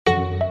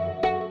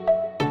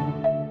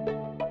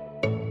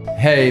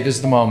Hey, this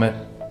is the moment.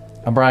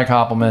 I'm Brian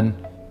Koppelman.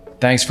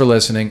 Thanks for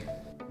listening.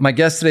 My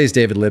guest today is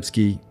David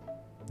Lipsky.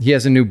 He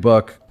has a new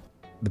book,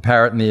 The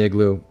Parrot and the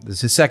Igloo. This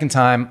is his second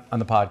time on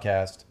the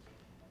podcast.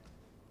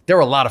 There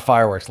were a lot of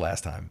fireworks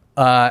last time.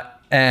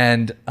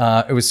 And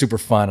it was super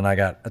fun, and I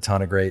got a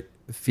ton of great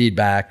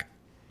feedback.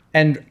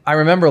 And I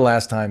remember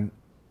last time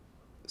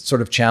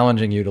sort of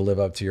challenging you to live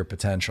up to your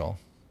potential,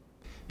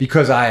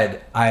 because I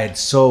had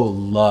so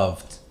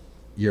loved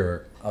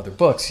your other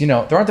books. You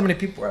know, there aren't that many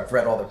people where I've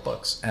read all their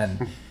books,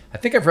 and I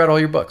think I've read all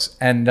your books.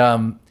 And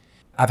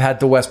I've had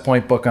the West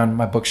Point book on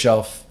my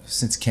bookshelf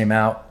since it came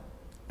out.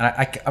 And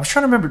I was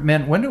trying to remember,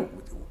 man,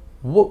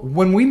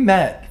 when we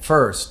met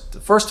first, the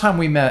first time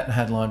we met and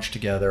had lunch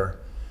together,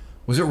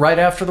 was it right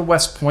after the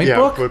West Point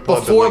book?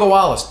 Before the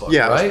Wallace book,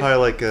 yeah, right? It was probably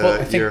like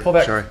a year.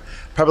 Sorry.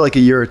 Probably like a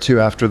year or two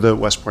after the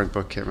West Point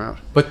book came out.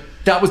 But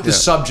that was the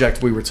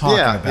subject we were talking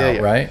about,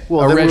 right?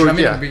 Well,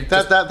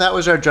 that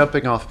was our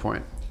jumping off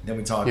point. Then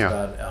we talked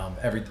about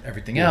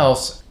everything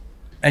else.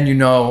 And you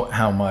know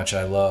how much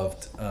I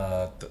loved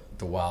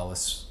the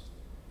Wallace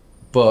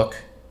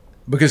book.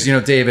 Because, you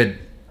know, David,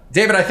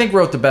 I think,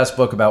 wrote the best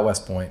book about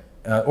West Point.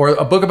 Or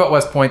a book about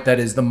West Point that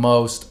is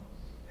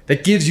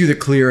that gives you the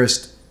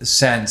clearest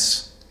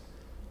sense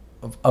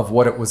of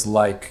what it was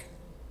like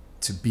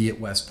to be at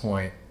West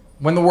Point.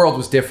 When the world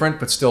was different,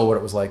 but still what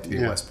it was like to be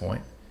at West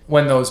Point.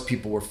 When those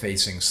people were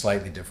facing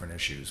slightly different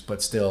issues,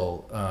 but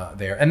still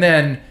there. And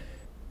then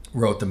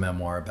wrote the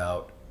memoir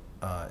about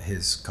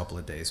his couple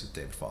of days with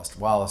David Foster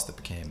Wallace that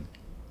became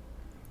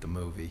the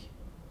movie.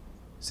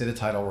 Say the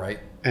title right.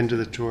 End of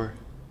the Tour.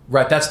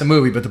 Right, that's the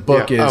movie, but the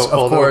book is,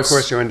 of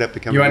course, you end up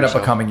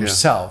becoming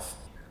yourself.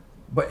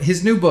 But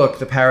his new book,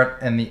 The Parrot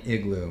and the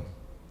Igloo.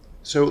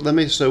 So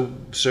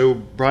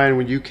Brian,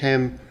 when you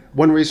came,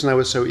 one reason I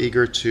was so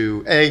eager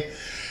to,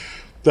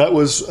 that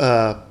was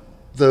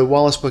the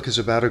Wallace book is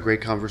about a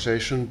great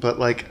conversation, but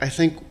like I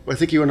think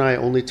you and I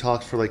only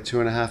talked for like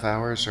 2.5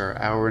 hours or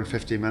hour and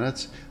 50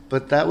 minutes.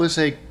 But that was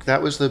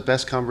the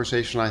best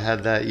conversation I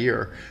had that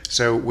year.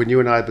 So when you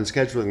and I have been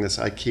scheduling this,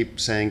 I keep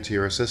saying to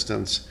your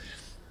assistants,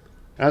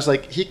 I was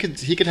like, he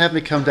could have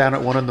me come down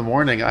at 1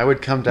 a.m. I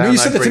would come down. No, you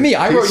said that to me.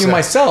 I wrote you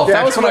myself.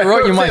 That was when I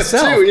wrote you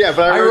myself. Too. Yeah,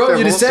 but I wrote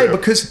you to say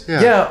because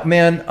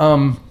man.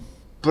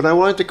 But I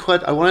wanted to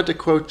quote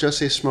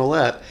Jussie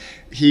Smollett.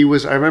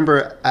 I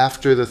remember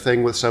after the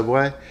thing with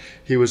Subway,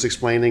 he was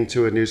explaining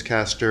to a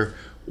newscaster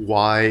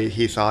why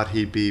he thought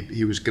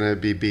he was going to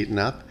be beaten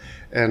up.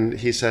 And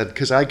he said,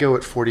 because I go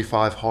at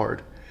 45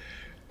 hard.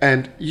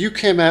 And you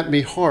came at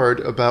me hard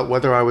about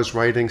whether I was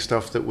writing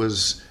stuff that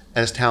was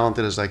as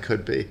talented as I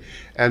could be.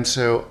 And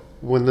so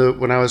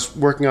when I was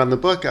working on the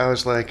book, I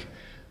was like,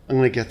 I'm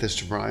going to get this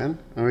to Brian.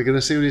 And we're going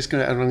to see what he's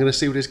going to, and I'm going to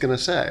see what he's going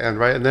to say.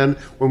 And then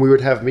when we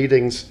would have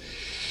meetings,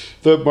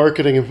 the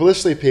marketing and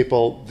publicity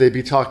people, they'd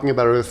be talking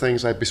about other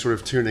things. I'd be sort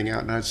of tuning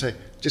out, and I'd say,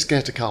 just get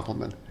it to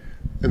Koppelman.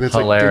 And it's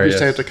like, did you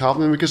say it to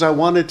Koppelman? Because I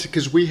wanted to,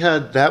 because we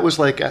had, that was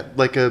like a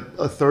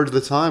third of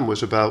the time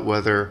was about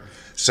whether,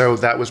 so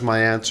that was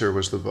my answer,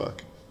 was the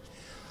book.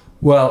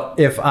 Well,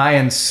 if I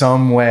in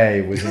some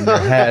way was in your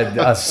head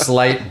a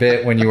slight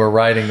bit when you were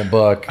writing the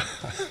book,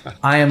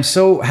 I am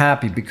so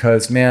happy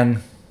because,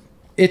 man,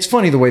 it's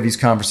funny the way these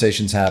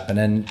conversations happen.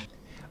 And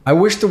I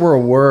wish there were a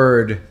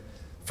word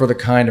for the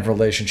kind of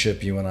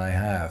relationship you and I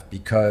have,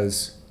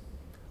 because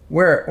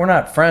we're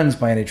not friends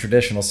by any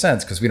traditional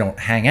sense because we don't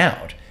hang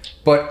out.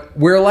 But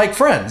we're like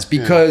friends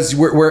because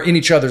we're in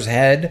each other's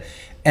head.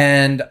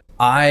 And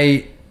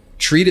I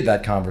treated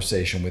that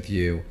conversation with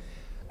you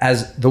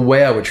as the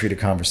way I would treat a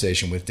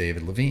conversation with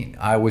David Levine.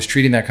 I was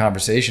treating that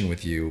conversation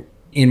with you,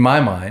 in my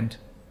mind,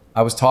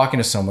 I was talking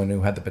to someone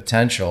who had the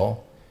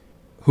potential,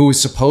 who was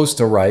supposed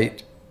to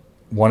write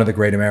one of the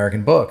great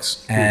American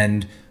books,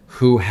 and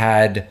who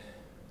had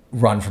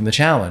run from the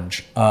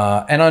challenge.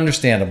 And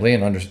understandably,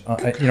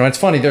 it's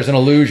funny, there's an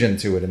allusion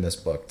to it in this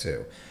book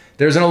too.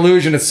 There's an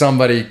allusion to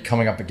somebody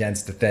coming up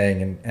against the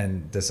thing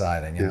and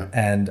deciding.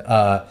 And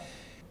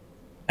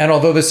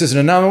although this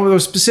isn't what it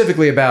was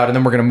specifically about, and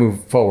then we're going to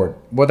move forward,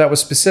 what that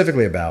was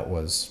specifically about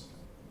was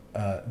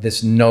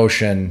this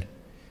notion,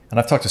 and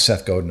I've talked to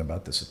Seth Godin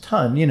about this a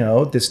ton,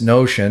 this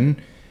notion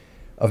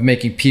of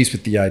making peace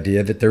with the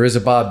idea that there is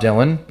a Bob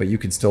Dylan, but you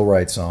can still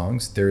write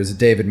songs. There is a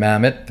David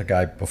Mamet, the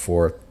guy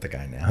before the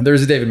guy now. There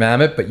is a David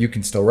Mamet, but you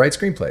can still write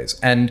screenplays.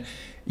 And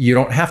you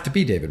don't have to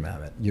be David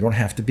Mamet. You don't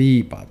have to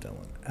be Bob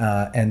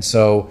Dylan. And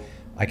so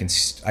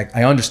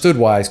I understood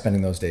why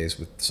spending those days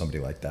with somebody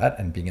like that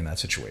and being in that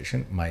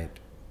situation might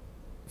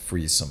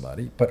freeze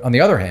somebody. But on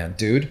the other hand,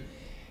 dude,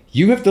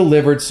 you have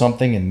delivered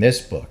something in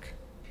this book.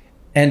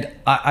 And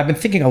I've been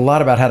thinking a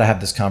lot about how to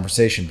have this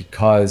conversation,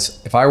 because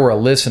if I were a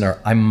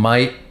listener, I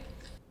might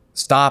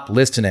stop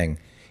listening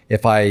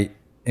if I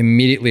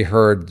immediately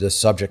heard the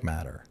subject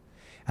matter.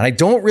 And I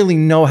don't really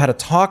know how to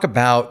talk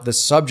about the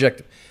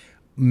subject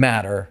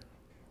matter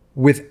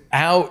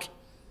without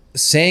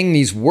saying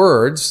these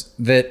words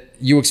that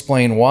you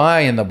explain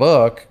why in the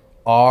book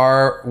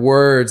are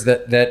words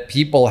that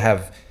people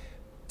have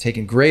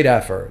taken great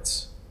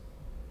efforts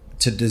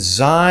to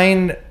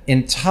design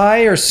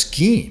entire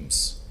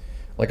schemes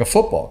like a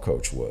football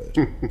coach would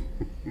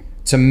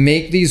to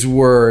make these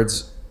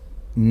words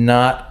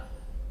not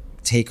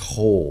take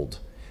hold,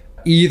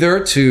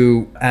 either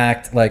to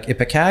act like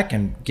ipecac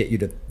and get you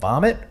to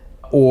vomit,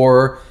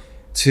 or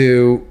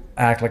to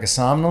act like a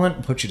somnolent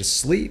and put you to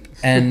sleep.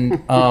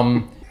 And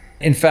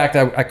in fact,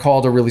 I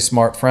called a really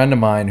smart friend of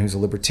mine who's a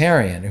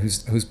libertarian,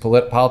 whose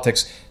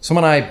politics,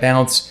 someone I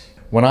bounce,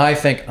 when I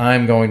think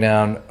I'm going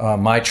down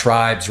my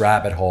tribe's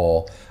rabbit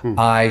hole,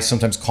 I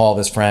sometimes call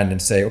this friend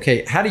and say,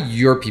 okay, how do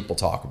your people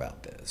talk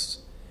about this?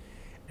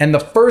 And the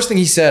first thing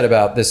he said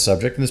about this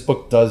subject, and this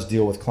book does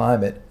deal with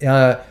climate,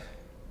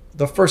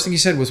 the first thing he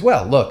said was,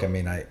 well, look, I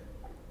mean,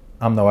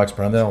 I'm no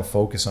expert, I don't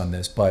focus on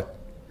this, but,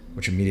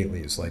 which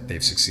immediately is like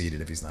they've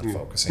succeeded if he's not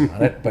focusing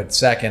on it. But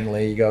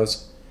secondly, he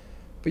goes,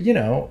 but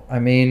I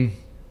mean,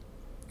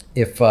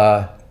 if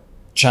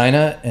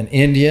China and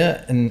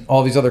India and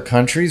all these other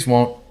countries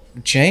won't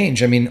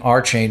change, I mean,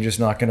 our change is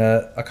not going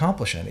to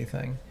accomplish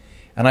anything.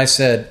 And I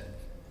said,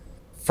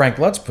 Frank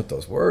Luntz put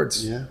those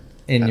words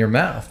in your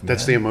mouth.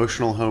 That's the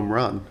emotional home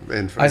run.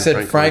 I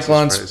said, Frank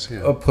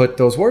Luntz put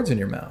those words in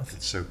your mouth.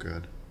 It's so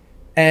good.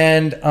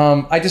 And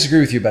I disagree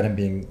with you about him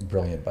being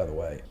brilliant, by the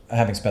way,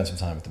 having spent some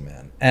time with the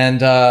man. And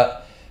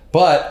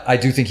but I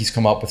do think he's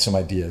come up with some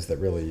ideas that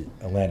really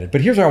landed.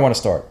 But here's where I want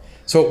to start.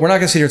 So we're not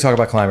going to sit here and talk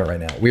about climate right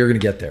now. We are going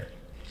to get there.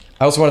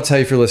 I also want to tell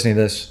you, if you're listening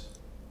to this,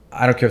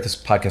 I don't care if this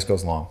podcast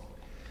goes long,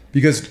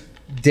 because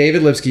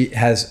David Lipsky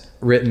has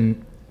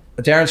written,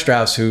 Darren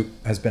Strauss, who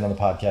has been on the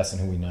podcast and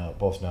who we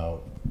both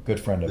know, good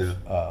friend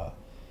of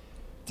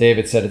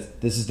David,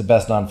 said, this is the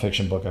best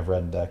nonfiction book I've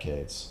read in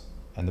decades,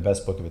 and the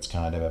best book of its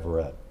kind I've ever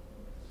read.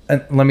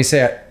 And let me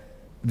say,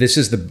 this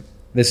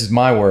is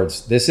my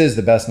words, this is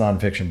the best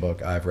nonfiction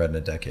book I've read in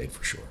a decade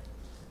for sure.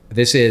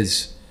 This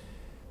is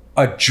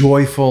a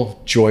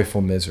joyful,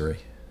 joyful misery.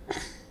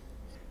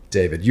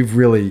 David, you've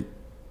really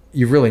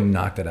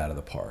knocked it out of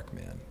the park,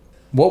 man.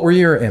 What were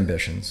your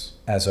ambitions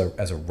as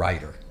a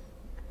writer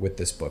with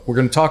this book? We're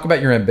going to talk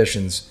about your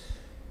ambitions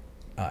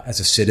as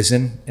a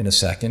citizen in a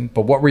second,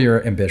 but what were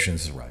your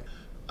ambitions as a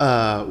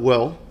writer?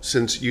 Well,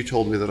 since you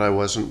told me that I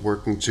wasn't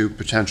working to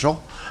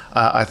potential,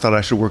 I thought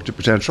I should work to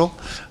potential.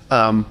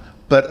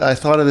 But I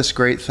thought of this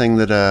great thing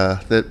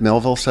that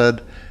Melville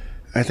said.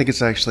 I think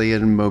it's actually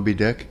in Moby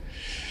Dick.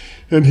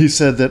 And he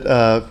said that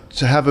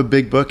to have a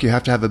big book, you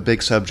have to have a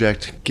big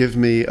subject. Give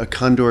me a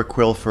condor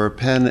quill for a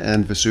pen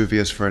and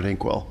Vesuvius for an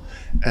inkwell.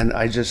 And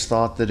I just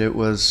thought that it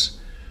was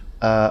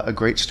a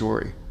great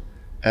story.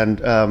 And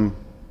do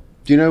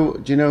you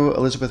know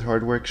Elizabeth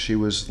Hardwick? She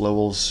was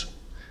Lowell's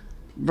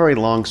very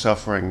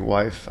long-suffering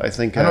wife. I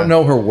think. I don't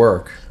know her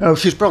work. Oh,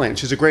 she's brilliant.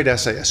 She's a great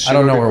essayist. I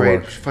don't know her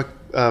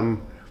work.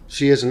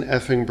 She is an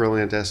effing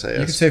brilliant essayist.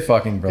 You can say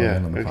fucking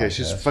brilliant on the podcast. Okay,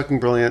 she's fucking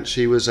brilliant.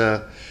 She was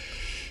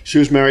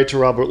married to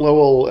Robert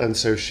Lowell, and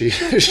so she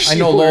I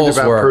know learned Lowell's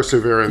about work.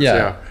 Perseverance.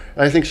 Yeah.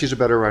 I think she's a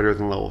better writer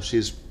than Lowell.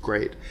 She's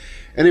great.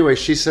 Anyway,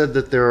 she said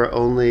that there are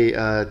only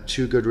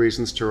two good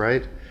reasons to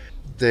write.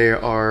 They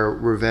are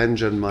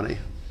revenge and money,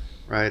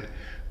 right?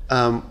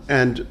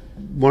 And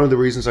one of the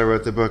reasons I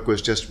wrote the book was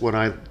just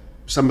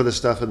some of the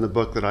stuff in the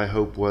book that I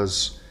hope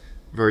was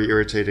very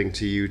irritating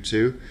to you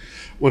too.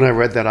 When I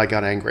read that, I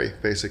got angry,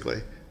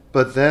 basically.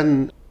 But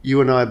then you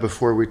and I,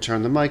 before we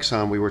turned the mics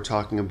on, we were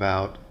talking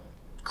about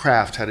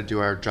craft, how to do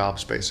our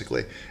jobs,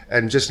 basically.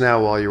 And just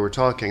now, while you were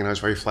talking, and I was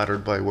very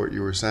flattered by what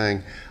you were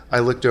saying, I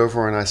looked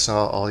over and I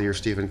saw all your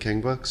Stephen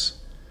King books.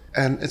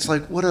 And it's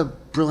like, what a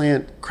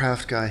brilliant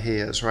craft guy he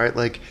is, right?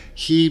 Like,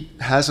 he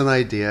has an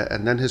idea,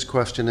 and then his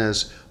question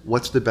is,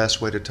 what's the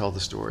best way to tell the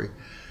story?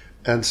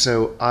 And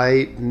so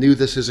I knew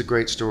this is a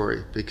great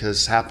story because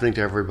it's happening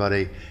to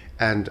everybody,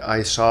 and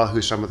I saw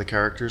who some of the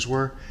characters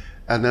were.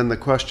 And then the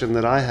question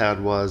that I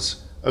had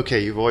was, okay,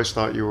 you've always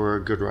thought you were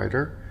a good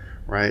writer,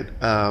 right?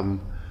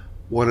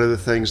 One of the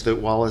things that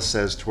Wallace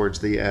says towards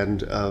the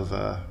end of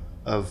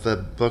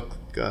the book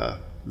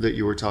that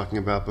you were talking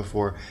about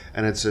before,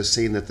 and it's a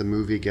scene that the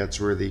movie gets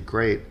really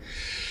great.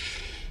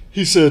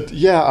 He said,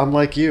 yeah, I'm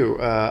like you.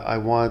 I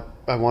want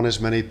as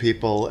many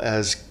people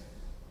as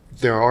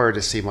there are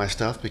to see my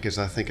stuff because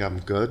I think I'm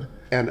good.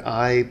 And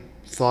I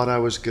thought I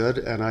was good,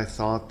 and I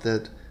thought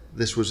that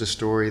this was a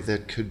story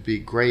that could be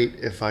great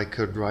if I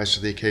could rise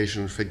to the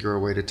occasion and figure a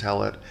way to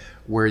tell it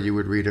where you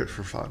would read it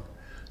for fun.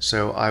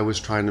 So I was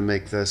trying to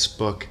make this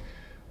book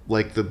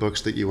like the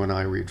books that you and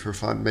I read for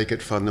fun, make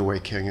it fun the way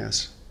King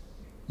is.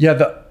 Yeah,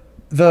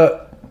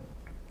 the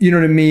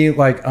to me,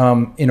 like,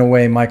 in a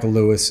way, Michael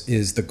Lewis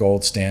is the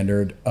gold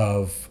standard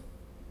of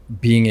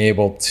being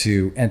able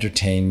to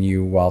entertain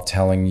you while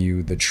telling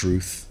you the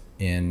truth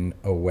in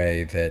a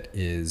way that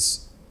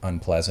is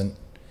unpleasant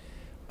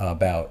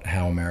about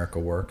how America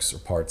works or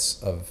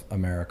parts of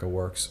America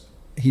works.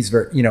 He's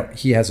very,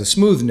 he has a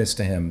smoothness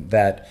to him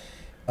that,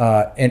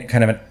 and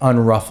kind of an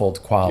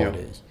unruffled quality.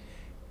 Yeah.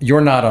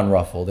 You're not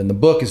unruffled, and the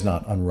book is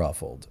not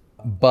unruffled.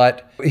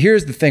 But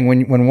here's the thing: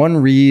 when one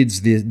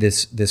reads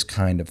this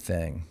kind of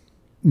thing,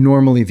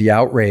 normally the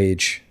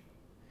outrage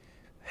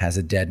has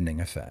a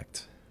deadening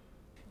effect.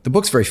 the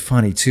book's very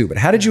funny too, but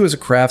how did you as a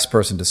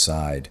craftsperson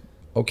decide,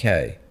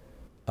 okay,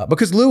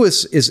 because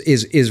Lewis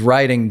is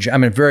writing,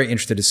 I'm very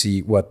interested to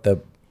see what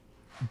the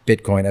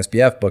Bitcoin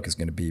SBF book is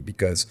going to be,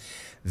 because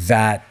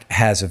that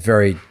has a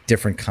very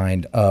different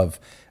kind of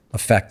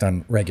effect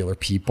on regular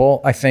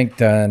people, I think,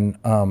 than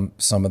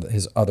some of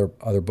his other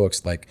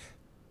books. Like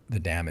The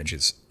Damage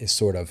is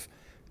sort of,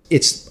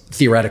 it's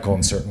theoretical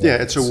in certain ways.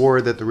 Yeah, it's a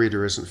war that the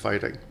reader isn't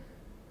fighting.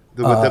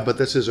 But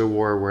this is a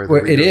war where the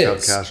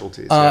readers have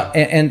casualties.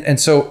 And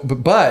so,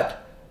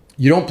 but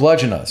you don't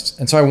bludgeon us.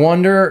 And so I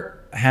wonder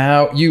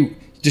how you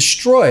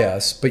destroy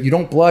us, but you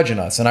don't bludgeon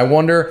us. And I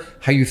wonder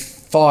how you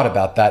thought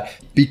about that,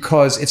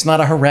 because it's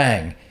not a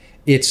harangue.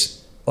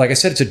 It's, like I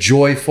said, it's a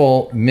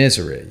joyful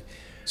misery.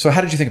 So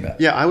how did you think about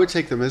it? Yeah, I would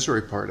take the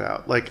misery part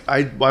out. Like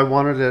I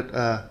wanted it.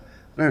 I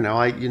don't know.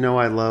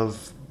 I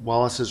love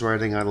Wallace's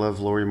writing. I love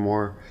Laurie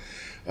Moore.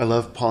 I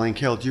love Pauline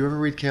Kael. Do you ever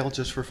read Kael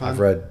just for fun? I've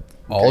read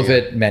all of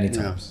it many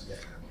times. Yeah.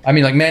 I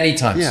mean, like many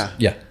times.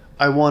 Yeah.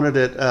 I wanted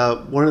it.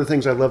 One of the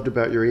things I loved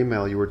about your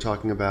email, you were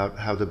talking about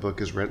how the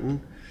book is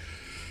written,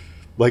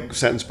 like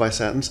sentence by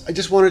sentence. I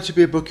just wanted it to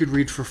be a book you'd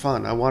read for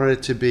fun. I wanted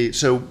it to be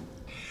so.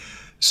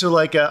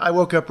 Like I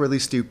woke up really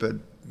stupid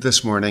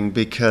this morning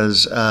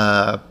because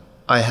I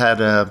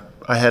had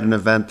an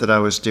event that I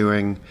was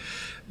doing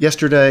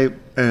yesterday,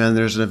 and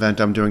there's an event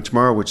I'm doing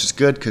tomorrow, which is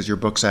good because your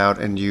book's out,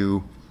 and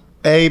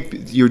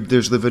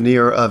there's the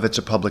veneer of it's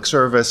a public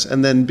service,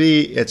 and then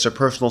B, it's a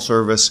personal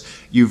service.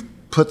 You've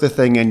put the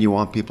thing in, you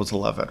want people to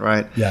love it,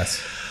 right?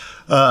 Yes.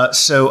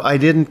 So I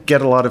didn't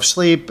get a lot of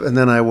sleep, and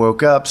then I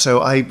woke up.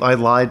 So I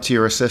lied to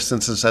your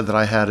assistants and said that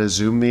I had a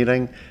Zoom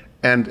meeting.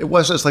 And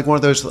it's like one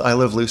of those I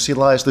Live Lucy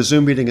lies. The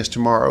Zoom meeting is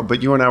tomorrow,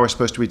 but you and I were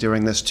supposed to be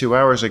doing this 2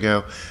 hours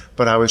ago,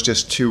 but I was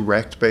just too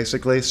wrecked,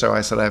 basically. So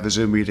I said, I have a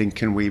Zoom meeting.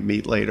 Can we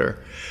meet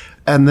later?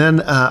 And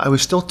then I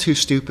was still too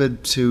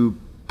stupid to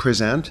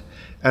present.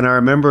 And I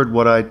remembered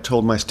what I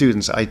told my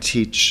students. I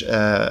teach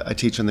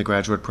in the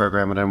graduate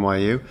program at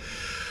NYU.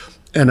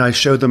 And I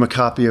showed them a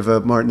copy of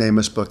a Martin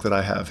Amis book that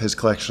I have, his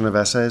collection of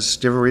essays.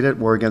 Did you ever read it,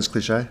 War Against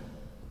Cliché?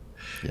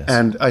 Yes.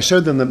 And I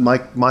showed them that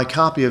my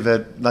copy of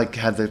it like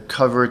had the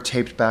cover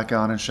taped back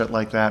on and shit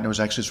like that. And it was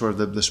actually sort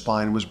of the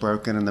spine was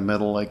broken in the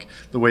middle, like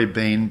the way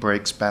Bane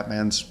breaks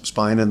Batman's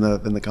spine in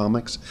the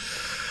comics.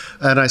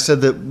 And I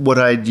said that what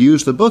I'd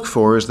used the book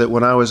for is that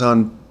when I was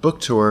on book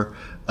tour,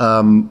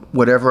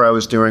 whatever I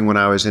was doing when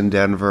I was in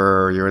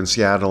Denver or you're in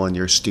Seattle and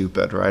you're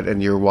stupid, right?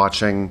 And you're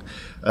watching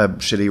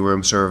shitty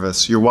room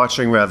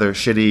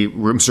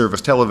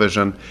service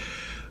television.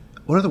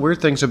 One of the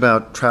weird things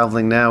about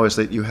traveling now is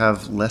that you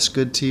have less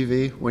good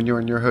TV when you're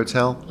in your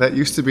hotel. That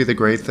used to be the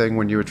great thing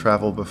when you would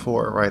travel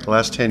before, right? The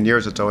last 10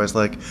 years, it's always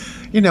like,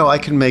 I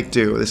can make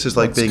do. This is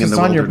like being in the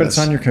wilderness. But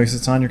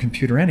it's on your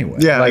computer anyway.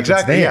 Yeah, like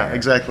exactly. Yeah,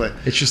 exactly.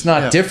 It's just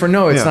not different.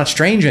 No, it's not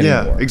strange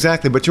anymore. Yeah,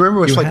 exactly. But you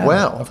remember, it's like,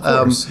 of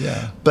course,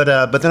 yeah. But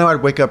then I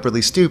would wake up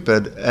really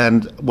stupid.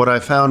 And what I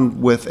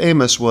found with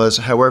Amos was,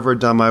 however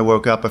dumb I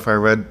woke up, if I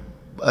read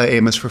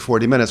Amos for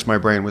 40 minutes, my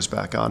brain was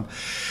back on.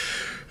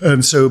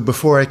 And so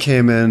before I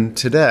came in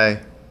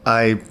today,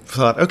 I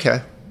thought, okay,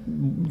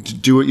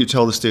 do what you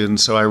tell the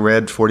students. So I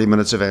read 40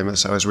 minutes of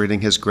Amos. I was reading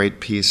his great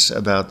piece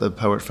about the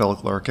poet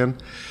Philip Larkin.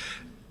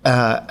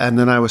 And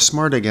then I was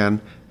smart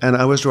again. And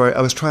I was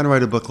trying to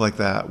write a book like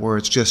that, where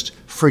it's just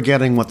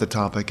forgetting what the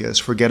topic is,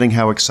 forgetting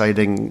how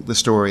exciting the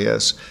story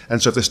is.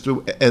 And so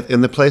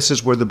in the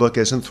places where the book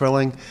isn't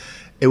thrilling,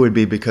 it would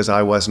be because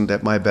I wasn't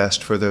at my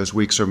best for those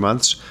weeks or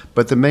months.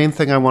 But the main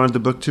thing I wanted the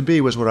book to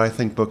be was what I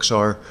think books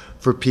are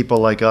for people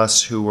like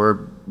us who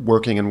are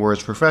working in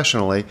words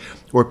professionally,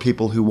 or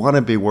people who want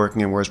to be working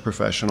in words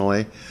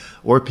professionally,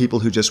 or people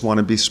who just want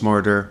to be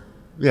smarter.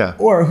 Yeah.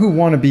 Or who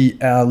want to be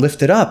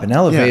lifted up and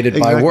elevated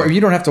by work.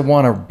 You don't have to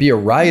want to be a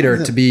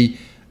writer to be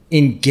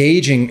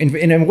engaging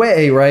in a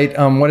way, right?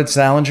 What did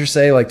Salinger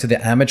say? Like, to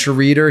the amateur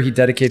reader, he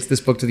dedicates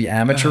this book to the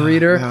amateur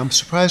reader. Yeah, I'm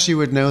surprised you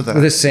would know that.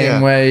 The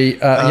same way,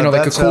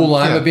 like a cool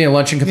line would be a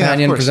luncheon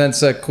companion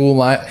presents a cool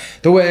line.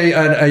 The way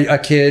a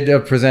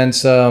kid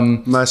presents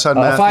my son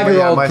Matthew,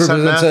 5-year-old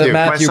presents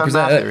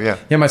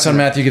Matthew. My son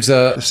Matthew gives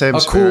a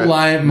cool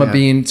lime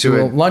bean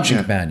to a luncheon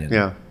companion.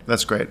 Yeah,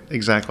 that's great.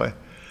 Exactly.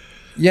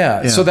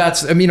 Yeah. So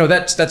that's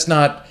that's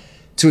not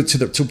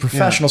to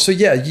professional. So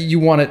you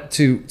want it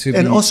to be.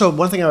 And also,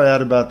 one thing I would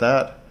add about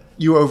that,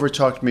 you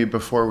overtalked me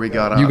before we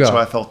got on, so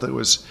I felt it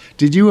was.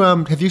 Did you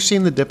have you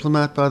seen The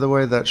Diplomat, by the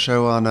way, that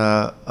show on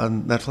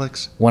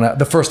Netflix?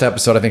 The first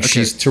episode, I think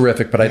she's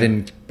terrific, but I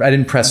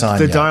didn't press on.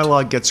 The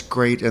dialogue gets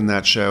great in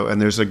that show,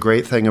 and there's a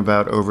great thing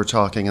about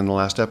overtalking in the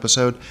last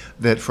episode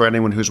that for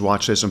anyone who's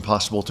watched it is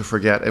impossible to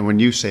forget. And when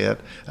you say it,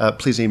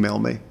 please email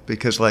me,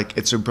 because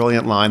it's a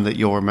brilliant line that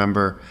you'll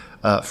remember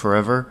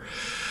forever.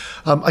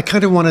 I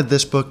kind of wanted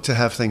this book to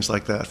have things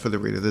like that for the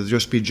reader. There'd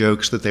just be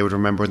jokes that they would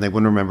remember, and they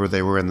wouldn't remember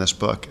they were in this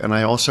book. And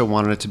I also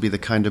wanted it to be the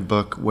kind of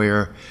book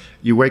where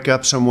you wake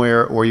up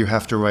somewhere or you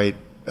have to write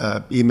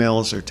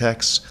emails or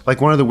texts. Like,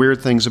 one of the weird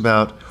things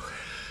about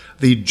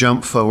the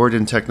jump forward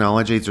in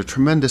technology, there are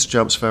tremendous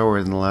jumps forward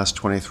in the last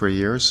 23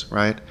 years,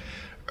 right?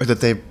 or that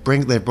they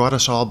brought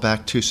us all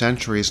back 2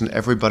 centuries, and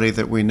everybody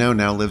that we know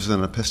now lives in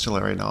an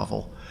epistolary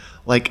novel.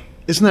 Like,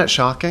 isn't that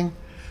shocking?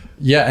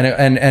 Yeah,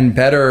 and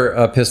better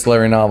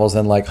epistolary novels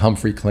than like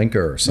Humphrey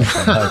Clinker or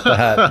something like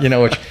that,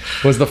 which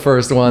was the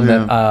first one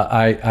that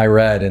I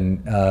read,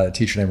 and a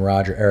teacher named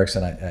Roger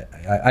Erickson.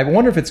 I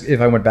wonder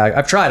if I went back.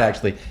 I've tried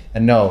actually,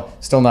 and no,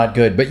 still not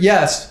good. But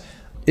yes,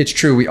 it's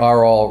true. We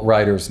are all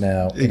writers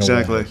now.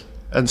 Exactly.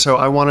 And so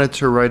I wanted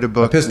to write a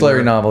book.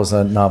 Epistolary novel is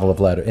a novel of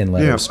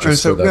letters,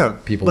 just for the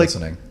people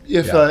listening.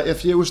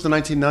 If it was the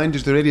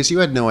 1990s or 80s, you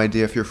had no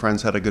idea if your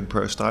friends had a good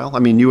prose style. I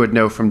mean, you would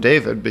know from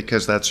David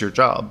because that's your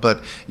job,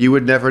 but you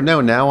would never know.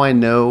 Now I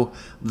know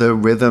the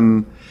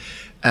rhythm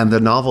and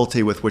the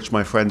novelty with which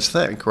my friends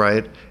think,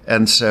 right?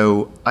 And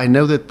so I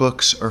know that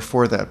books are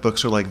for that.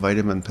 Books are like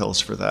vitamin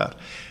pills for that.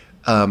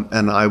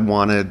 And I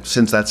wanted,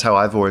 since that's how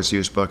I've always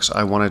used books,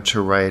 I wanted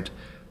to write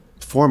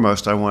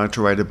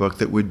a book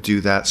that would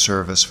do that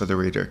service for the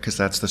reader, because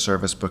that's the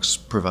service books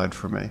provide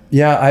for me.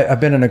 Yeah,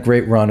 I've been in a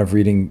great run of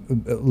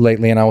reading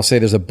lately, and I will say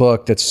there's a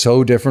book that's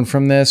so different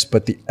from this,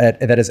 but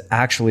that is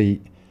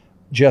actually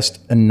just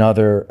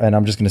another, and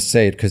I'm just going to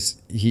say it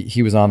because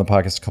he was on the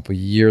podcast a couple of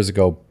years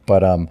ago,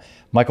 but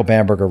Michael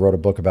Bamberger wrote a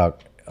book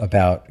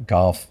about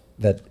golf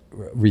that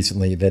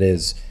recently that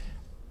is,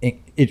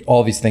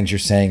 all these things you're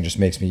saying just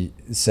makes me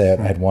say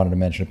I had wanted to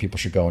mention it. People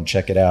should go and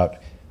check it out.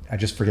 I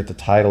just forget the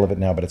title of it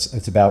now, but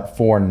it's about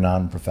 4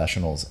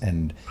 non-professionals,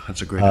 and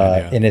that's a great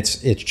idea. And it's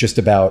just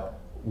about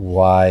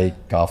why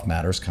golf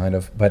matters, kind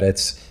of, but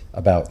it's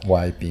about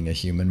why being a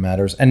human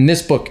matters. And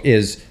this book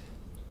is,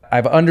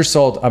 I've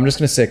undersold. I'm just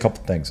going to say a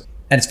couple things,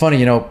 and it's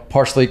funny,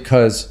 partially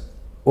because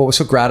what was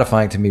so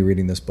gratifying to me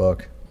reading this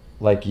book,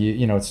 like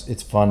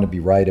it's fun to be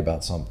right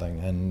about something,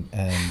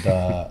 and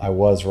I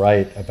was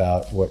right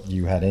about what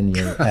you had in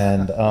you,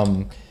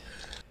 and.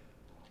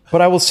 But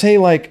I will say,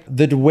 like,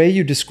 the way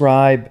you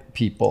describe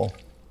people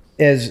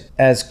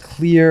as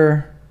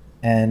clear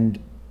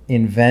and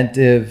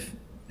inventive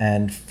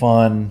and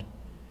fun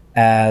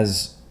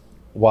as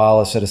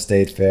Wallace at a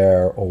state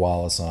fair or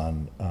Wallace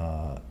on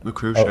a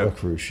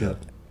cruise ship.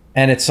 Yeah.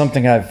 And it's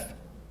something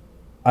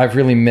I've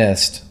really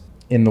missed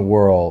in the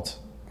world.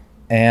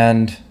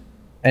 And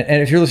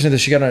if you're listening to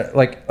this, you gotta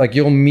like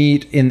you'll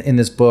meet in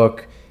this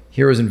book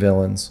heroes and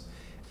villains,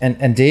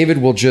 and David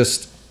will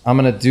just. I'm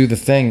going to do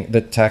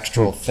the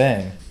textual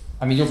thing.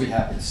 I mean, you'll be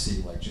happy to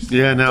see, like, just...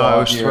 Yeah, no, I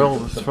was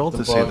thrilled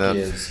to see that.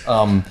 Is,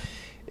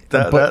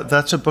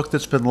 that's a book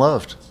that's been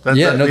loved. This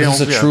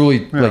is a truly,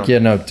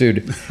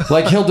 dude.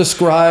 Like, he'll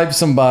describe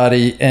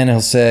somebody, and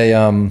he'll say,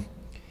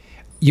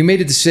 you made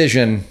a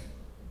decision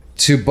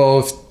to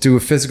both do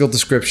a physical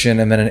description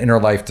and then an inner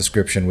life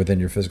description within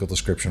your physical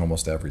description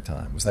almost every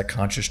time. Was that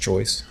conscious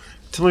choice?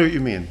 Tell me what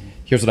you mean.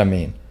 Here's what I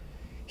mean.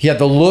 He had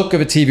the look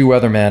of a TV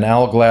weatherman,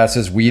 owl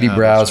glasses, weedy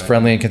brows, right.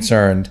 Friendly and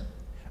concerned.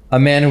 A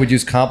man who would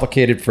use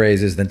complicated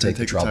phrases, then take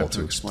the trouble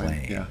to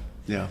explain.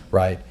 Yeah.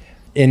 Right.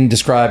 In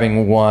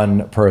describing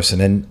one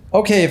person. And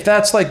okay, if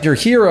that's like your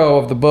hero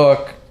of the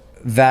book,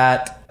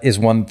 that is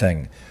one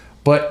thing.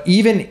 But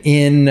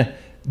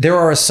there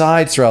are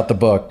asides throughout the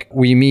book.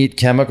 We meet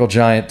chemical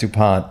giant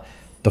DuPont.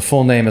 The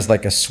full name is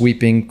like a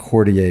sweeping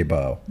courtier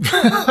bow.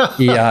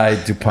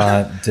 E.I.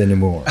 DuPont de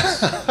Nemours.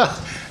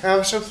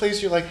 I'm so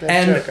pleased you like that.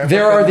 And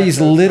there are these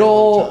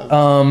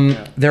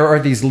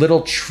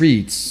little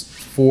treats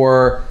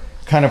for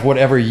kind of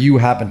whatever you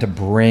happen to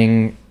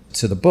bring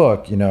to the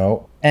book,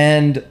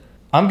 And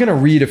I'm going to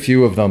read a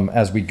few of them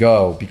as we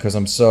go because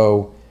I'm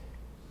so,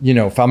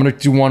 if I'm going to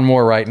do one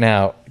more right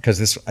now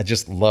because I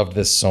just loved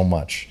this so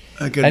much,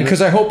 and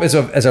because I hope as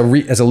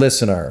a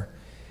listener,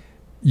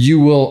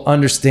 you will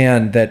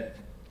understand that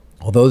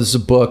although this is a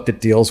book that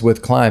deals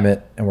with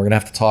climate, and we're going to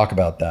have to talk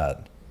about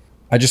that.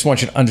 I just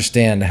want you to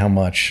understand how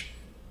much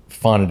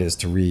fun it is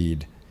to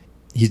read.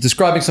 He's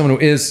describing someone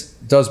who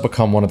does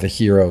become one of the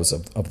heroes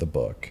of the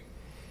book.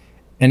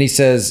 And he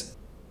says,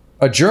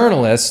 a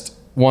journalist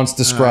once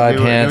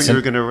described Hansen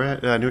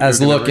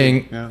as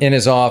looking in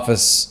his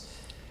office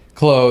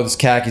clothes,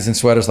 khakis, and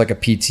sweaters like a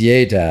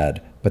PTA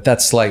dad, but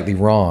that's slightly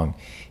wrong.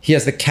 He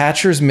has the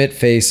catcher's mitt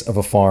face of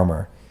a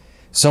farmer,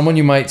 someone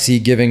you might see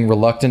giving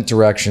reluctant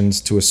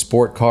directions to a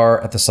sport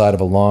car at the side of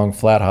a long,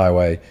 flat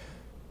highway,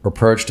 or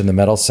perched in the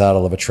metal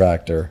saddle of a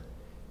tractor,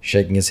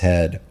 shaking his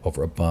head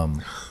over a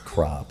bum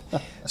crop.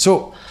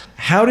 So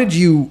how did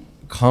you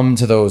come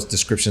to those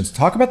descriptions?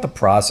 Talk about the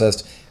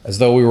process as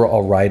though we were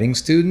all writing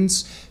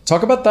students.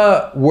 Talk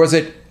about was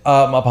it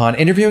upon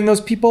interviewing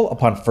those people,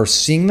 upon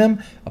first seeing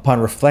them,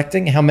 upon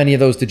reflecting? How many of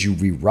those did you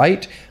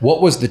rewrite?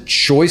 What was the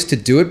choice to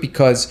do it?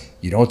 Because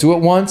you don't do it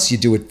once, you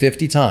do it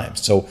 50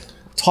 times. So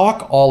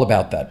talk all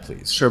about that,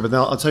 please. Sure, but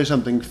now I'll tell you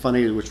something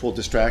funny which will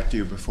distract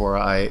you before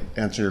I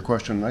answer your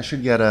question. I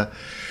should get a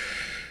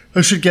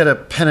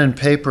pen and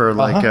paper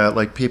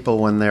like people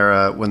when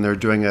they're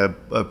doing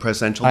a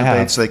presidential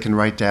debate, so they can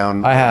write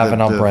down. I have,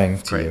 and I'll bring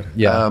to you.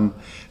 Yeah.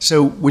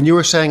 So when you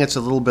were saying it's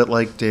a little bit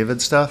like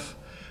David stuff,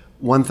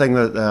 one thing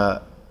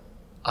that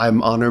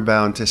I'm honor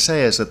bound to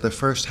say is that the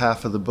first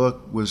half of the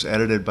book was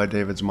edited by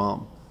David's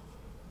mom.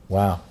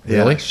 Wow.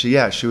 Really? She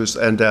was,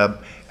 and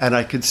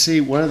I could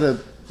see one of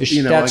the. Is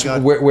she,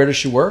 where does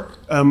she work?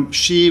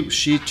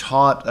 She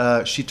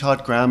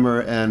taught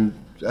grammar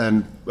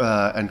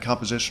and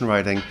composition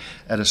writing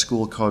at a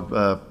school called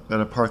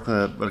at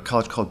a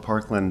college called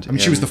Parkland. I mean,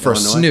 she was the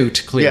first Illinois.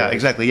 snoot, clearly. Yeah,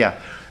 exactly. Yeah,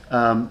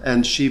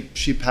 and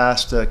she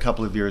passed a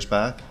couple of years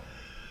back,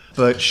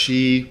 but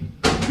she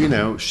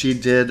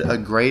did a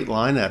great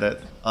line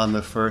edit on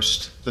the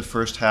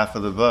first half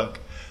of the book,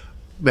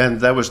 and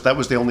that was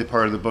the only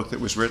part of the book that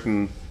was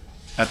written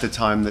at the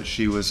time that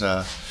she was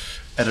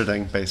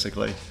editing,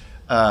 basically.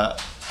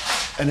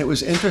 And it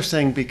was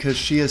interesting because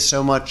she is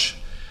so much.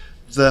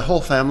 The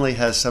whole family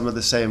has some of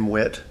the same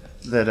wit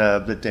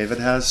that David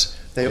has.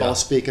 They all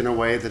speak in a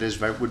way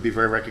that would be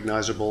very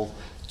recognizable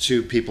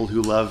to people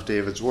who love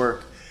David's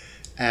work.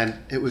 And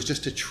it was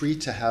just a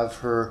treat to have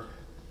her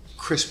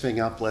crisping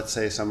up, let's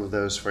say, some of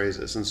those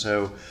phrases. And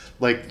so,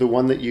 like the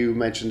one that you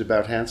mentioned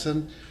about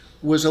Hansen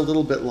was a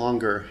little bit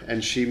longer,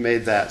 and she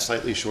made that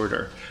slightly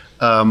shorter.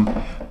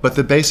 But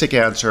the basic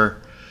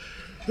answer.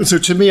 So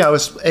to me, I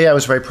was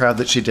very proud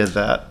that she did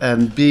that,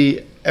 and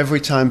B,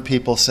 every time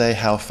people say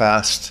how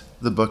fast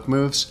the book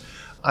moves,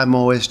 I'm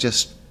always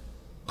just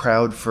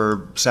proud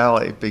for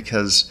Sally,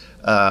 because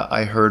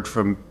I heard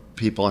from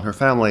people in her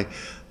family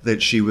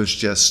that she was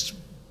just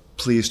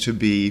pleased to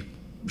be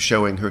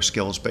showing her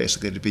skills,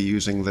 basically, to be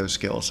using those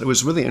skills. It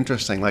was really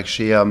interesting. Like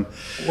she,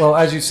 well,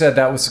 as you said,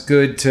 that was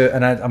good to,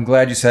 and I'm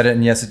glad you said it.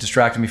 And yes, it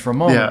distracted me for a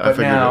moment. Yeah, but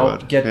now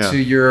get to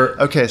your.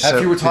 Okay, so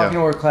after you were talking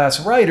to our class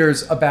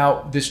writers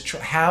about this,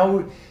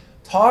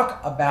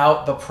 talk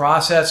about the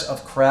process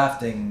of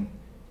crafting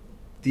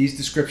these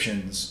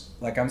descriptions.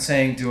 Like I'm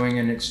saying, doing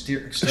an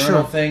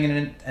external thing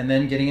and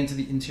then getting into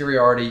the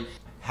interiority.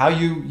 How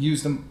you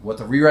use them, what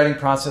the rewriting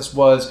process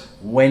was,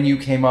 when you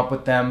came up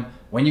with them,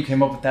 when you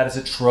came up with that as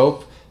a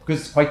trope,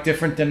 because it's quite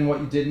different than what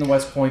you did in the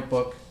West Point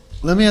book.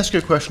 Let me ask you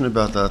a question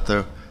about that,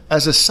 though.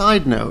 As a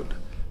side note,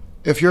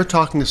 if you're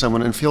talking to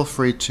someone, and feel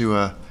free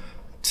to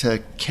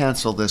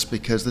cancel this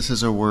because this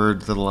is a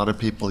word that a lot of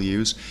people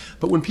use,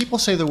 but when people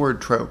say the word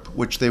trope,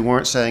 which they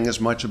weren't saying as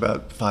much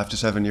about 5 to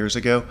 7 years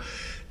ago,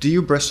 do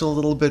you bristle a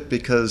little bit?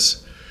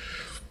 Because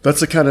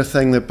that's the kind of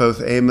thing that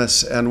both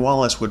Amos and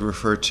Wallace would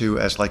refer to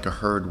as like a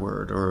herd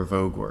word or a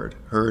vogue word.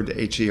 Herd,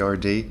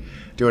 H-E-R-D. Do you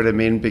know what I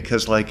mean?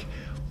 Because like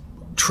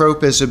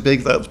trope is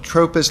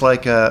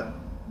like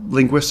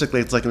linguistically,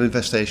 it's like an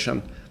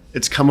infestation.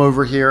 It's come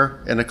over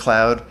here in a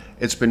cloud.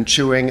 It's been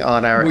chewing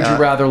on our... Would you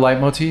rather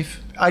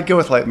leitmotif? I'd go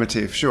with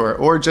leitmotif, sure.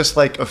 Or just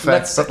like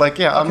effect. But like,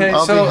 yeah, okay,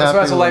 I'll be happy. So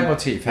as a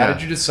leitmotif, how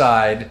did you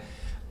decide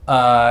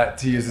to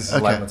use this as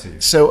a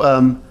leitmotif?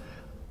 So,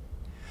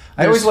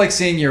 I always like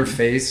seeing your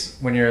face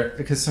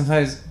because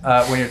sometimes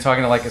when you're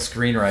talking to like a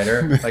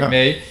screenwriter like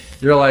me,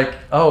 you're like,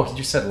 oh, he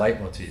just said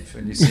leitmotif,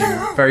 and you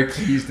seem very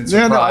pleased and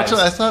surprised. Yeah, no,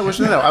 actually, I thought it was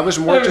I was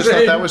more just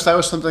that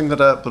was something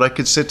that I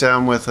could sit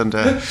down with and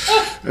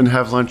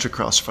have lunch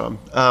across from.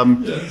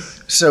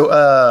 Yes.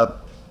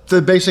 So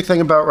the basic thing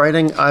about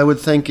writing, I would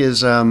think,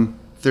 is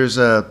there's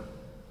a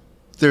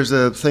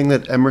thing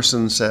that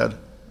Emerson said.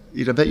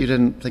 I bet you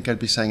didn't think I'd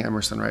be saying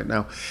Emerson right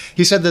now.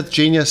 He said that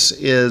genius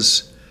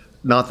is.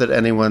 Not that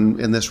anyone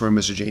in this room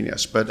is a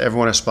genius, but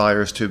everyone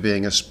aspires to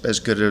being as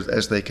good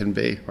as they can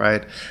be,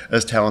 right?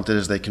 As talented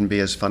as they can be,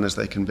 as fun as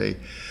they can be.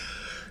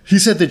 He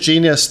said that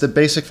genius, the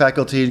basic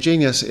faculty in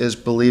genius, is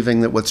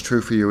believing that what's true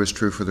for you is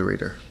true for the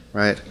reader,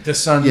 right? The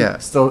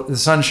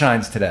sun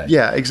shines today.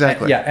 Yeah,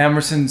 exactly.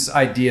 Emerson's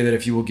idea that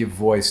if you will give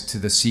voice to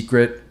the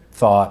secret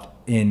thought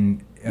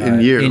in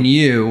you,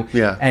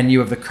 and you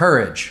have the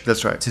courage,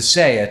 that's right, to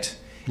say it.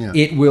 Yeah.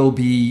 You will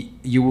be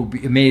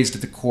amazed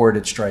at the chord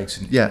it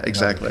strikes in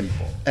exactly.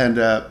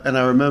 And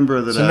I remember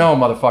that. So no,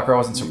 motherfucker, I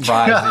wasn't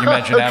surprised that you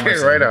mentioned okay,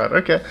 Emerson. Right on.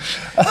 Okay.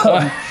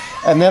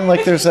 And then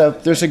like there's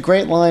a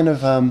great line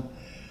of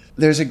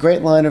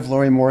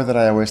Laurie Moore that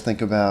I always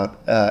think about,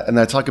 and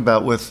I talk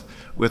about with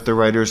the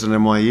writers in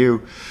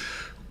NYU,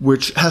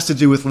 which has to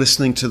do with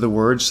listening to the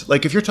words.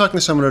 Like if you're talking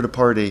to someone at a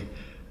party,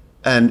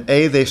 and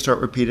they start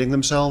repeating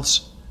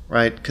themselves.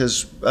 Right,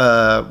 because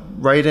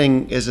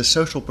writing is a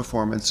social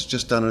performance,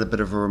 just done at a bit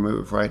of a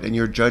remove, right? And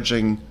you're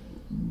judging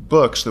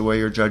books the way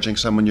you're judging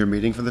someone you're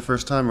meeting for the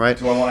first time, right?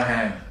 Do I want to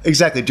hang?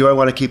 Exactly. Do I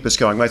want to keep this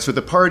going, right? So at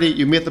the party,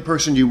 you meet the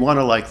person, you want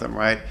to like them,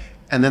 right?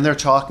 And then they're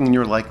talking and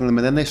you're liking them,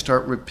 and then they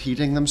start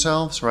repeating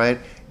themselves, right?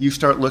 You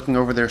start looking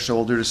over their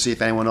shoulder to see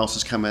if anyone else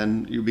has come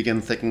in. You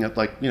begin thinking of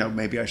like,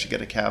 maybe I should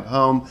get a cab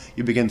home.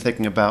 You begin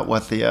thinking about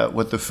what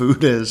the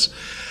food is.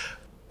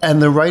 And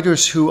the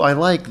writers who I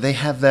like, they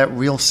have that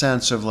real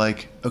sense of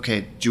like,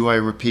 okay, do I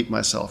repeat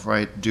myself,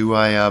 right?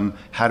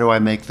 How do I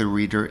make the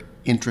reader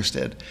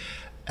interested?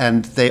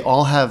 And they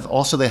have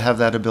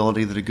that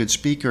ability that a good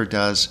speaker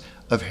does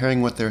of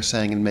hearing what they're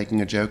saying and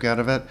making a joke out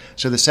of it.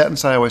 So the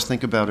sentence I always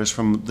think about is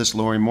from this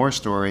Laurie Moore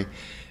story.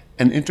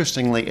 And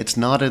interestingly, it's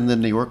not in the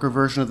New Yorker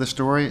version of the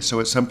story, so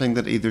it's something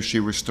that either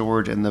she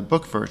restored in the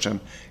book version.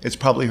 It's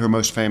probably her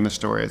most famous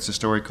story. It's a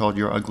story called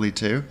You're Ugly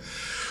Too.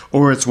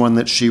 Or it's one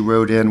that she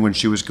wrote in when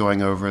she was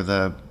going over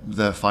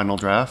the final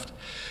draft.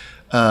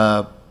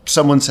 So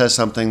someone says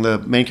something, the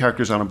main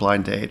character's on a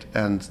blind date,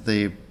 and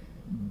the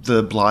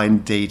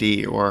blind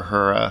datee or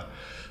her,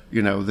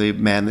 the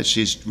man that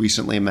she's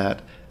recently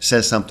met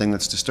says something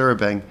that's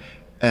disturbing,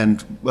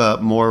 and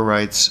Moore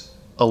writes,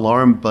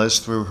 alarm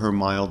buzzed through her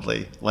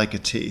mildly, like a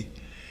tea.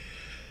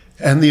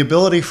 And the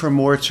ability for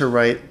Moore to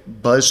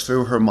write buzz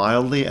through her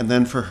mildly, and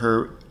then for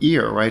her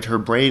ear, right, her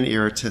brain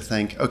ear to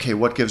think, okay,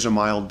 what gives a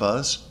mild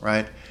buzz,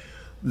 right?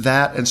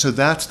 And so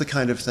that's the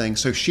kind of thing.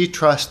 So she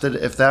trusted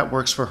if that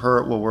works for her,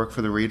 it will work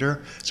for the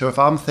reader. So if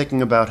I'm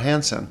thinking about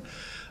Hansen,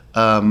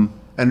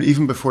 and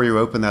even before you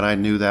opened that, I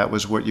knew that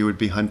was what you would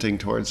be hunting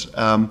towards,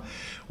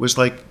 was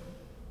like,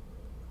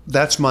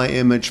 that's my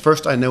image.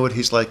 First, I know what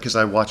he's like because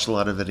I watched a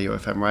lot of video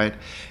of him, right?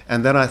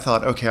 And then I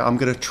thought, okay, I'm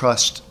going to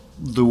trust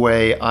the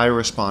way I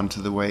respond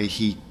to the way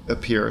he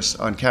appears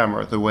on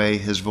camera, the way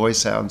his voice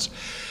sounds.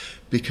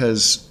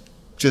 Because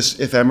just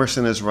if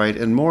Emerson is right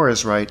and Moore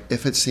is right,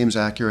 if it seems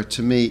accurate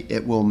to me,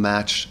 it will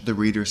match the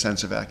reader's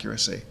sense of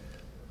accuracy.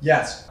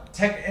 Yes.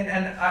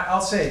 And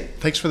I'll say...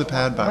 Thanks for the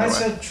pad, by the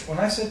way. When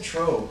I said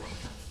trope,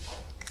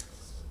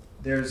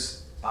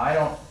 I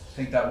don't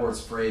think that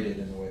word's freighted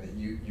in the way that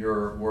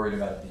you're worried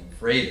about it being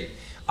freighted.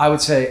 I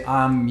would say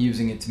I'm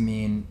using it to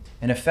mean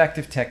an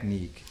effective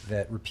technique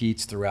that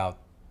repeats throughout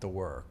the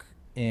work.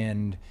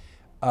 And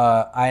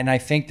I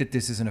think that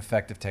this is an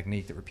effective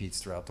technique that repeats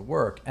throughout the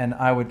work. And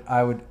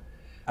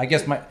I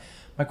guess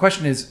my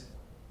question is...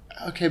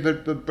 Okay,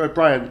 but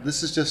Brian,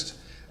 this is just...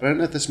 I don't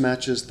know if this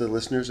matches the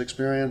listener's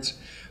experience,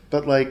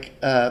 but like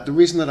the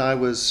reason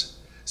that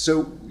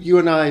so you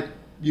and I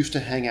used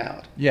to hang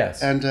out.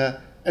 Yes.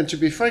 And to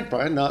be frank,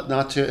 Brian,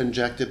 not to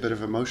inject a bit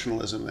of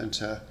emotionalism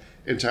into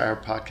our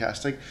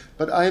podcasting,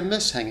 but I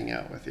miss hanging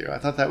out with you. I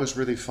thought that was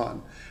really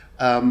fun.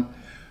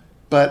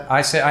 But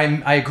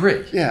I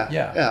agree.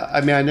 Yeah.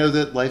 I mean, I know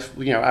that life,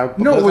 it our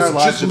was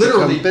lives just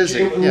literally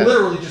busy.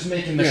 literally just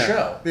making the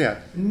show. Yeah.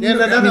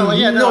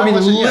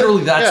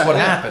 Literally that's what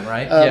happened,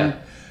 right?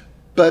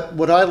 But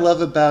what I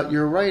love about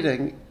your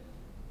writing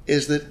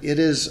is that it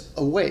is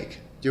awake.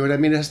 Do you know what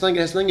I mean? It has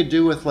nothing to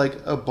do with like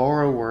a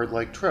borrow word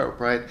like trope,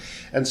 right?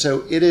 And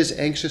so it is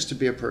anxious to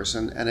be a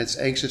person, and it's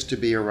anxious to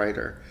be a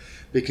writer,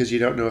 because you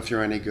don't know if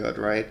you're any good,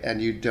 right?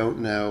 And you don't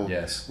know,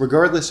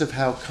 regardless of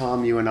how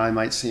calm you and I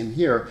might seem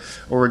here,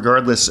 or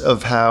regardless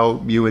of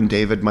how you and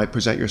David might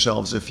present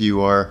yourselves if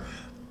you are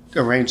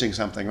arranging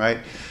something, right?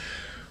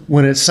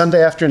 When it's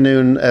Sunday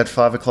afternoon at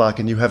 5 o'clock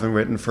and you haven't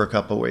written for a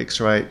couple of weeks,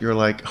 right? You're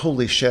like,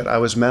 holy shit, I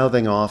was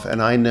mouthing off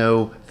and I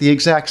know the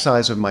exact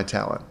size of my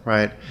talent,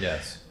 right?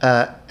 Yes.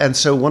 And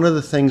so one of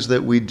the things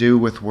that we do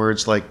with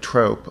words like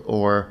trope,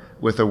 or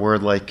with a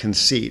word like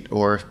conceit,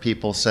 or if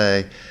people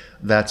say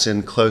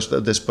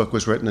this book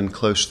was written in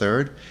close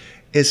third,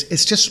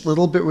 it's just a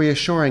little bit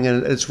reassuring,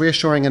 and it's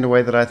reassuring in a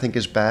way that I think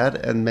is bad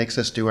and makes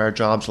us do our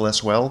jobs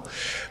less well.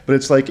 But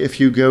it's like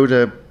if you go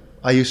to,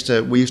 we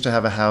used to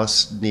have a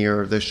house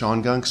near the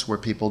Shawgunks where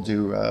people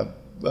do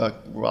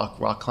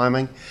rock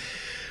climbing.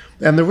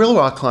 And the real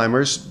rock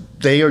climbers,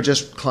 they are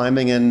just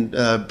climbing in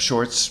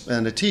shorts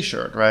and a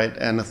t-shirt, right?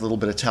 And a little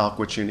bit of talc,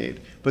 which you need.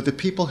 But the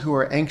people who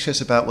are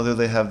anxious about whether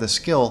they have the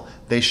skill,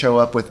 they show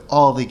up with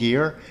all the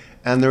gear.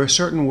 And there are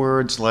certain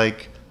words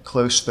like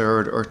close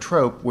third or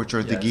trope, which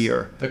are the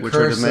gear, which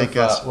are to make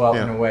us...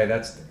 in a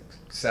way,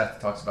 Seth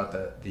talks about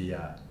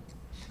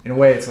in a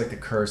way, it's like the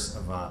curse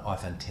of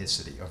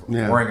authenticity, of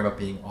worrying about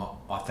being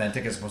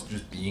authentic as opposed to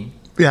just being.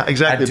 Yeah,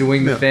 exactly. At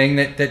doing the thing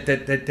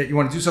that you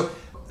want to do. So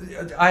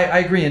I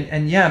agree.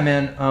 And yeah,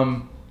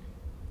 man,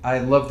 I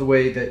love the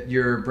way that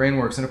your brain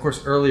works. And of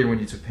course, earlier when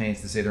you took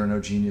pains to say there are no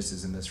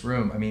geniuses in this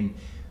room, I mean,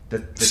 the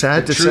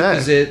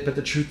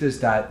truth is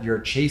that you're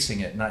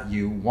chasing it, not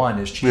you. One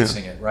is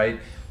chasing it, right?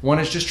 One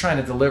is just trying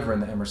to deliver in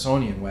the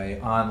Emersonian way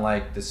on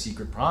like the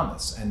secret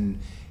promise, and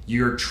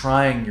you're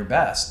trying your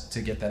best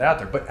to get that out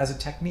there. But as a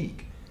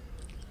technique,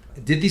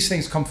 did these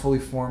things come fully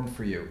formed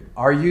for you?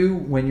 Are you,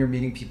 when you're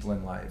meeting people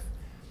in life,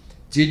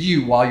 did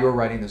you, while you were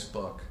writing this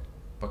book,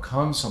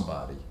 become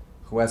somebody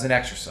who, as an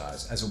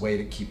exercise, as a way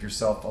to keep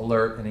yourself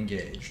alert and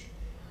engaged,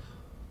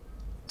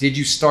 did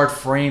you start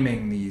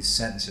framing these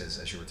sentences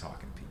as you were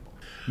talking to people?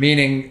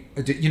 Meaning,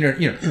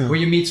 when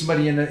you meet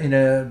somebody in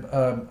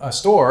a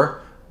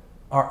store,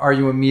 are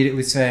you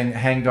immediately saying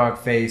hangdog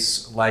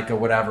face, like a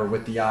whatever,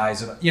 with the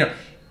eyes of,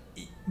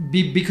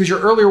 because your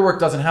earlier work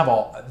doesn't have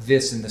all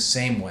this in the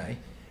same way.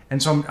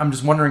 And so I'm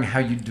just wondering how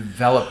you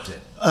developed it.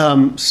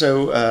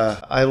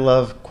 I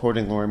love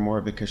quoting Lauren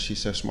Moore because she's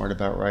so smart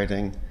about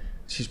writing.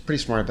 She's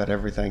pretty smart about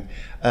everything.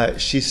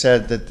 She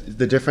said that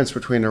the difference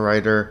between a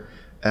writer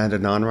and a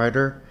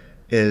non-writer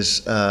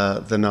is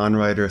the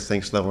non-writer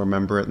thinks they'll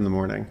remember it in the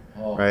morning.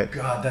 Oh, right?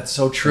 God, that's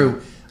so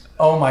true.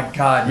 Oh my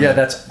God, yeah,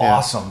 that's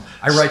awesome.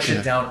 I write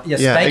shit down.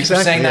 Yes, thank you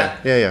for saying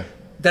that. Yeah.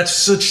 That's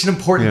such an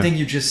important thing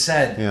you just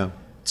said. Yeah.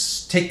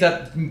 Take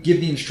that, give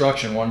the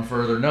instruction. One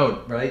further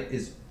note, right,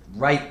 is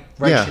write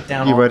shit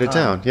down. You write it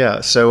down.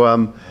 Yeah. So, there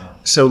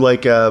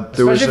was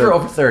especially if you're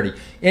over 30.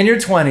 In your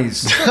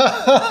 20s.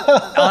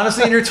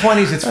 Honestly, in your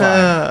 20s, it's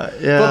fine.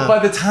 But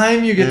by the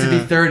time you get to be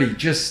 30,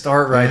 just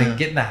start writing.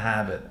 Get in the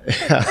habit.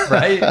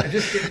 Right?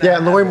 Just get in the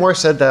and Lori Moore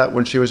said that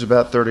when she was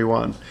about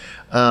 31.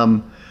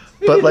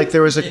 But like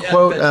there was a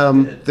quote.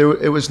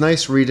 It was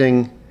nice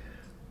reading.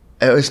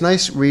 It was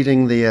nice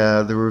reading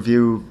the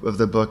review of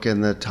the book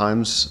in the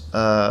Times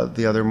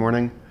the other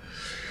morning.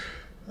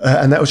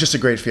 And that was just a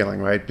great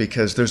feeling, right?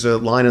 Because there's a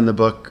line in the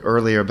book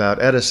earlier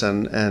about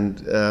Edison, and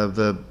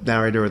the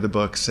narrator of the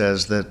book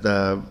says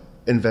that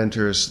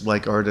inventors,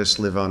 like artists,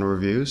 live on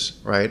reviews,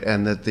 right?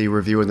 And that the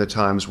review in the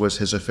Times was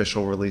his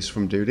official release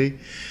from duty.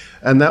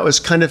 And that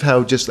was kind of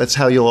that's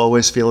how you'll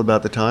always feel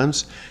about the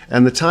Times.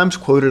 And the Times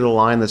quoted a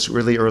line that's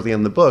really early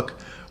in the book,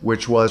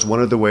 which was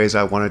one of the ways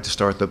I wanted to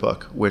start the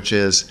book, which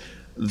is,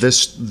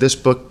 this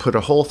book put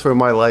a hole through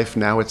my life,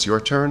 now it's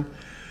your turn.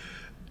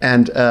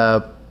 And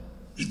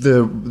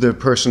the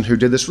person who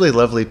did this really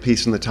lovely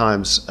piece in the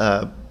Times,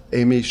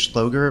 Amy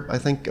Schlager, I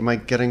think. Am I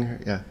getting her?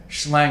 Yeah.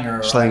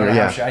 Schlanger,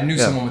 yeah. I knew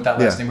someone with that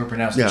last name who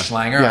pronounced it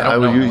Schlanger. Yeah, I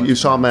don't know. You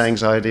saw my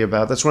anxiety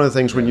about. That's one of the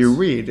things when you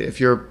read.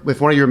 If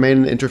one of your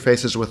main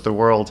interfaces with the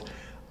world,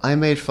 I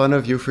made fun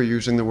of you for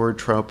using the word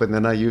trope, and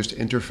then I used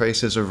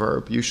interface as a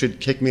verb. You should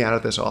kick me out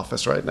of this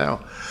office right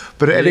now.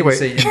 But anyway,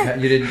 I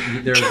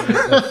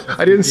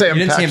didn't say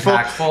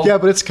impactful. Yeah,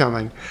 but it's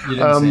coming. You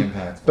didn't say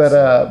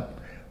impactful.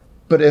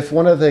 But if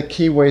one of the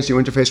key ways you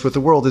interface with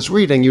the world is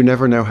reading, you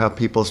never know how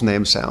people's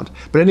names sound.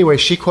 But anyway,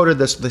 she quoted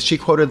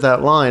that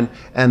line,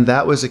 and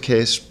that was a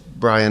case,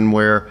 Brian,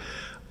 where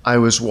I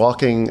was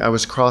crossing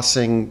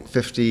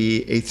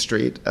 58th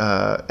Street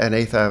and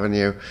 8th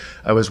Avenue.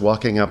 I was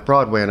walking up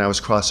Broadway, and I was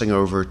crossing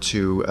over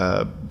to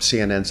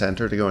CNN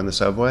Center to go in the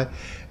subway.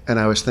 And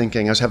I was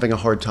having a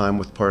hard time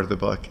with part of the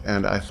book,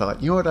 and I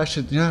thought, I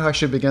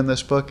should begin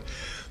this book.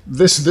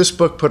 This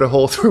book put a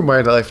hole through my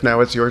life.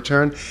 Now it's your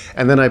turn.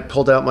 And then I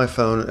pulled out my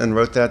phone and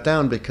wrote that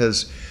down,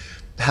 because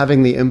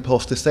having the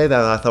impulse to say that,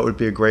 I thought would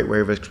be a great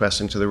way of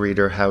expressing to the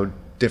reader how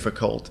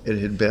difficult it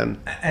had been.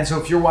 And so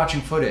if you're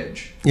watching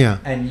footage,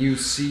 and you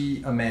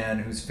see a man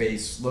whose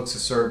face looks a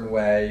certain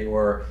way,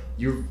 or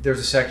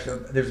there's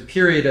a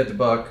period of the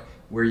book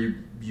where you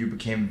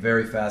became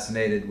very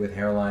fascinated with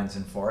hairlines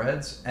and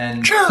foreheads,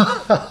 and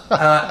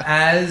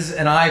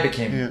and I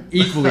became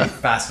equally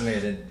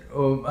fascinated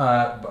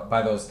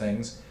by those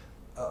things.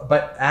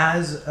 But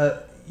as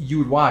you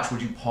would watch,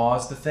 would you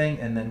pause the thing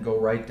and then go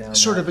right down?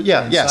 Sort of,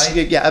 yeah,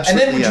 insight? Yeah,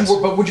 absolutely. And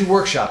then would you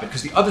workshop it?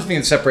 Because the other thing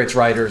that separates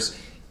writers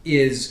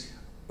is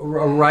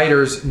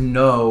writers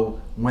know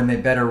when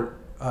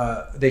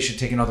they should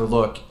take another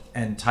look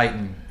and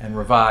tighten and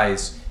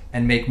revise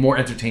and make more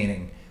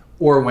entertaining,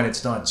 or when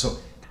it's done. So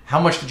how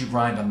much did you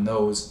grind on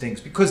those things?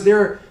 Because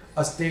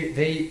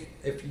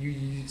if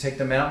you take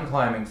the mountain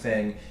climbing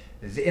thing,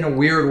 in a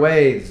weird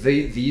way,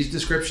 these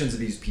descriptions of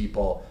these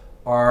people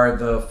are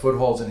the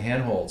footholds and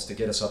handholds to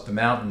get us up the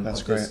mountain.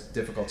 That's great. This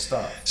difficult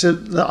stuff. So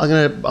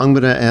I'm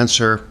gonna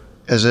answer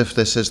as if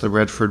this is the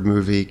Redford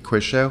movie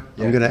quiz show.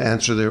 Yeah. I'm gonna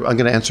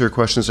answer your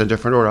questions in a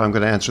different order. I'm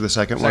gonna answer the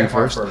second one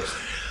first.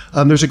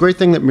 There's a great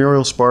thing that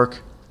Muriel Spark,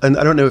 and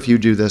I don't know if you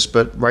do this,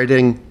 but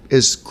writing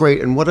is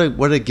great, and what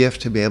a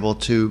gift to be able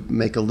to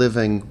make a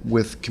living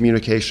with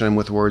communication and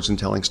with words and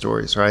telling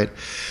stories, right?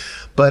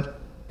 But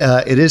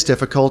it is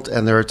difficult,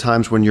 and there are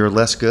times when you're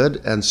less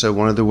good, and so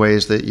one of the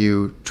ways that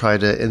you try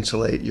to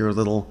insulate your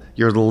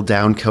little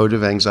down coat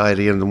of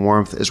anxiety and the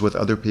warmth is with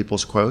other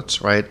people's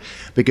quotes, right?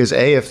 Because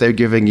if they're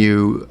giving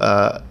you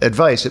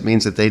advice, it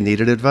means that they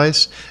needed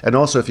advice, and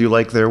also if you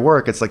like their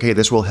work, it's like, hey,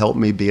 this will help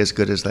me be as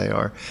good as they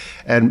are.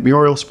 And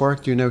Muriel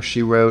Spark,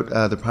 she wrote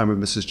The Prime of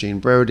Mrs. Jean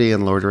Brodie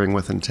and Loitering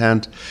with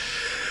Intent.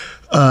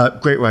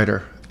 Great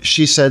writer.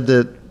 She said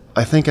that,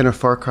 I think in A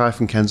Far Cry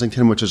from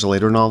Kensington, which is a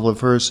later novel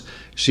of hers,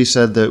 she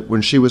said that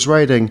when she was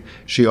writing,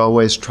 she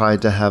always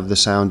tried to have the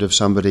sound of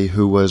somebody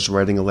who was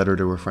writing a letter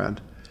to her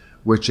friend,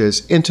 which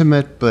is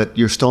intimate, but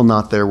you're still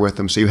not there with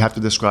them, so you have to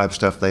describe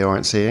stuff they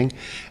aren't seeing.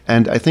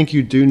 And I think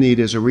you do need,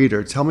 as a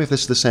reader, tell me if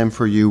it's the same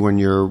for you when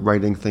you're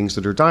writing things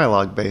that are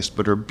dialogue-based,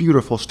 but are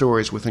beautiful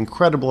stories with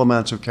incredible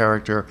amounts of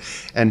character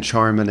and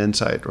charm and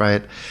insight,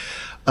 right?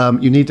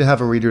 You need to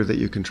have a reader that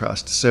you can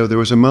trust. So there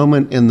was a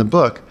moment in the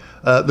book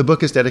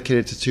is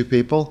dedicated to two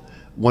people,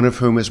 one of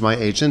whom is my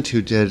agent,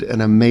 who did an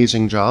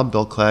amazing job,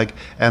 Bill Clegg,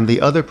 and the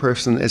other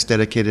person is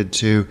dedicated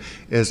to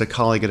is a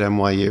colleague at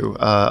NYU,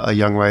 a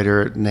young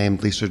writer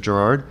named Lisa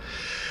Gerard.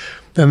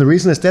 And the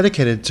reason it's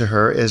dedicated to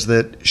her is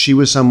that she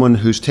was someone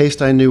whose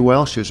taste I knew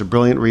well. She was a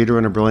brilliant reader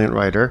and a brilliant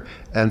writer.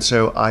 And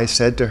so I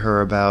said to her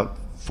about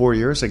 4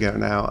 years ago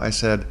now, I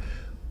said,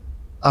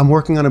 I'm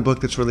working on a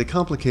book that's really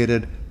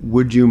complicated.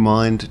 Would you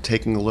mind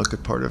taking a look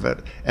at part of it?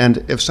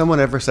 And if someone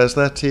ever says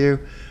that to you,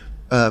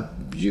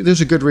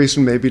 there's a good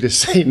reason maybe to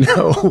say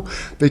no,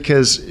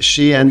 because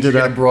she ended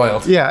up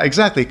embroiled. Yeah,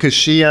 exactly. Because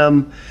she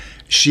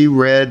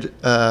read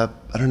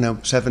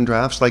 7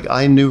 drafts. Like,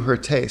 I knew her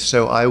taste,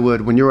 so I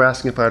would, when you were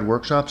asking if I had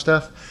workshop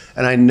stuff,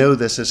 and I know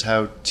this is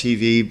how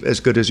TV,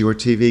 as good as your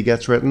TV,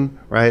 gets written,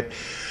 right?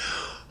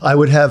 I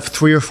would have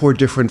 3 or 4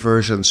 different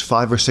versions,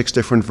 5 or 6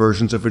 different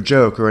versions of a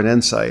joke or an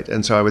insight.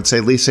 And so I would say,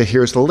 Lisa,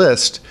 here's the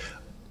list.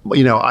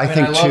 You know, I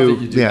think I love too.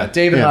 that you do that.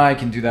 Dave and I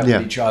can do that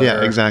with each other.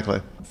 Yeah,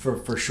 exactly.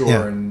 For sure.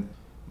 Yeah. And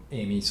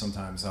Amy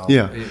sometimes. So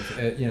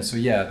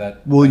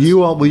that. Will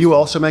you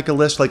also make a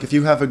list? Like if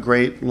you have a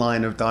great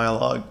line of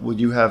dialogue, will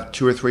you have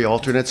 2 or 3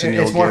 alternates? And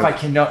it's more if I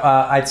can know.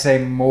 I'd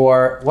say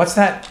more. What's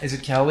that? Is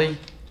it Kelly?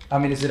 I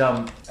mean, is it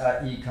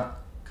E.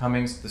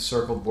 Cummings, the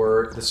circled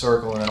word, the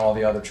circle, and then all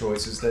the other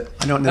choices. That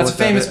I don't know. That's a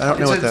famous. I don't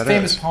know what that is. It's a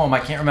famous poem. I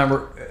can't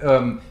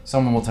remember.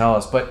 Someone will tell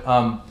us. But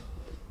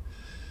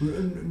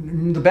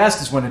the best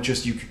is when it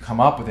just you could come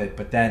up with it.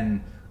 But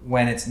then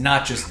when it's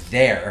not just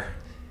there,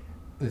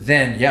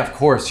 then yeah, of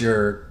course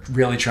you're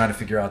really trying to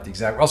figure out the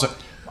exact. Also,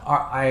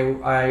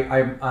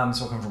 I'm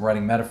so comfortable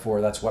writing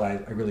metaphor. That's what I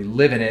really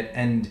live in it,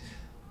 and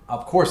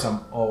of course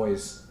I'm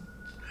always.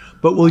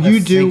 But will you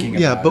do?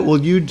 Yeah, but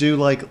will you do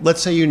like?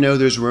 Let's say you know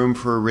there's room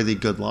for a really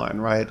good line,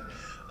 right?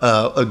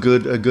 A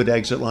good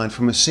exit line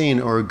from a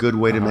scene, or a good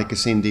way to make a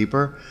scene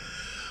deeper.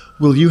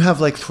 Will you have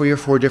like 3 or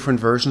 4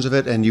 different versions of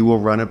it, and you will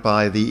run it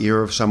by the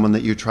ear of someone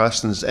that you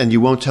trust, and you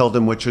won't tell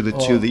them which are the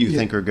 2 that you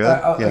think are good?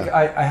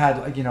 I had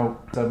like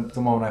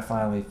the moment I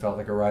finally felt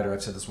like a writer.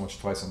 I've said this once or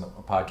twice on the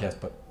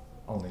podcast, but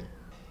only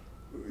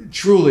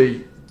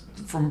truly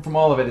from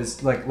all of it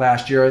is like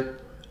last year.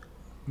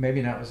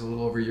 Maybe not, it was a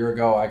little over a year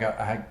ago, I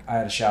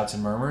had a Shouts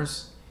and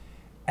Murmurs,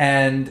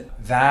 and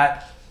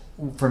that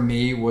for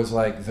me was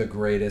like the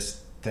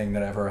greatest thing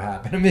that ever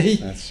happened to me.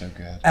 That's so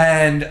good.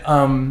 And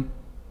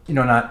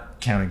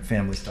not counting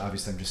family stuff,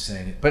 obviously I'm just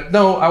saying it, but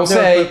no, I will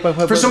say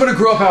for someone who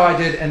grew up how I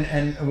did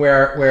and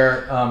where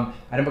I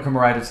didn't become a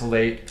writer till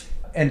late,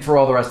 and for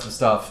all the rest of the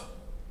stuff,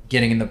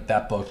 getting in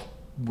that book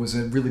was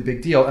a really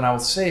big deal. And I will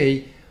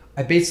say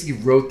I basically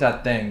wrote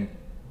that thing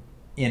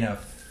in a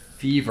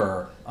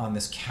fever on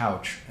this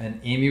couch,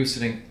 and Amy was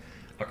sitting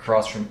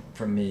across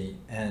from me,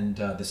 and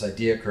this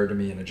idea occurred to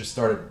me, and I just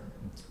started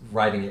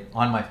writing it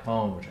on my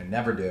phone, which I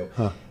never do.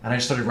 And I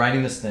just started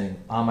writing this thing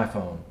on my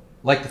phone,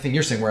 like the thing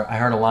you're saying, where I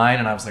heard a line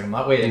and I was like, I'm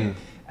not waiting,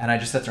 and I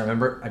just had to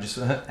remember.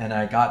 And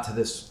I got to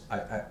this.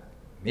 I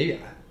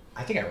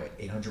think I wrote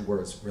 800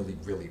 words really,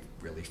 really,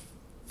 really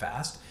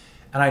fast,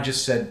 and I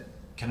just said,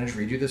 "Can I just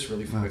read you this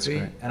really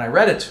quickly?" And I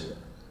read it to her.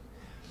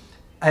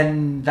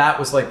 And that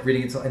was like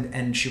reading it,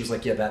 and she was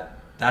like, "Yeah,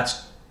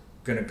 that's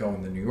gonna go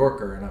in the New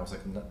Yorker," and I was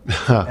like, "No."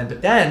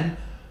 But then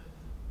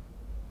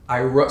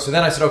I wrote. So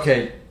then I said,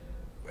 "Okay,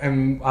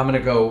 and I'm gonna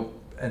go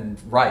and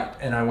write,"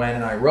 and I went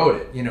and I wrote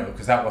it,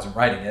 because that wasn't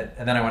writing it,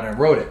 and then I went and I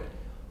wrote it,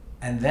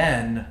 and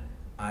then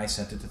I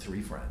sent it to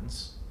 3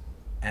 friends,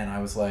 and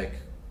I was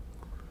like,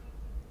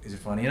 "Is it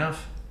funny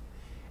enough?"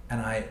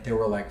 And there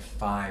were like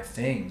 5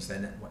 things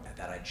that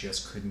I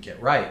just couldn't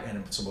get right.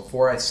 And so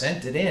before I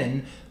sent it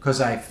in, because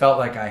I felt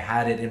like I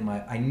had it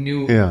I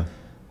knew,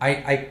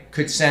 I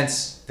could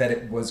sense that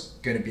it was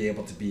going to be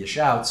able to be a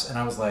Shouts, and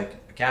I was like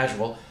a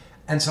casual.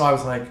 And so I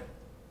was like,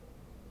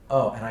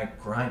 oh, and I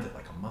grinded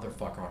like a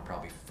motherfucker on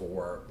probably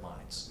 4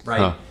 lines,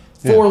 right?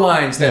 4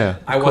 lines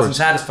that I wasn't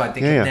satisfied. They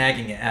kept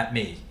nagging it at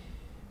me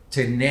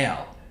to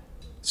nail.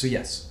 So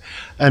yes.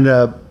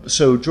 And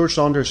so George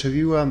Saunders, have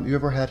you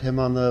ever had him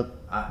on the?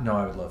 No,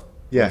 I would love.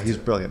 Yeah, he's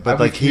brilliant.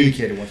 But like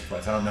communicated once or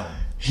twice. I don't know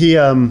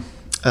him.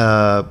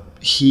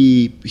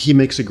 He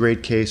makes a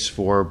great case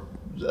for.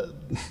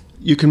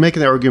 You can make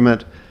an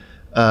argument,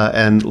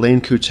 and Lane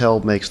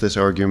Kutel makes this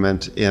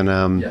argument in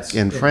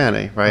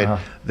Franny, right?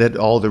 That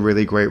all the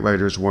really great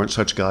writers weren't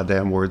such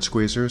goddamn word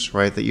squeezers,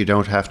 right? That you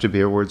don't have to be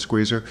a word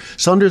squeezer.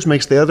 Saunders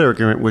makes the other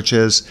argument, which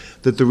is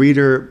that the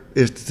reader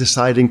is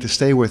deciding to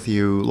stay with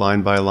you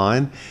line by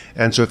line,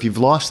 and so if you've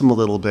lost them a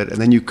little bit,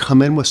 and then you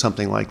come in with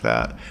something like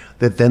that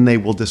then they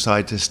will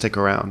decide to stick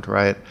around,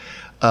 right?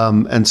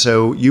 And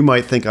so you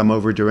might think I'm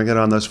overdoing it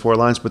on those 4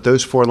 lines, but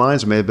those 4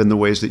 lines may have been the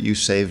ways that you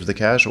saved the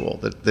casual,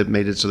 that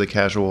made it so the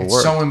casual worked.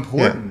 It's so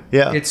important.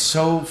 Yeah. It's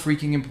so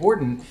freaking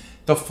important.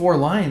 The 4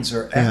 lines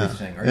are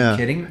everything. Are you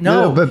kidding?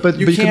 No, but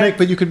you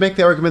could make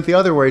the argument the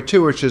other way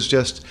too, which is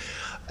just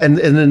and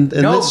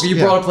you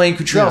brought up Lane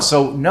Kutrell,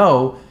 so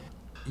no.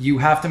 You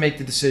have to make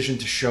the decision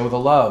to show the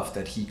love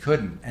that he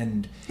couldn't,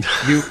 and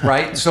you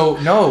right. So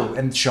no,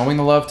 and showing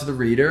the love to the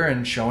reader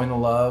and showing the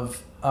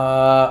love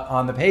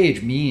on the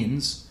page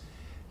means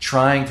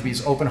trying to be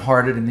as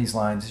open-hearted in these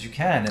lines as you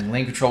can. And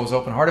Lane Kutrell was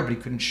open-hearted, but he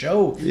couldn't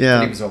show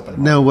that he was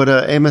open-hearted. No, what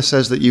Amos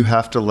says that you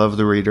have to love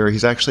the reader.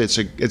 He's actually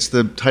it's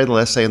the title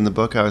essay in the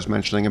book I was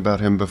mentioning about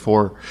him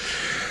before.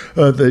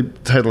 The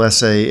title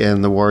essay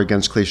in The War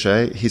Against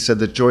Cliché. He said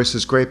that Joyce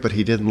is great, but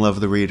he didn't love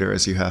the reader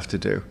as you have to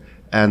do.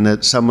 And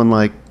that someone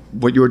like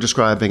what you're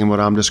describing and what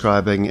I'm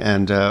describing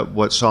and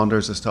what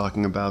Saunders is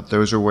talking about,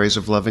 those are ways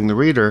of loving the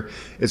reader.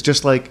 It's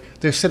just like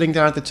they're sitting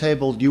down at the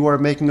table. You are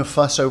making a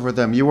fuss over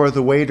them. You are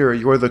the waiter.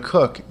 You are the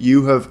cook.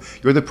 You're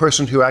the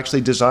person who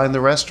actually designed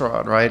the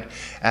restaurant, right?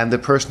 And the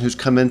person who's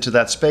come into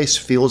that space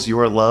feels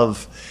your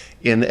love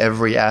in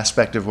every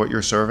aspect of what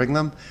you're serving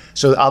them.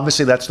 So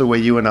obviously that's the way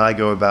you and I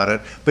go about it.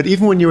 But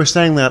even when you were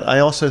saying that, I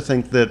also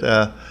think that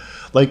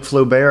like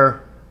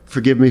Flaubert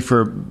forgive me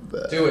for.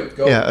 Do it.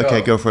 Go. Yeah.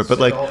 Okay. Go for it. But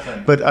Say the whole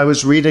thing. but I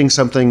was reading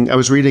something. I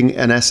was reading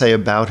an essay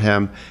about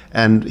him,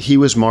 and he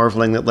was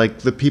marveling that like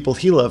the people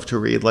he loved to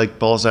read, like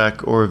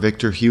Balzac or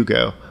Victor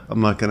Hugo.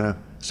 I'm not gonna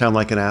sound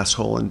like an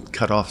asshole and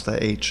cut off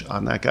the H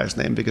on that guy's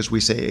name because we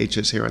say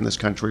H's here in this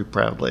country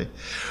proudly.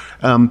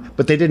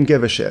 But they didn't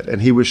give a shit,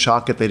 and he was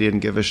shocked that they didn't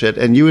give a shit.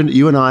 And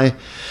you and I,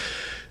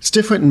 it's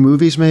different in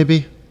movies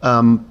maybe.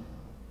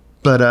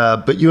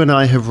 But you and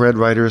I have read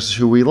writers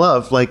who we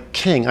love, like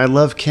King. I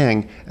love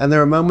King, and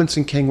there are moments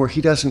in King where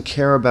he doesn't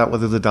care about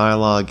whether the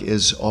dialogue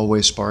is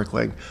always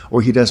sparkling,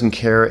 or he doesn't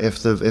care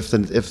if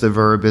the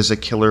verb is a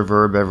killer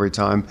verb every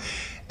time.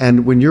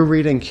 And when you're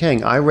reading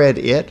King, I read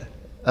it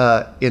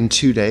in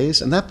 2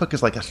 days, and that book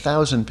is like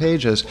 1,000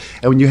 pages.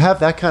 And when you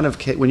have that kind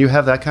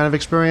of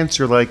experience,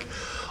 you're like,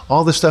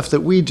 all the stuff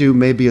that we do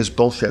maybe is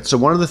bullshit. So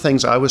one of the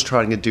things I was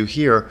trying to do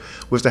here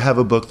was to have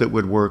a book that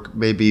would work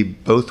maybe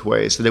both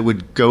ways, that it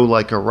would go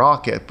like a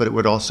rocket, but it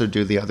would also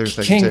do the other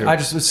thing King, too.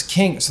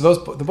 King. So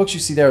the books you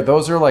see there,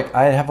 those are like,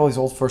 I have all these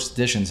old first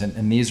editions,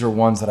 and these are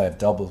ones that I have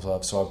doubles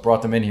of. So I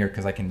brought them in here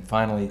because I can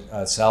finally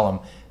sell them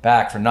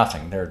back for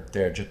nothing.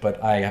 They're just,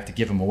 but I have to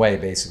give them away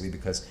basically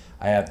because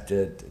I have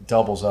the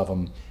doubles of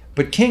them.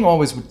 But King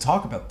always would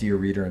talk about Dear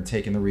Reader and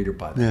taking the reader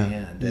by the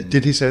hand. And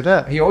did he say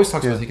that? He always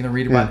talks about taking the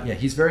reader by the hand. Yeah,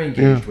 he's very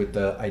engaged with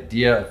the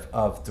idea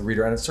of the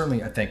reader. And it's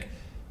certainly, I think,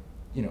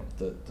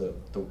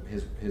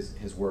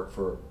 his work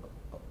for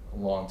a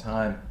long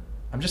time.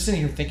 I'm just sitting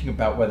here thinking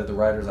about whether the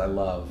writers I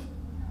love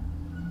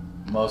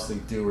mostly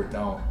do or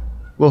don't.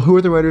 Well, who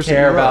are the writers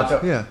care that you about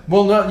love? Yeah.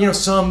 Well, no,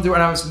 some do.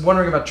 And I was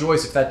wondering about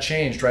Joyce, if that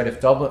changed, right?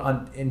 If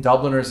in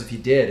Dubliners, if he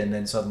did, and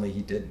then suddenly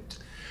he didn't.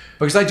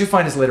 Because I do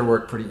find his later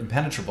work pretty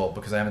impenetrable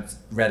because I haven't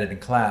read it in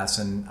class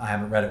and I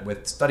haven't read it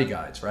with study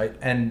guides, right?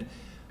 And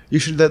you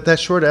should that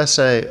short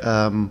essay.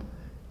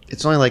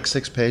 It's only like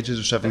 6 pages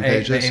or 7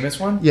 pages. The Amos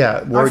one? Yeah,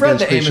 I've read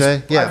the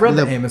Amos. Yeah, I've read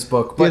the Amos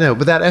book. But,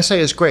 but that essay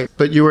is great.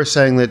 But you were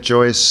saying that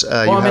Joyce, you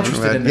haven't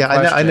read. Yeah,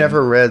 I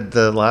never read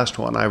the last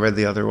one. I read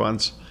the other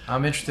ones.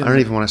 I'm interested. I don't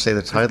even want to say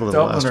the title of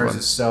the last one. Dubliners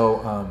is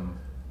so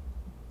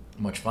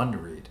much fun to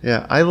read.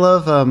 Yeah, I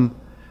love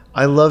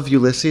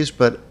Ulysses,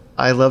 but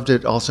I loved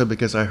it also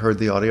because I heard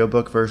the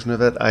audiobook version of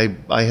it.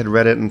 I had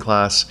read it in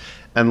class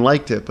and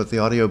liked it, but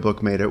the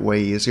audiobook made it way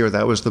easier.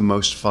 That was the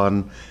most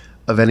fun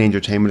of any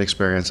entertainment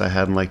experience I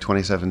had in like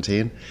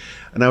 2017.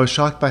 And I was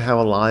shocked by how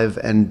alive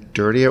and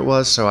dirty it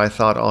was, so I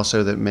thought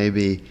also that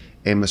maybe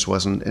Amos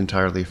wasn't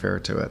entirely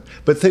fair to it.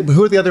 But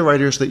who are the other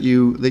writers that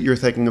you're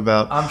thinking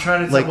about? I'm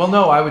trying to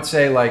I would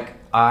say like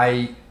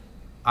I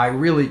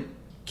really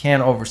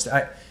can't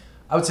overstate.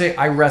 I would say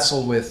I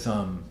wrestle with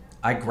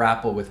I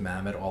grapple with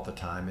Mamet all the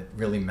time. It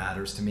really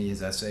matters to me,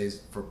 his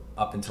essays for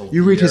up until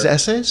you read his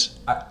essays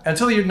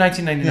until the year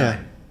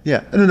 1999.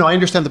 Yeah. No, I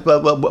understand.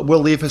 We'll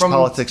leave his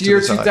politics to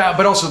the side.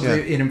 But also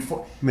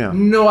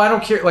No, I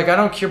don't care. Like I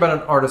don't care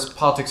about an artist's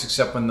politics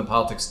except when the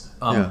politics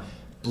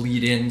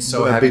bleed in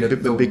so heavy to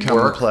the become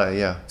work. The play.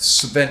 Yeah.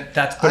 So but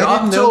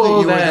up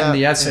until then,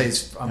 the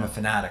essays I'm a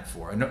fanatic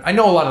for. I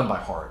know a lot of them by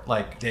heart.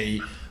 Like they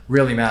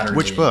really matter.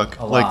 Which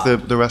book? Like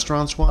the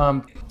restaurants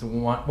one? The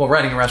one. Well,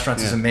 writing in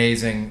restaurants is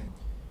amazing.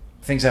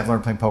 Things I've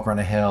learned playing poker on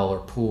a hill or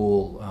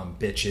pool,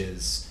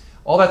 bitches,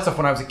 all that stuff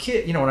when I was a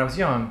kid, when I was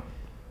young.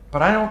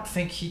 But I don't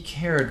think he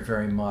cared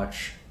very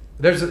much.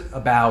 There's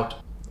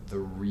about the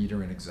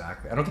reader and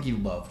exactly. I don't think he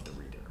loved the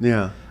reader.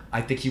 Yeah.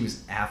 I think he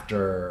was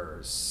after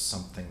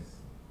something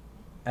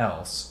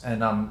else.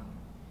 And I'm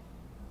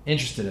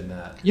interested in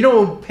that.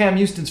 Pam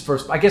Houston's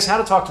first, I guess How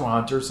to Talk to a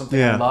Hunter is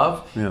something I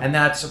love. Yeah. And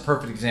that's a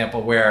perfect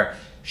example where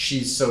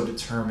she's so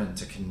determined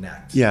to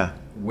connect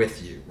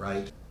with you,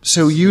 right?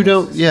 So you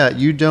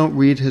don't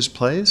read his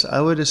plays?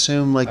 I would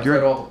assume I've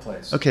read all the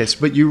plays. Okay,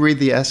 but you read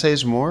the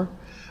essays more?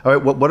 All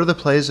right, what are the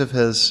plays of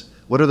his?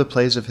 What are the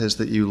plays of his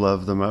that you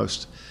love the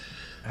most?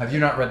 Have you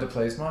not read the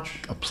plays much?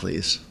 Oh,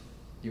 please.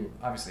 You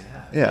obviously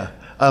have. Yeah.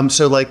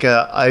 So you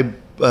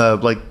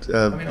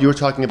were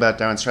talking about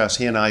Darren Strauss.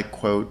 He and I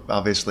quote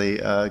obviously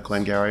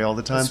Glengarry all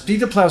the time. Speed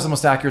the Plow is the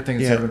most accurate thing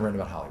that's ever been written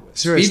about Hollywood.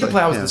 Seriously, Speed the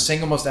Plow is the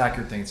single most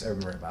accurate thing that's ever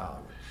been written about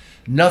Hollywood.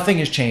 Nothing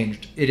has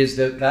changed. It is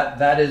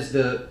that is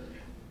the.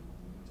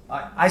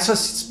 I saw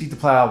Speed the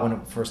Plow when it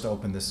first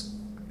opened. This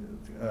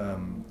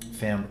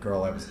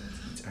girl,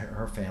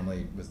 her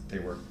family they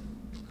were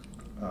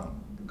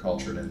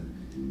cultured and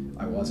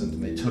I wasn't,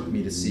 and they took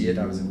me to see it.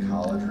 I was in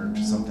college or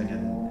something,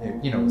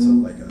 and it was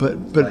like a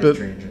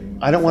life-changing.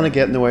 I don't want to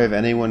get in the way of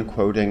anyone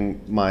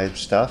quoting my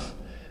stuff.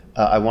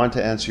 I wanted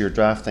to answer your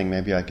draft thing.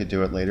 Maybe I could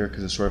do it later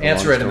because it's sort of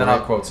answer it, and then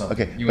I'll quote something.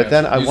 Okay,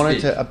 I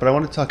wanted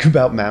to talk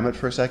about Mamet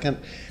for a second.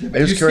 Yeah,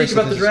 but you speak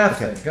about the draft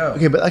thing. Go.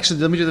 Okay, but actually,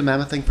 let me do the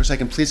Mamet thing for a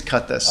second. Please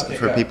cut this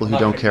for people who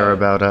don't care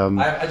about.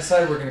 I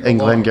decided we're going to go. And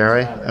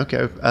Glengarry.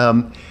 Okay.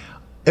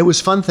 It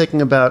was fun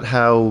thinking about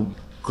how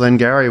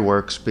Glengarry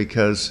works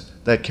because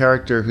that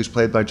character who's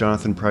played by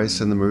Jonathan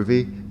Pryce in the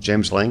movie,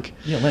 James Link.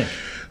 Yeah, Link.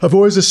 I've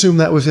always assumed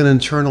that was an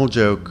internal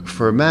joke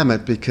for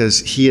Mamet because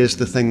he is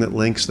the thing that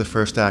links the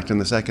first act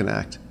and the second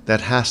act.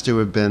 That has to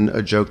have been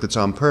a joke that's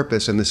on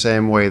purpose in the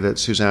same way that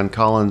Suzanne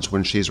Collins,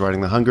 when she's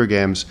writing The Hunger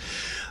Games,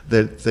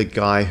 the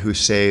guy who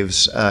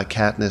saves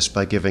Katniss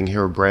by giving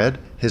her bread,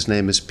 his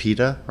name is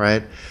Peeta,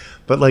 right?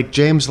 But like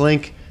James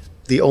Link,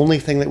 the only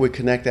thing that would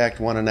connect Act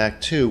 1 and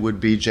Act 2 would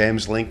be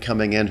James Link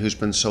coming in who's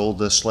been sold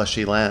the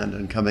slushy land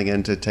and coming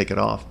in to take it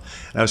off.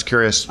 And I was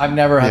curious. I've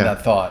never had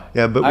that thought.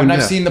 Yeah, but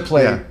I've seen the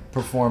play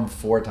performed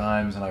 4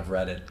 times and I've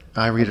read it.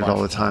 I read it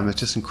all the time. It's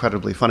just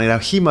incredibly funny. Now,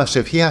 he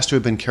has to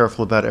have been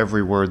careful about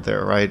every word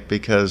there, right?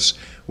 Because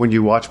when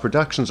you watch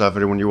productions of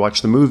it or when you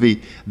watch the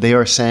movie, they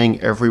are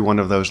saying every one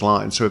of those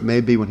lines. So it may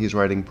be when he's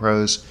writing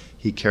prose,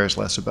 he cares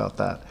less about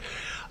that.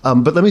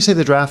 But let me say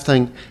the draft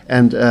thing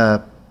and...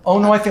 Oh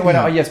no! I think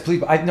yes,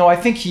 please. I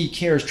think he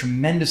cares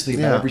tremendously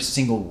about every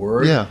single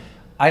word. Yeah.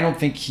 I don't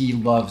think he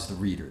loves the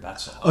reader.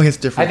 That's all. Oh, it's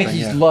different. I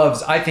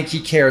think I think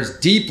he cares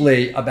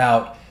deeply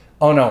about.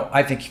 Oh no!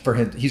 I think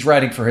he's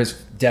writing for his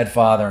dead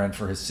father and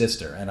for his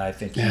sister, and I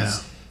think he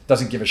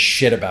doesn't give a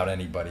shit about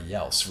anybody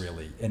else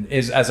really, and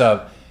is as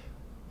a.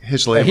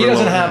 His labor. He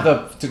doesn't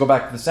have to go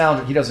back to the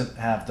sound. He doesn't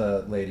have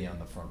the lady on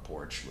the front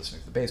porch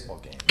listening to the baseball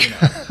game.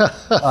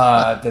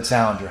 That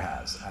Salinger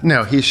has.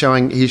 No, he's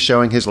showing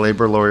his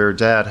labor lawyer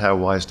dad how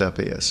wised up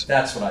he is.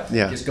 That's what I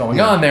think is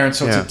going on there, and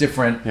so it's a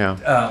different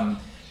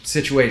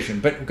situation.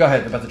 But go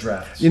ahead about the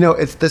draft.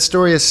 The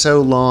story is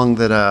so long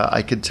that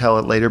I could tell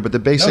it later. But the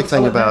basic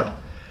thing about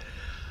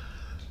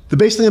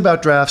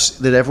drafts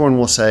that everyone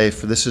will say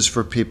this is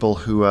for people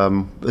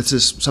who this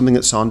is something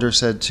that Saunders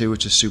said too,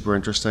 which is super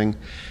interesting,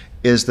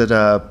 is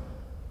that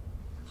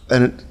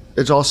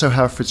it's also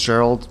how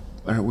Fitzgerald.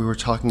 We were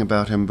talking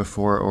about him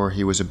before, or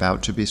he was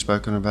about to be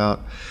spoken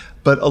about.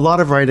 But a lot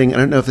of writing, I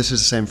don't know if this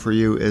is the same for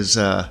you, is...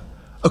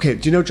 okay,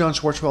 do you know John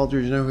Swartzwelder? Do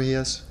you know who he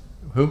is?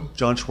 Who?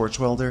 John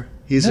Swartzwelder.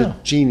 He's a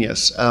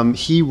genius.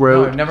 He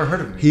wrote... No, I've never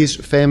heard of him. He's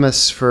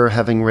famous for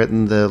having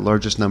written the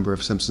largest number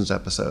of Simpsons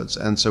episodes.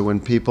 And so when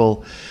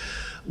people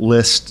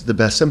list the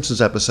best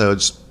Simpsons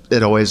episodes,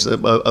 it always... a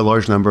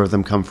large number of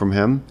them come from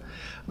him.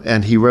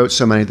 And he wrote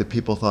so many that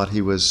people thought he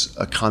was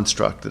a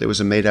construct, that it was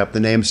a made-up... The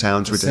name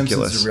sounds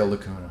ridiculous. Simpsons is a real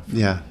lacuna.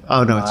 Yeah.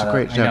 Oh, no, it's a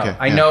great joke.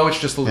 I know it's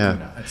just a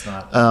lacuna. It's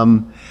not...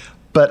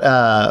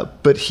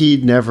 But he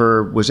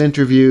never was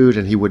interviewed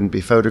and he wouldn't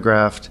be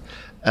photographed.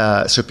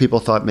 So people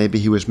thought maybe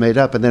he was made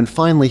up. And then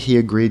finally he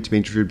agreed to be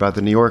interviewed by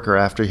The New Yorker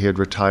after he had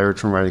retired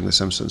from writing The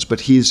Simpsons.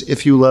 But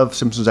if you love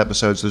Simpsons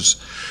episodes,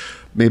 there's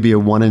maybe a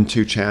 1 in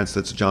 2 chance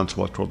that's a John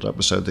Swartzwelder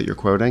episode that you're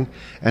quoting.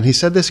 And he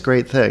said this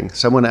great thing.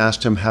 Someone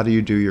asked him, how do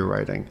you do your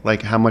writing?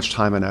 Like, how much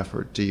time and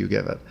effort do you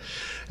give it?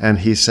 And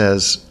he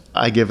says,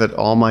 I give it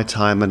all my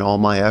time and all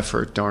my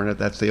effort. Darn it,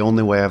 that's the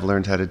only way I've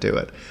learned how to do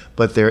it.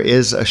 But there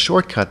is a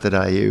shortcut that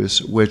I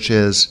use, which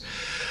is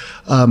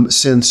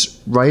since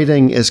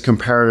writing is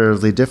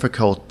comparatively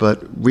difficult,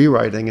 but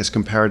rewriting is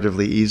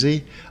comparatively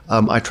easy,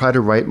 I try to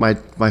write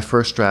my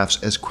first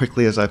drafts as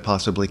quickly as I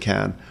possibly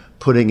can,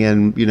 putting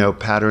in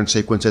pattern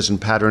sequences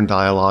and pattern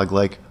dialogue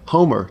like,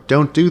 Homer,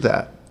 don't do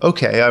that.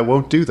 Okay, I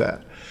won't do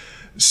that.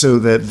 So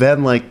that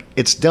then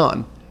it's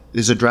done.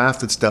 There's a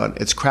draft that's done.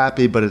 It's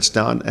crappy, but it's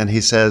done. And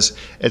he says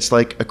it's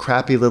like a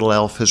crappy little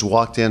elf has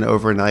walked in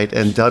overnight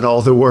and done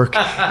all the work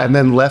and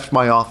then left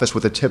my office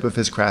with the tip of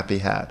his crappy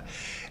hat.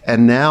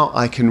 And now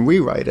I can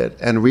rewrite it,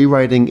 and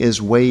rewriting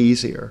is way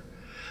easier.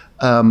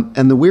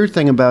 And the weird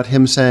thing about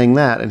him saying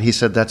that, and he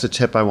said that's a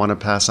tip I want to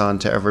pass on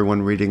to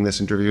everyone reading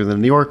this interview in The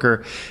New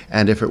Yorker,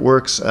 and if it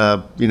works,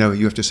 you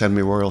have to send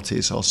me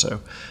royalties also.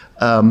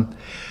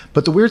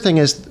 But the weird thing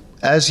is,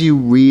 as you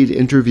read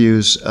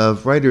interviews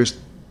of writers,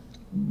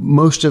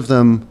 most of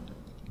them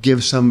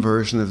give some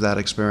version of that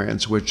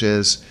experience, which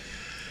is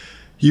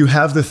you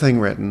have the thing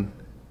written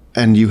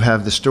and you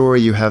have the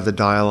story, you have the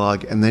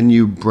dialogue, and then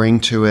you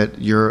bring to it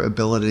your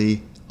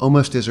ability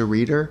almost as a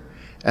reader.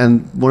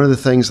 And one of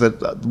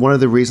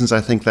the reasons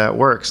I think that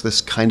works,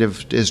 this kind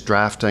of is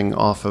drafting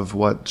off of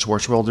what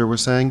Swartzwelder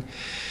was saying,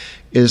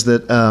 is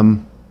that,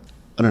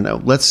 I don't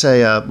know, let's say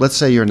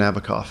you're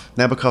Nabokov.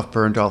 Nabokov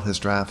burned all his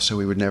drafts, so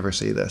we would never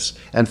see this.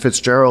 And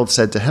Fitzgerald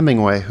said to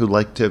Hemingway, who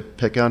liked to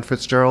pick on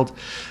Fitzgerald,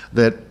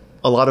 that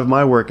a lot of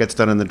my work gets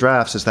done in the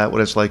drafts. Is that what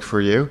it's like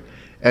for you?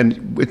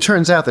 And it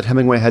turns out that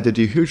Hemingway had to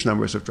do huge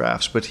numbers of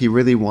drafts, but he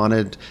really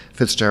wanted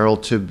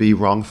Fitzgerald to be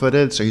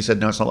wrong-footed. So he said,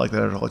 no, it's not like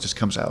that at all. It just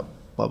comes out,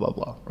 blah, blah,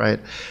 blah, right?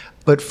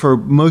 But for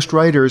most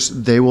writers,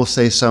 they will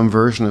say some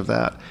version of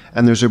that.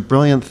 And there's a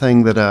brilliant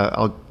thing that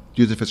I'll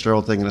do the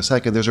Fitzgerald thing in a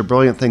second. There's a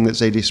brilliant thing that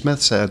Zadie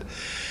Smith said.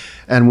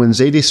 And when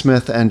Zadie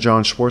Smith and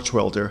John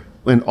Swartzwelder,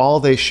 when all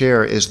they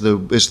share is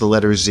the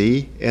letter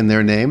Z in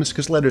their names,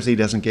 because letter Z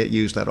doesn't get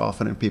used that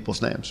often in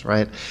people's names,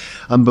 right?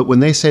 But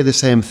when they say the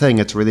same thing,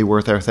 it's really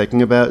worth our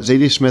thinking about.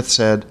 Zadie Smith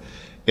said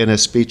in a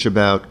speech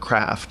about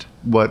craft,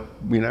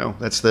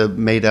 that's the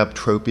made-up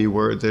tropey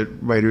word that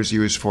writers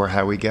use for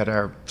how we get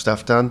our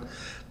stuff done,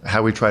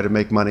 how we try to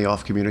make money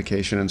off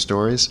communication and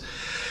stories.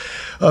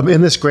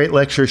 In this great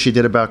lecture she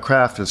did about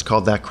craft, it's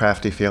called That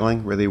Crafty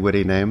Feeling, really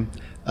witty name.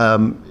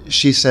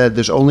 She said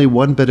there's only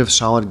one bit of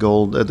solid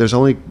gold, there's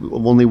only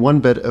one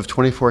bit of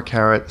 24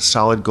 karat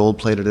solid gold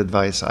plated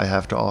advice I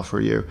have to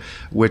offer you,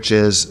 which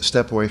is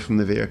step away from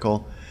the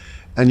vehicle.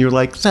 And you're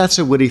like, that's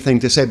a witty thing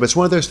to say, but it's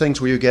one of those things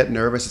where you get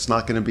nervous, it's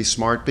not going to be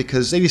smart,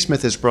 because Zadie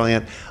Smith is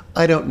brilliant.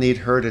 I don't need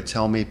her to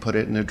tell me put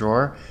it in a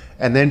drawer.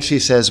 And then she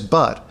says,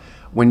 but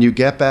when you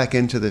get back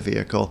into the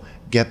vehicle,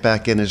 get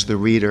back in as the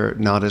reader,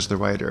 not as the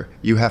writer.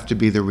 You have to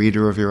be the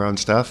reader of your own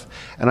stuff.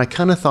 And I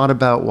kind of thought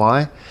about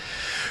why.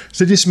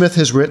 Zadie Smith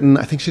has written,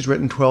 I think she's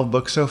written 12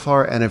 books so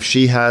far, and if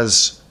she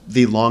has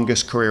the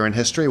longest career in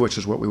history, which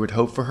is what we would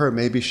hope for her,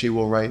 maybe she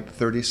will write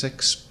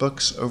 36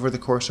 books over the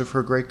course of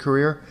her great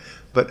career.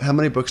 But how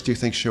many books do you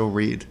think she'll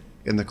read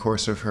in the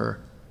course of her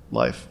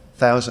life?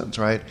 Thousands,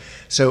 right?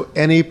 So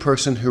any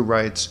person who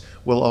writes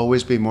will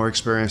always be more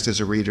experienced as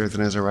a reader than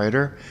as a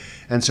writer.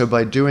 And so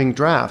by doing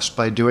drafts,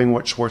 by doing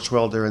what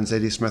Swartzwelder and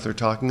Zadie Smith are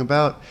talking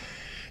about,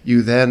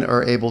 you then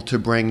are able to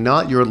bring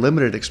not your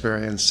limited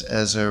experience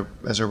as a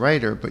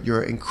writer, but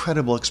your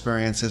incredible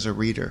experience as a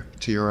reader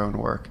to your own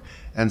work.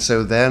 And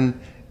so then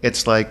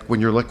it's like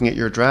when you're looking at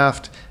your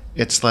draft,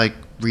 it's like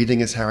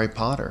reading as Harry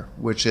Potter,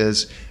 which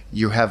is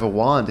you have a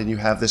wand and you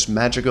have this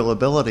magical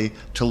ability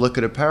to look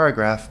at a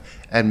paragraph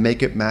and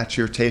make it match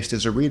your taste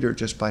as a reader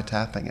just by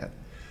tapping it.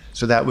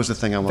 So that was the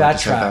thing I wanted to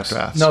say about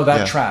drafts. No,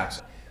 that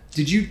tracks.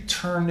 Did you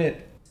turn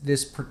it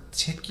this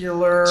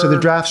particular... So the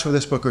drafts for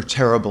this book are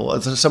terrible.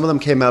 Some of them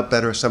came out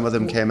better, some of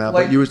them came out...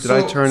 Like, but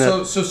I turn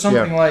it... So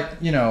something like,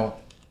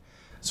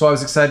 So I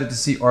was excited to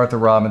see Arthur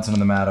Robinson on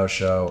the Maddow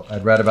Show.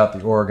 I'd read about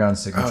the Oregon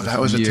signature for years. Oh, that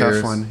was a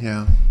tough one,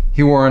 yeah.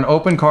 He wore an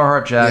open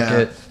Carhartt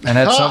jacket and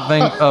had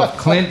something of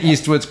Clint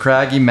Eastwood's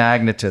craggy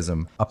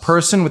magnetism. A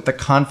person with the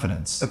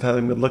confidence of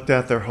having looked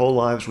at their whole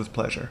lives with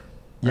pleasure.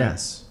 Right?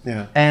 Yes.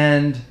 Yeah.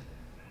 And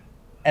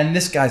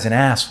this guy's an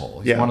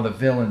asshole. He's one of the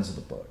villains of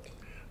the book.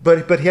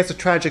 But he has a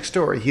tragic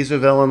story. He's a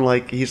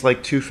villain he's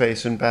like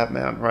Two-Face in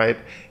Batman, right?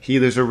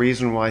 There's a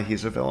reason why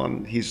he's a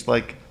villain. He's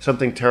like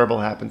something terrible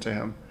happened to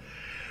him.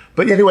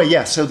 But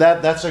anyway, so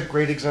that's a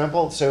great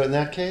example. So in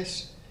that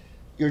case,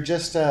 you're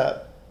just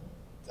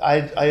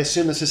I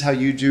assume this is how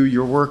you do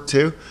your work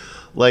too.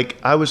 Like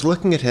I was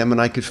looking at him and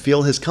I could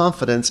feel his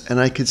confidence, and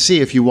I could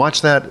see if you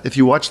watch that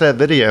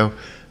video,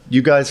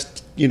 you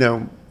guys,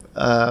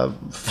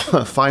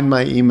 find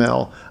my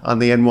email on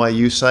the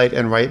NYU site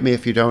and write me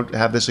if you don't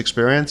have this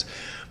experience.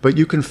 But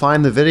you can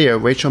find the video.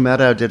 Rachel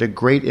Maddow did a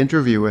great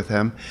interview with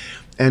him,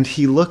 and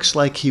he looks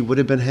like he would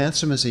have been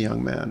handsome as a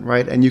young man,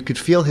 right? And you could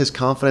feel his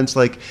confidence.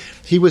 Like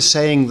he was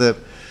saying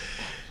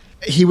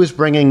he was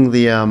bringing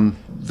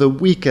the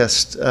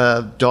weakest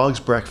dog's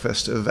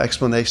breakfast of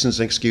explanations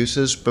and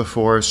excuses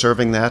before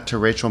serving that to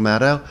Rachel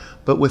Maddow,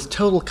 but with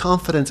total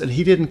confidence, and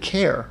he didn't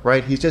care,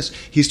 right?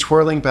 He's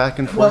twirling back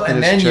and forth in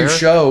his chair. And then you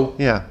show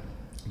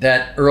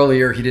that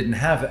earlier he didn't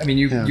have it. I mean,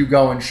 you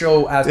go and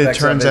show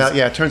aspects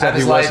of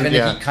his life, and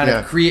he kind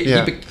of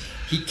created.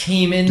 He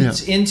came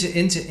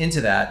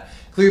into that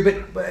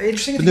clearly. But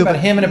interesting thing about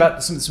him and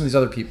about some of these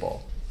other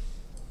people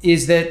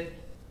is that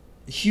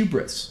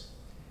hubris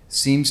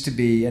seems to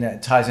be, and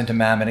it ties into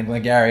Mamet and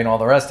Glengarry and all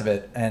the rest of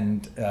it,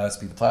 and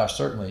Speed the Plow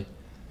certainly.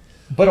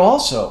 But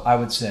also, I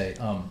would say,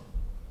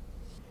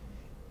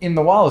 in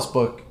the Wallace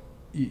book,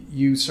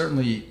 you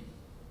certainly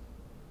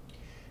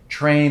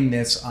train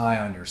this eye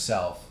on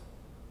yourself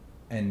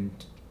and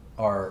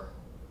are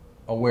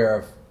aware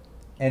of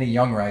any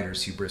young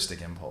writer's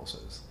hubristic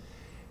impulses.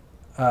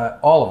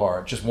 All of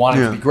our just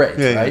wanting to be great, right?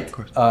 Yeah, of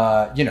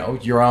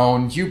course. Your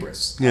own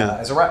hubris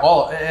as a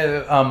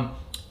writer.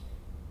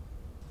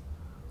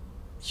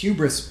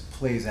 Hubris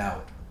plays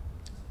out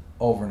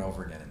over and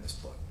over again in this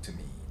book, to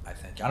me, I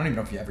think. I don't even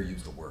know if you ever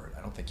use the word.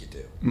 I don't think you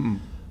do. Mm-mm.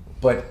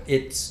 But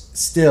it's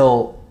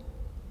still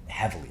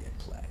heavily in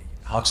play.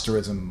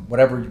 Hucksterism,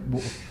 whatever.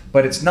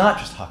 But it's not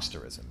just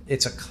hucksterism.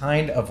 It's a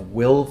kind of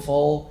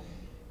willful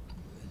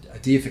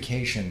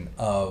deification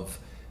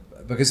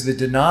because of the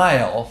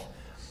denial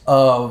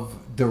of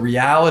the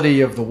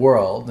reality of the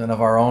world and of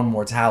our own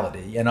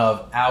mortality and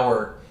of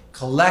our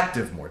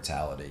collective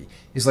mortality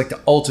is like the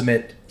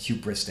ultimate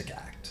hubristic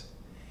act.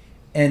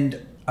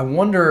 And I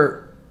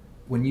wonder,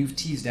 when you've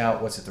teased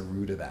out what's at the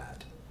root of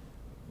that,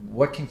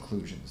 what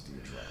conclusions do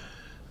you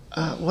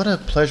draw? What a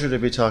pleasure to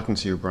be talking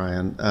to you,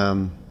 Brian.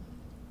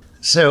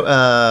 So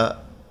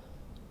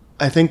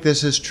I think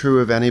this is true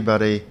of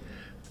anybody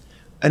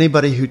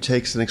who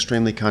takes an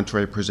extremely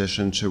contrary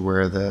position to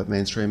where the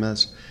mainstream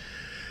is.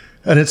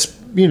 And it's,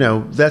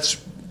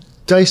 that's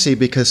dicey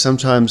because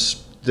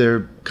sometimes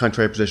their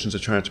contrary positions are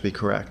trying to be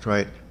correct,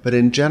 right? But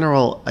in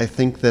general, I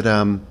think that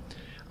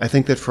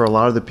for a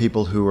lot of the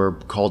people who are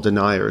called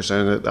deniers,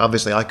 and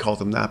obviously I call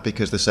them that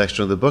because the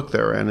section of the book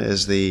they're in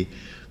is the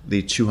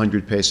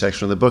 200-page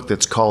section of the book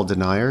that's called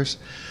deniers.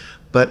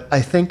 But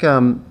I think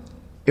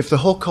if the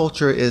whole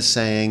culture is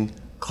saying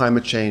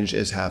climate change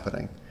is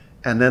happening,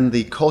 and then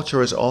the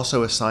culture is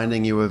also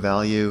assigning you a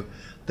value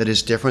that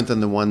is different than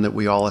the one that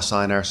we all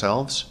assign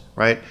ourselves,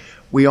 right?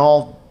 We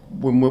all,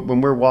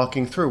 when we're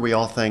walking through, we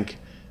all think,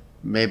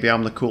 maybe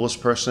I'm the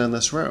coolest person in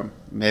this room.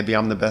 Maybe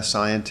I'm the best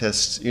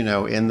scientist,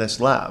 in this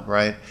lab,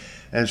 right?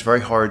 And it's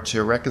very hard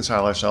to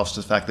reconcile ourselves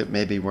to the fact that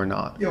maybe we're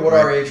not. Yeah, what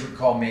right? our age would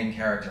call main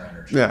character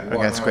energy. Yeah, okay,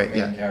 that's great.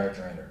 Main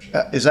character energy.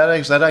 Is that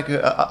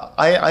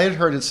I had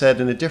heard it said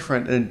in a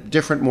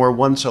different, more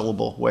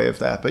one-syllable way of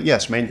that. But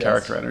yes, main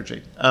character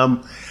energy.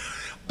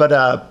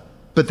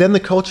 But then the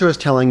culture is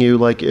telling you,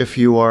 like, if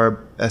you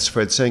are, as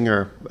Fred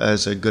Singer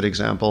as a good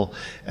example,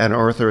 and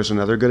Arthur is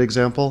another good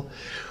example,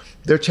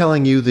 they're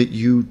telling you that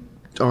you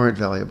aren't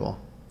valuable,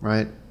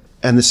 right?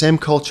 And the same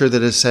culture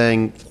that is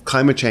saying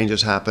climate change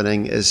is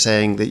happening is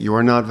saying that you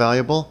are not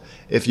valuable.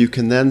 If you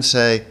can then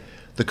say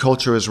the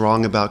culture is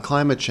wrong about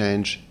climate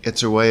change,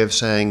 it's a way of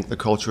saying the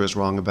culture is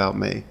wrong about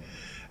me.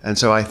 And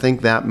so I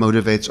think that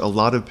motivates a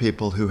lot of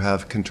people who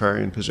have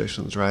contrarian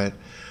positions, right?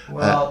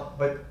 Well,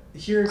 but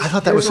I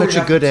thought that was such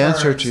a good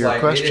answer to your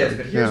question. It is,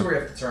 but here's where we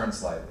have to turn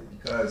slightly,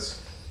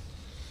 because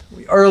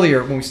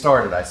earlier when we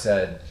started, I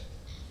said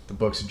the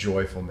book's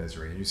joyful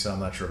misery. And you said I'm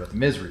not sure about the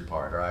misery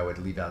part, or I would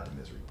leave out the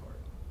misery part.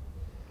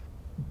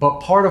 But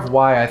part of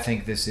why I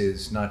think this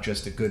is not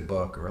just a good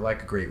book or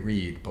like a great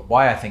read, but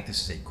why I think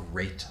this is a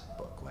great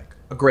book, like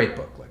a great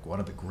book, like one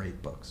of the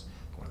great books,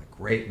 one of the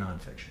great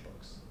nonfiction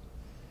books,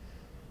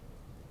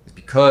 is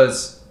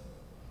because,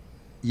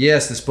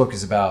 yes, this book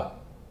is about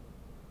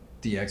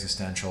the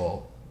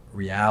existential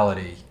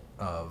reality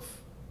of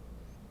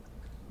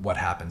what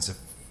happens if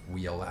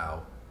we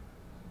allow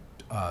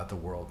the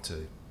world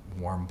to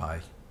warm by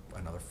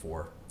another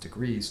 4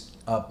 degrees.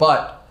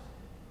 But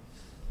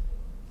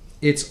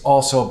it's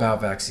also about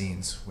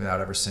vaccines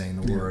without ever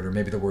saying the word, or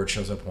maybe the word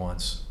shows up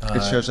once.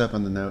 It shows up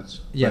in the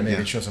notes. Yeah,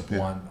 maybe it shows up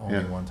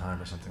only one time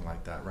or something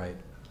like that, right?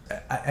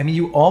 I mean,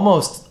 you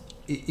almost,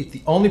 it's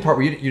the only part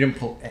where you didn't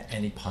pull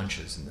any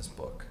punches in this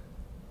book.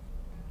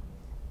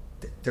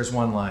 There's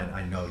one line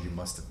I know you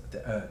must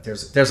have.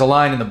 There's a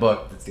line in the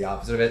book that's the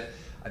opposite of it.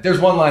 There's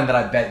one line that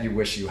I bet you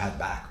wish you had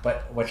back,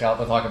 but which I'll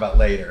talk about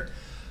later.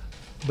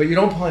 But you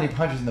don't pull any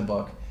punches in the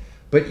book.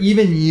 But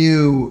even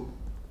you,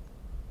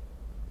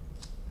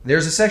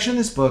 there's a section in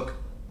this book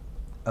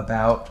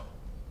about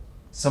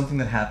something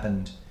that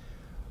happened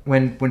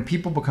when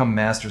people become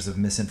masters of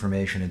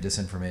misinformation and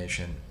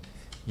disinformation.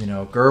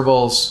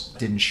 Goebbels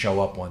didn't show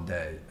up one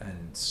day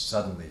and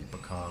suddenly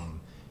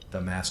become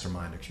the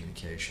mastermind of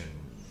communication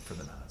for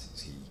the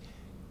Nazis. He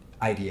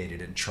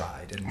ideated and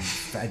tried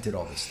and did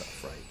all this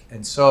stuff, right?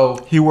 And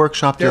so he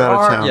workshopped you out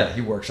of town. Yeah,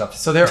 he workshopped.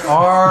 So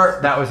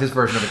that was his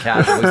version of a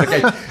casual. He was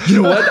like, hey,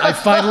 you know what? I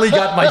finally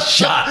got my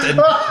shot, and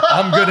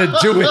I'm gonna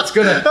do it. It's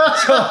gonna.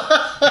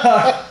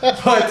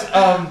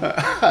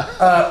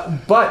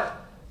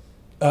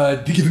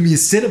 But be giving me a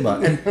cinema,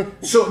 and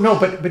so no.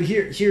 But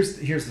here's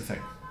the thing.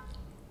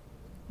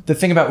 The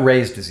thing about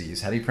Ray's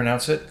disease. How do you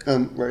pronounce it?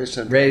 Ray's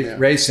syndrome.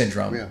 Ray's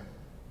syndrome. Yeah.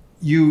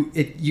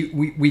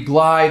 We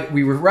glide.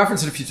 We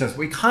referenced it a few times.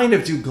 We kind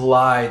of do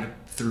glide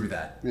through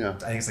that. Yeah. I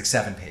think it's like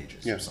 7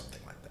 pages or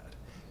something like that,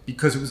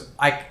 because it was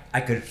I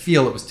could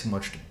feel it was too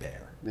much to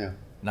bear. Yeah.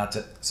 Not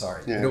to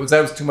sorry. Yeah.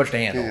 That was too much to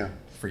handle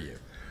for you,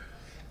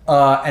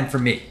 and for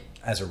me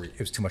it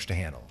was too much to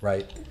handle.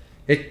 Right.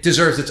 It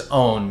deserves its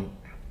own.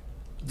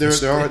 There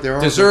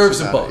are deserves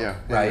a book. Yeah.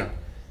 Right.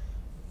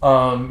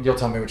 Yeah. You'll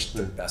tell me which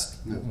the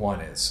best one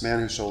is. Man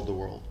Who Sold the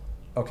World.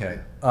 Okay.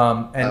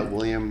 And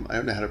William, I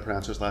don't know how to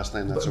pronounce his last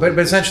name. But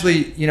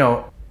essentially,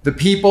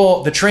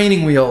 the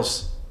training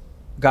wheels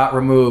got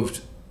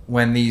removed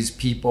when these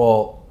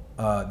people,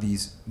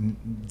 these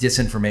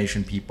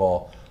disinformation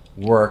people,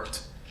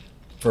 worked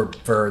for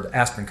the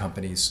aspirin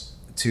companies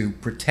to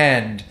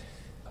pretend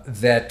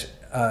that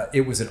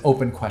it was an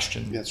open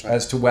question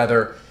as to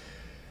whether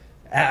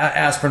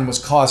aspirin was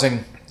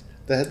causing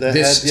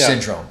this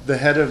syndrome. The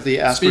head of the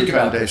Aspirin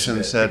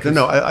Foundation said,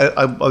 no,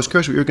 I was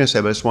curious what you were going to say,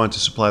 but I just wanted to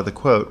supply the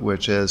quote,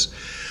 which is,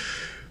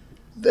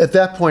 at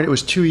that point, it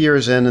was 2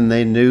 years in, and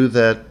they knew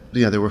that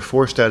there were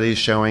 4 studies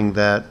showing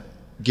that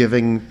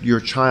giving your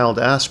child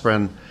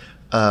aspirin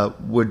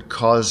would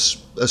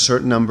cause a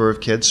certain number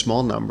of kids,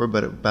 small number,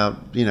 but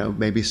about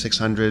maybe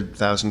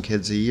 600,000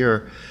 kids a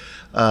year,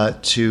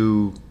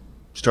 to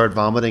start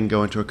vomiting,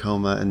 go into a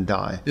coma, and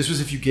die. This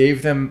was if you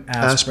gave them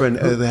aspirin.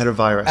 They had a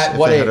virus. At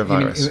what age?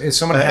 If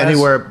someone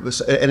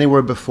has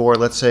anywhere before,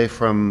 let's say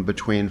from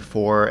between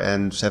 4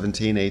 and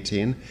 17,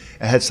 18,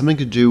 it had something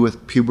to do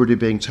with puberty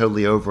being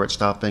totally over. It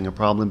stopped being a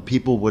problem.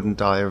 People wouldn't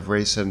die of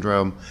Ray's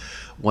syndrome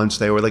once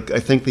they were I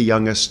think the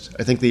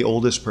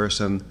oldest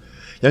person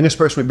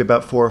would be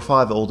about 4 or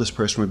 5. The oldest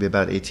person would be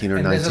about 18 or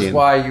 19. And this is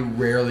why you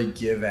rarely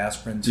give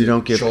aspirin to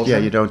children? Yeah,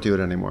 you don't do it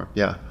anymore.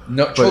 Yeah.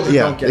 No, children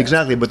don't get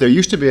exactly. But there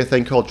used to be a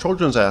thing called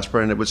children's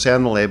aspirin. It would say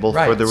on the label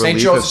for the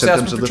relief of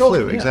symptoms of the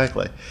flu. Yeah.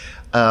 Exactly.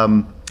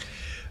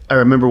 I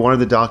remember one of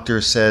the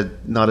doctors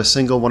said, not a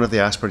single one of the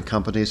aspirin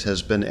companies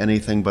has been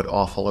anything but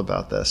awful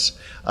about this.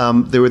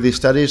 There were these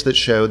studies that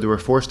showed, there were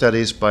 4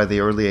 studies by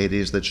the early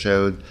 80s that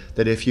showed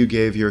that if you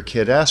gave your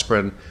kid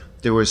aspirin,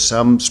 there was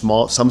some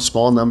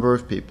small number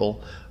of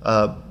people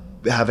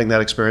having that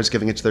experience,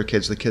 giving it to their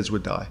kids, the kids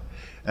would die.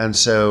 And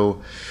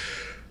so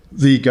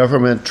the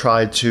government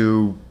tried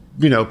to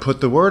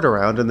put the word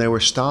around, and they were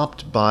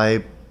stopped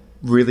by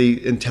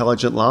really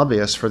intelligent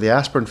lobbyists for the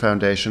Aspirin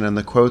Foundation. And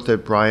the quote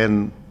that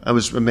Brian, I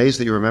was amazed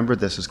that you remembered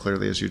this as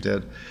clearly as you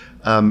did.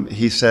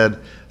 He said,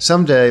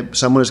 "Someday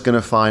someone is going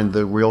to find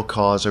the real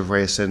cause of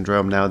Reye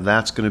syndrome. Now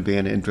that's going to be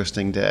an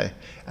interesting day."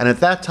 And at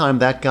that time,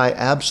 that guy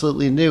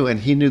absolutely knew,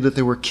 and he knew that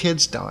there were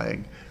kids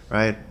dying,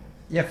 right?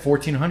 Yeah,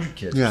 1,400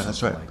 kids. Yeah,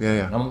 that's right. Like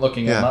yeah. I'm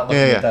looking. I'm not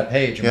looking at that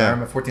page. I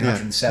remember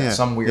 1,407,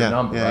 some weird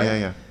number,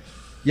 right?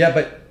 Yeah,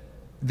 but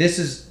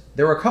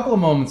there were a couple of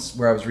moments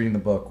where I was reading the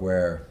book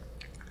where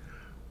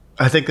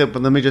I think that,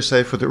 but let me just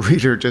say for the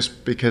reader,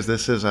 just because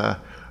this is the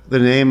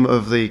name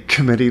of the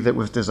committee that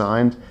was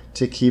designed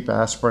to keep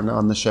aspirin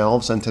on the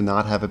shelves and to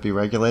not have it be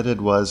regulated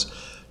was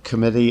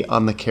Committee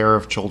on the Care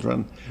of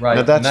Children. Right,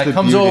 now, that's and that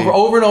comes beauty.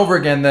 over and over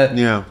again.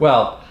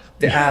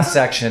 The ass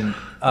section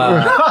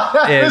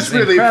is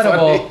really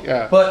incredible. Funny.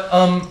 Yeah.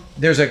 But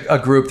there's a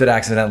group that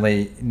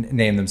accidentally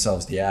named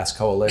themselves the Ass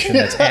Coalition,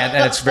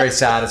 and it's very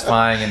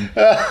satisfying.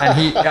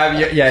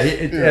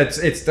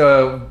 It's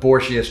the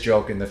borschiest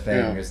joke in the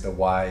thing is the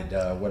wide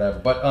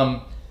whatever.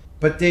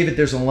 But David,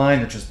 there's a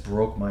line that just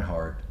broke my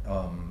heart.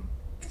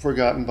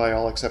 Forgotten by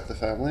all except the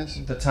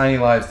families. The tiny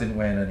lives didn't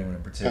weigh on anyone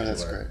in particular. Oh,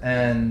 that's great.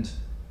 And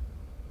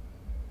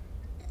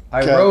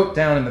I wrote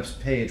down in this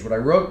page, what I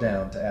wrote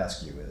down to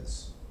ask you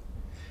is,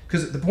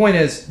 because the point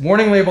is,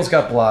 warning labels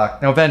got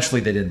blocked. Now,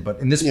 eventually they didn't, but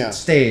in this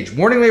stage,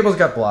 warning labels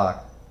got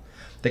blocked.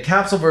 The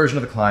capsule version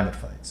of the climate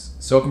fights.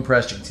 So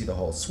compressed you can see the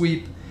whole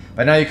sweep.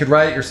 By now you could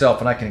write it yourself,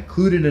 and I can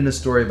include it in a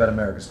story about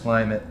America's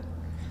climate.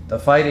 The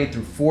fight ate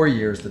through 4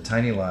 years. The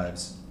tiny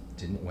lives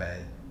didn't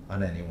weigh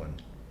on anyone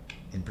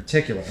in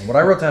particular. And what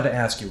I wrote down to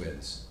ask you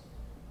is,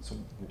 so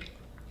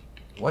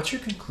what's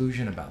your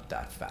conclusion about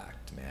that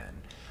fact, man?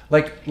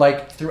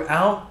 Like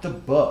throughout the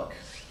book,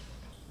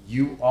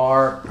 you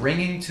are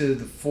bringing to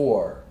the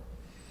fore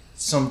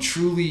some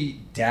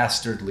truly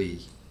dastardly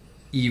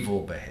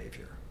evil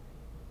behavior.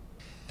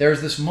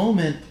 There's this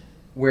moment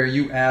where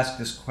you ask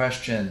this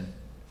question,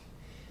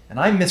 and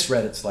I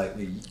misread it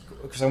slightly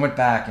because I went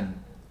back and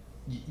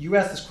you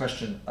asked this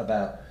question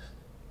about,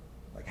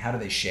 like, how do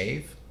they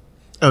shave?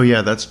 Oh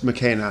yeah, that's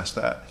McCain asked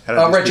that.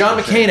 Right, John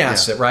McCain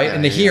asked it, right,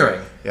 in the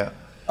hearing. Yeah.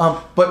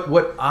 But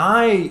what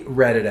I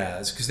read it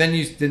as, because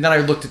then I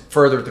looked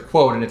further at the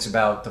quote, and it's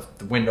about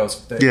the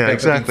windows.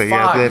 Exactly.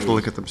 Yeah, they have to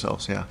look at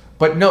themselves. Yeah.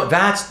 But no,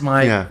 that's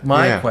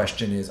my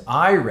question is,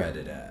 I read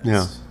it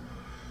as,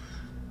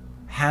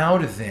 how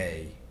do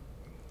they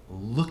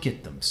look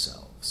at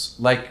themselves?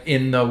 Like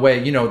in the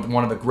way,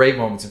 one of the great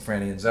moments in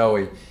Franny and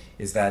Zoe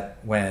is that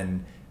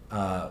when,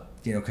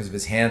 because of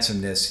his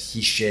handsomeness,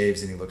 he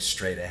shaves and he looks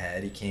straight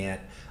ahead. He can't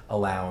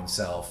allow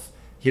himself.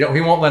 He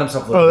won't let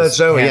himself look at his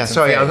Zoe. Yeah,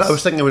 sorry, face. I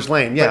was thinking it was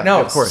Lane. Yeah, but no,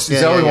 of course.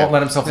 Zoe won't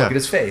let himself look at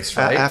his face,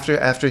 right?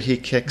 After he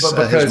kicks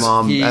his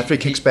mom, after he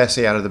kicks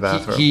Bessie out of the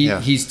bathroom. He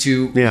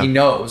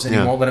knows, and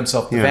he won't let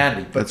himself the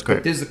vanity. But that's great.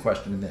 But this is the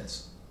question in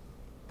this.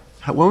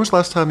 When was the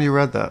last time you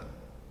read that?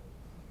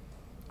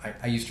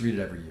 I used to read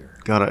it every year.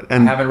 Got it.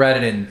 And I haven't read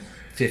it in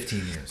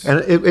 15 years. And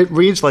it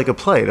reads like a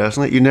play,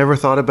 doesn't it? You never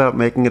thought about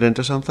making it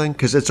into something?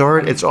 Because it's all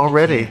dialogue.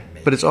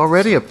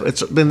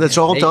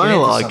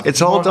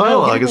 It's all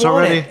dialogue. It's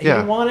already, You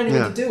don't want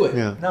anyone to do it.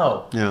 Yeah.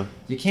 No. Yeah.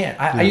 You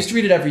can't. I used to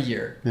read it every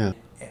year. Yeah.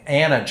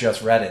 Anna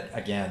just read it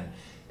again.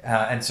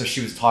 And so she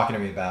was talking to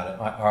me about it,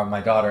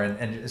 my daughter,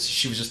 and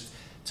she was just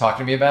talking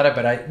to me about it.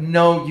 But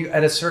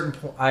at a certain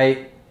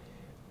point,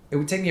 it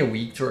would take me a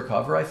week to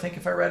recover, I think,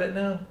 if I read it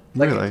now.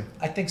 Really?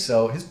 I think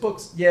so. His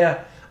books,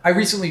 yeah. I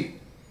recently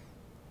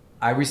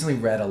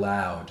read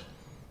aloud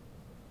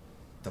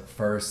the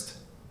first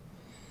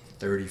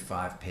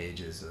 35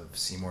 pages of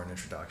Seymour, an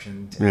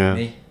Introduction to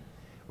Amy.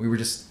 We were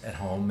just at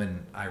home,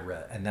 and I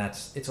read, and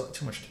it's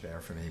too much to bear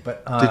for me.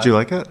 But did you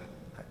like it?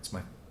 It's my.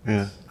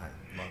 Yeah. I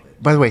love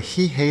it. By the way,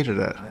 he hated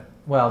it.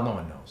 Well, no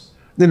one knows.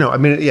 No. I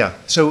mean, yeah.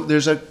 So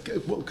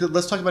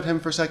let's talk about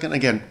him for a second.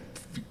 Again,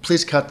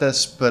 please cut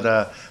this. But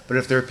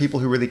if there are people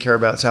who really care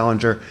about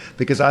Salinger,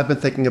 because I've been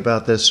thinking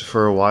about this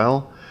for a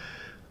while.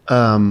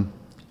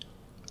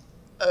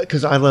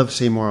 Because I love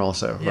Seymour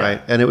also, right?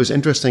 And it was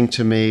interesting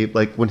to me,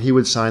 like when he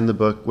would sign the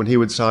book, when he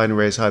would sign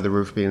Raise High the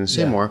Roof Being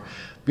Seymour,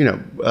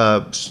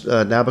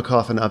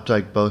 Nabokov and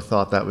Updike both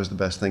thought that was the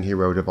best thing he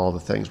wrote of all the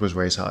things was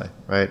Raise High,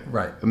 right?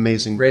 Right.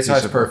 Amazing. Raise High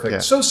is perfect.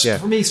 Yeah.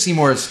 For me,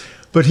 Seymour's.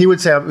 But he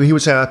would say,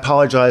 I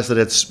apologize that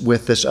it's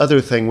with this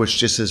other thing which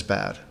just is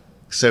bad.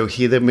 So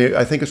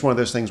I think it's one of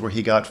those things where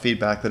he got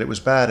feedback that it was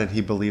bad, and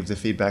he believed the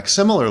feedback.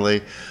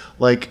 Similarly,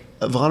 like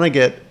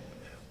Vonnegut,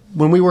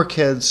 when we were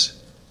kids.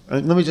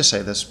 Let me just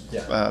say this,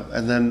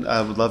 and then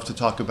I would love to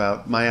talk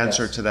about my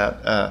answer to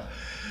that.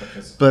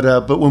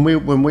 But when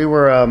we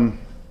were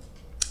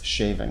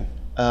shaving,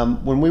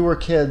 when we were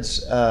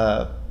kids,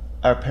 our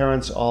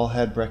parents all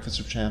had Breakfast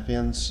of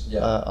Champions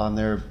on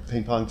their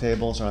ping pong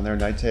tables, or on their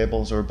night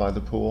tables, or by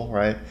the pool,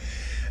 right?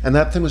 And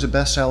that thing was a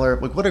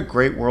bestseller. Like, what a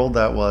great world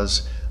that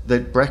was.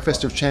 That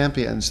Breakfast of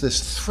Champions,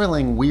 this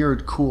thrilling,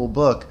 weird, cool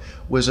book,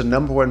 was a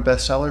 #1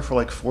 bestseller for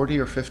like 40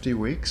 or 50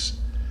 weeks.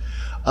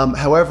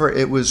 However,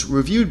 it was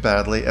reviewed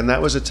badly, and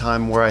that was a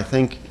time where I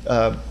think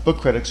book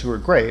critics, who were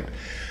great,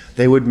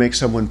 they would make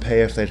someone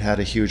pay if they'd had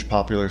a huge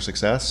popular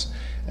success.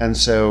 And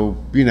so,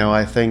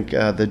 I think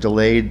the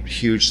delayed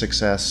huge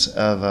success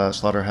of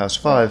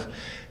Slaughterhouse-Five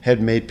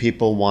had made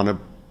people want to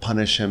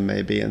punish him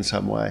maybe in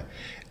some way.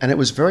 And it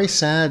was very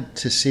sad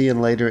to see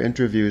in later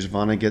interviews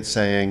Vonnegut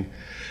saying,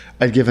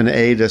 I'd give an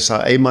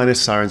A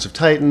minus Sirens of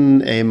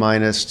Titan, A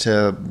minus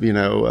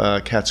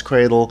to Cat's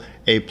Cradle,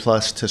 A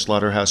plus to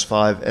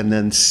Slaughterhouse-Five, and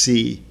then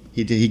C.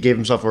 He gave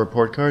himself a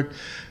report card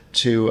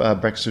to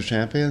Breakfast of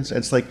Champions.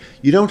 It's like,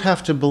 you don't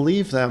have to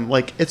believe them.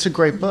 Like, it's a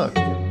great book.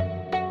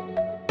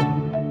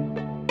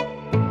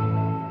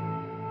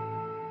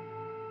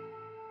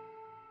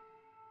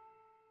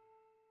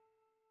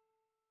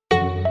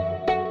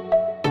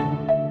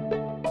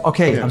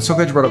 Okay, I'm so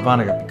glad you brought up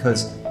Vonnegut,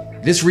 because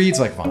this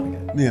reads like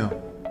Vonnegut.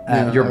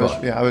 Your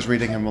book. I was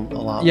reading him a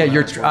lot. Yeah,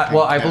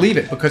 I believe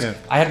it, because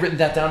I had written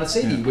that down to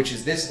Sadie, which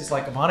is, this is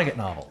like a Vonnegut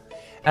novel.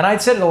 And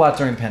I'd said it a lot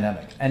during the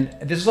pandemic. And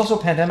this is also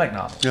a pandemic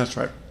novel. Yeah, that's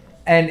right.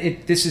 And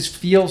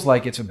feels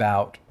like it's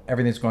about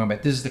everything that's going on.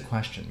 But this is the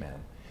question,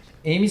 man.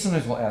 Amy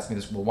sometimes will ask me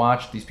this. We'll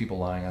watch these people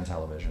lying on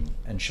television,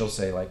 and she'll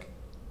say, like,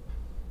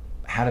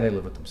 how do they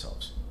live with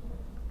themselves?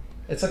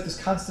 It's like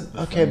this constant.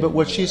 Okay, but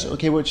what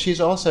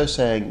she's also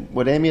saying,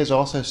 what Amy is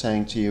also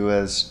saying to you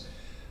is,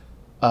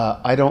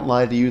 I don't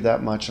lie to you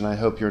that much, and I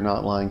hope you're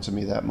not lying to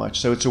me that much.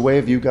 So it's a way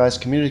of you guys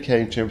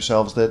communicating to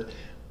yourselves that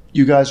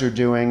you guys are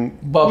doing.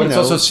 But it's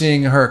also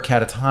seeing her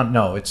catatonic.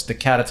 No, it's the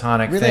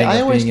catatonic really? thing I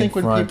of always being in think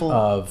when front people...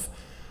 of.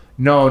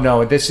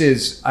 No. This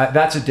is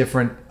that's a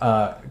different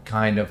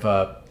kind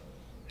of.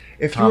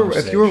 If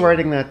you were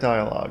writing that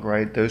dialogue,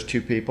 right, those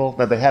two people,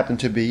 now they happen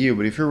to be you,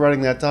 but if you're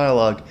writing that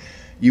dialogue,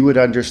 you would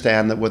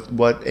understand that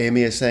what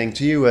Amy is saying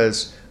to you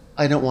is,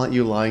 I don't want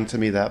you lying to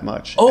me that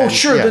much. Oh, and,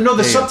 sure. The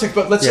subtext,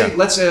 but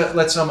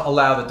let's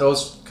allow that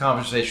those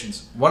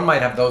conversations. One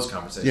might have those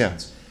conversations. Yeah.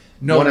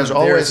 No, one is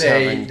always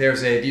having.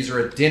 These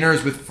are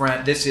dinners with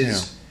friends. This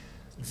is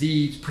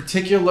the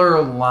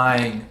particular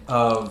line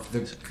of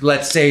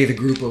let's say the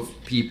group of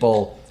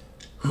people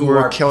who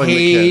are killing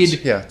paid the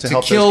kids. To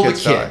help kill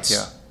those the kids kids. die.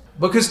 Yeah.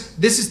 Because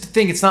this is the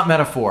thing. It's not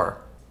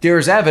metaphor.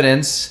 There's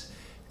evidence.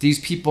 These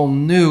people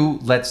knew.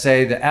 Let's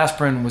say the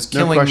aspirin was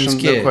killing these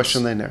kids. No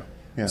question, they knew.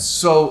 Yeah.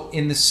 So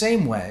in the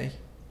same way,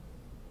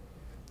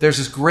 there's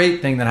this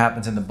great thing that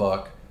happens in the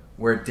book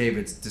where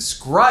David's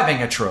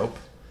describing a trope,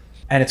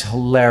 and it's a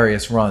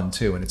hilarious run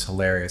too, and it's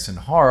hilarious and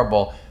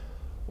horrible,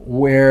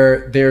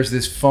 where there's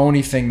this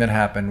phony thing that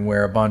happened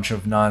where a bunch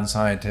of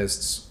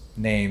non-scientists'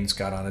 names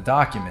got on a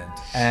document,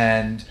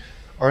 and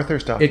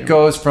Arthur's document. It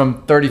goes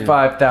from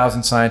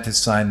 35,000 scientists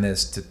signed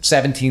this to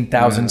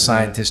 17,000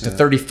 scientists to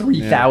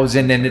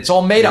 33,000, and it's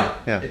all made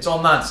up. Yeah. It's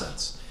all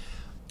nonsense.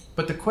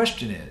 But the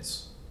question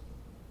is,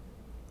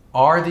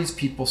 are these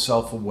people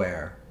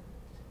self-aware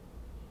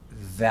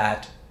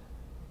that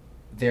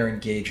they're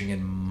engaging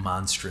in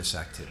monstrous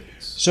activities?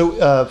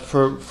 So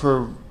for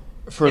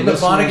in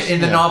listeners,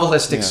 the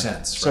novelistic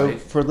sense, so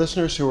right? For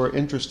listeners who are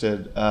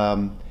interested,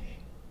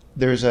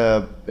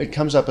 it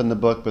comes up in the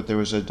book, but there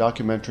was a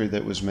documentary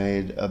that was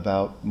made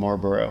about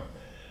Marlboro,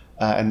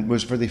 and it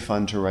was really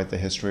fun to write the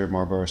history of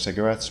Marlboro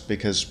cigarettes,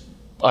 because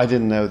I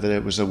didn't know that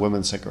it was a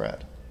women's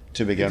cigarette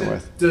to begin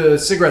with. The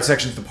cigarette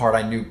section is the part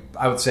I knew.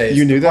 I would say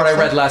you knew the part that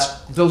I read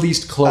the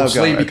least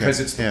closely, okay. because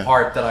it's the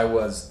part that I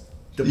was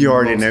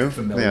most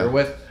familiar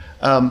with.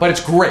 But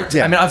it's great.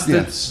 Yeah. I mean,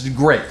 it's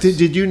great.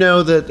 Did you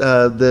know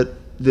that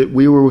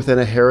we were within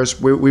a hair's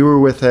we were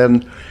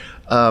within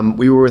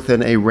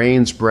a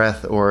rain's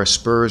breadth or a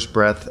spur's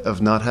breadth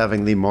of not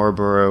having the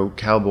Marlboro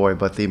cowboy,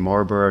 but the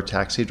Marlboro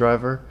taxi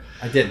driver?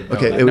 I didn't know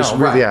okay, that. It was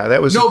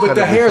that was but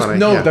the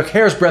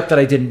hair's breadth that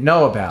I didn't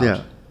know about.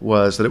 Yeah,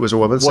 was that it was a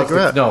woman's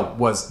cigarette?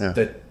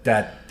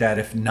 That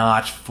if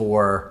not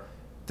for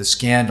the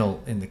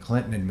scandal in the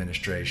Clinton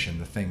administration,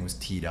 the thing was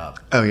teed up.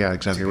 Oh yeah,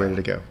 exactly, ready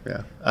to go.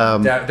 Yeah.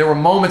 There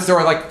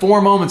were like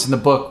 4 moments in the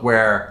book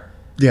where.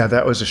 Yeah,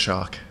 that was a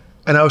shock.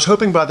 And I was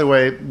hoping, by the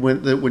way,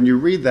 when you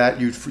read that,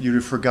 you'd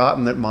have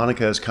forgotten that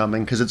Monica is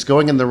coming, because it's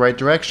going in the right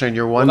direction, and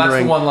you're wondering,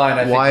 that's the one line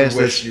I think why you is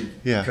wish this?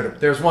 You could have.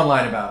 There's one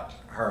line about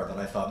her that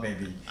I thought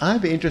maybe.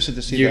 I'd be interested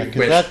to see that,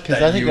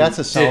 because I think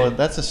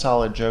that's a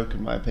solid joke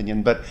in my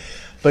opinion.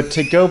 But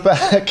to go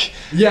back.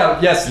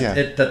 Yes.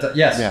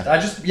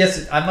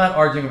 Yeah. I'm not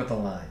arguing with the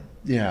line.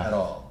 Yeah. At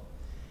all.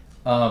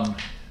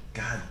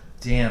 God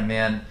damn,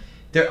 man.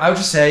 I would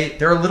just say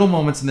there are little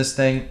moments in this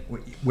thing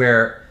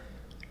where.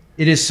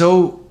 It is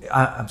so.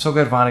 I'm so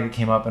glad Vonnegut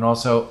came up, and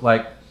also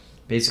like,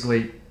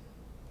 basically,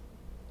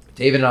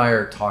 David and I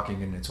are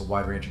talking, and it's a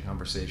wide-ranging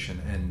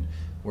conversation, and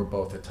we're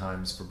both at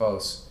times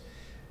verbose.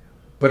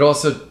 But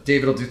also,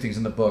 David will do things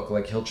in the book,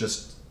 like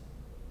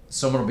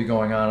someone will be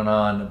going on and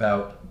on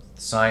about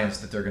science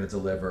that they're going to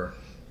deliver,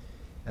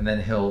 and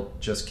then he'll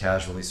just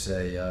casually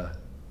say,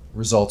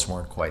 results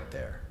weren't quite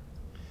there.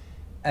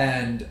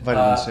 And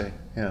vitamin C,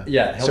 yeah.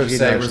 Yeah, he'll just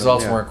say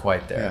results weren't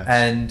quite there,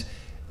 and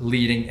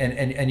leading,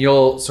 and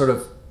you'll sort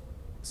of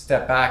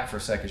step back for a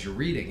sec as you're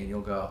reading, and you'll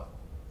go,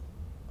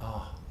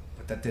 oh,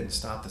 but that didn't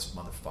stop this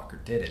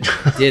motherfucker, did it?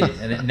 It didn't,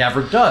 and it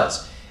never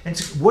does. And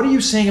so what are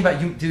you saying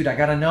about you, dude? I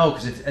gotta know,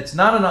 because it's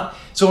not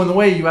enough. So in the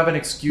way you have an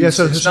excuse,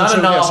 it's not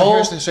a novel.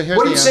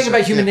 What are you saying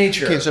about human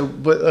nature? Okay,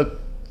 so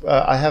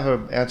I have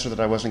an answer that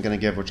I wasn't going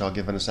to give, which I'll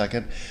give in a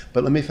second.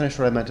 But let me finish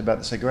what I meant about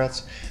the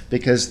cigarettes,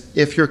 because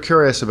if you're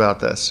curious about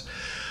this,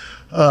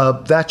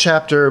 that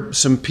chapter,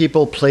 some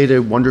people played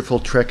a wonderful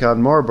trick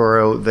on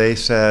Marlboro. They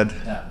said.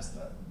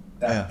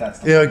 That's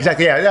the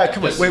exactly. Yeah.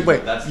 Come on.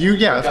 Wait.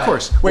 Of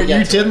course. Wait,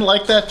 you didn't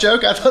like that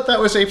joke? I thought that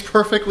was a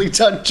perfectly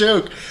done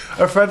joke.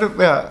 A friend of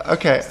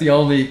okay. It's the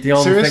only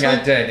thing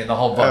I did in the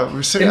whole book.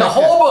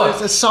 Whole book,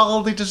 it's a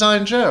solidly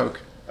designed joke.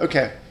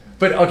 Okay.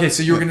 But okay,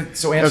 so you were gonna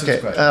answer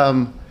this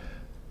question.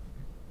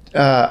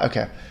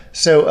 Okay.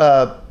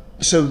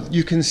 So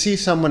you can see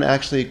someone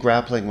actually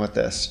grappling with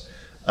this,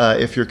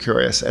 if you're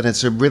curious, and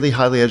it's a really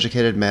highly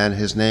educated man.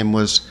 His name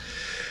was,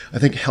 I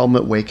think,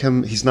 Helmut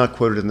Wakeham. He's not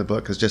quoted in the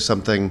book. It's just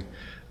something,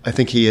 I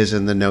think he is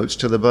in the notes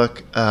to the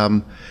book.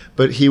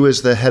 But he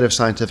was the head of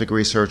scientific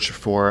research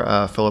for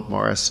Philip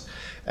Morris.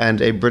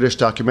 And a British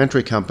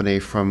documentary company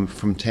from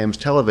Thames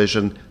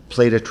Television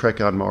played a trick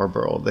on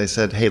Marlboro. They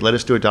said, hey, let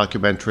us do a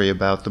documentary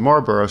about the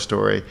Marlboro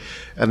story.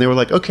 And they were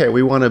like, okay,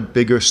 we want a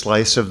bigger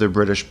slice of the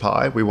British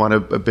pie. We want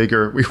a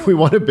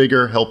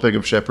bigger helping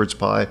of shepherd's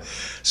pie.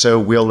 So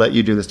we'll let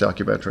you do this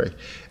documentary.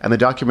 And the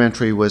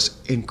documentary was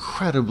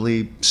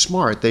incredibly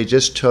smart. They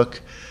just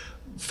took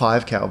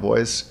 5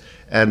 cowboys,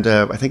 and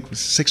I think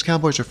 6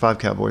 cowboys or 5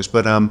 cowboys,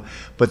 but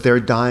they're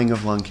dying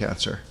of lung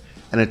cancer.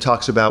 And it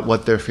talks about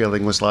what their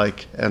feeling was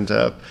like, and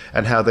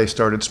how they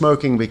started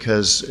smoking,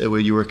 because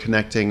you were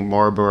connecting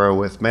Marlboro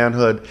with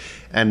manhood,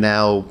 and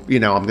now,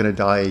 I'm going to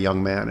die a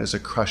young man is a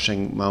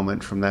crushing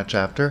moment from that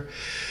chapter.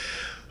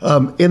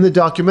 In the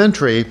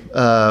documentary,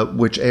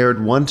 which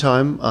aired one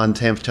time on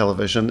Thames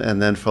Television, and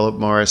then Philip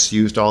Morris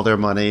used all their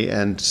money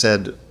and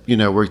said,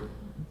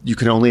 you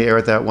can only air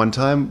it that one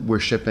time. We're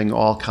shipping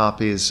all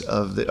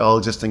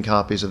existing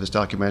copies of this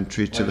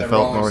documentary to the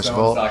Philip Morris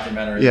Vault.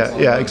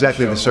 Yeah,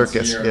 exactly. The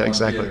circus. Yeah,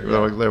 exactly.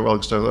 The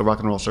Rock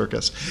and Roll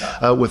Circus,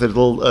 with a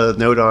little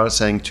note on it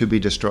saying "to be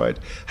destroyed."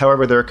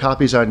 However, there are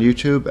copies on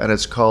YouTube, and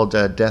it's called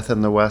 "Death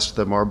in the West: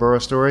 The Marlboro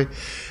Story."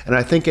 And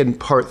I think in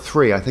part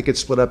 3, I think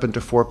it's split up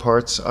into 4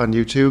 parts on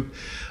YouTube.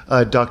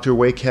 Dr.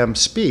 Wakeham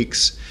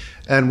speaks,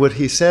 and what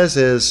he says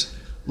is,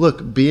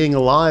 look, being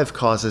alive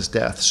causes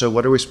death. So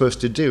what are we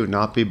supposed to do?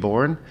 Not be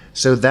born?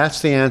 So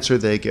that's the answer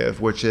they give,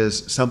 which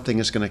is something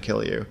is going to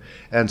kill you.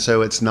 And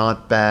so it's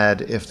not bad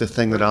if the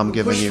thing that I'm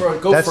giving you.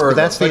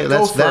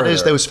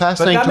 That was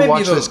fascinating to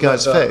watch this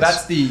guy's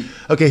face.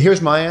 Okay,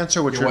 here's my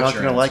answer, which you're not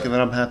going to like, and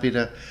then I'm happy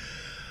to.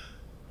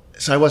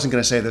 So I wasn't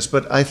going to say this,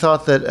 but I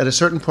thought that at a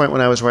certain point when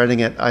I was writing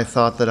it, I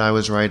thought that I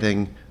was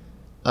writing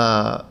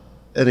an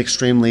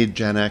extremely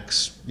Gen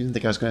X. You didn't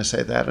think I was going to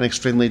say that? An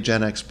extremely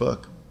Gen X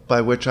book. By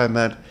which I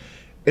meant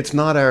it's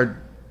not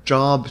our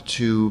job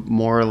to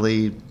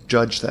morally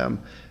judge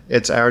them.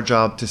 It's our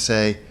job to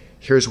say,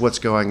 here's what's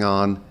going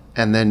on,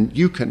 and then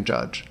you can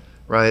judge,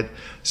 right?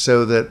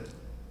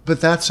 But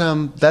that's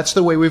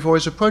the way we've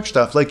always approached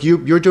stuff. Like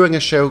you're doing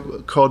a show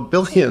called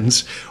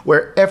Billions,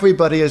 where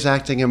everybody is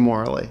acting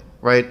immorally,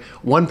 right?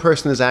 One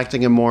person is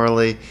acting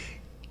immorally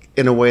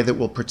in a way that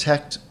will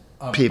protect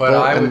people. But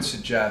I would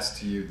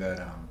suggest to you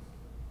that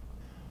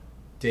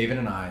David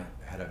and I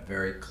had a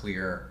very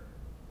clear,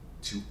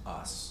 to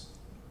us,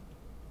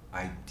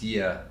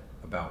 idea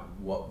about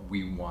what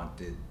we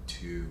wanted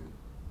to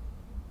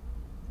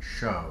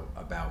show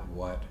about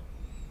what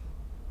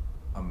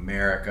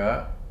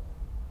America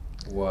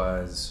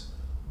was,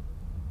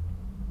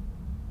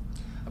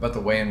 about the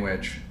way in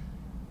which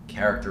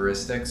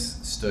characteristics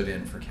stood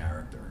in for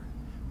character,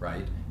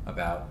 right?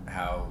 About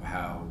how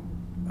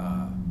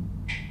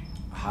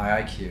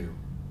high IQ,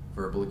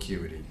 verbal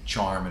acuity,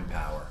 charm, and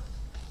power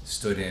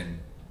stood in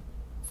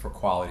for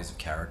qualities of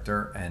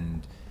character,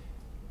 and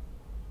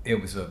there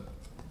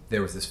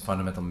was this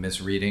fundamental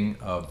misreading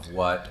of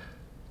what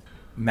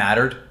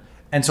mattered,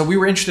 and so we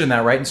were interested in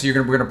that, right? And so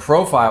we're gonna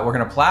profile, we're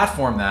gonna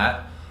platform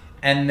that,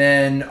 and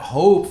then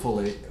hope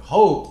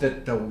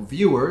that the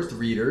viewers, the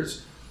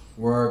readers,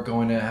 were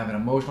going to have an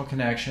emotional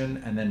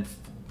connection, and then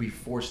be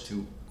forced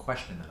to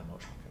question that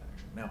emotional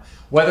connection. Now,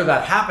 whether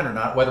that happened or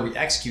not, whether we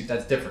execute,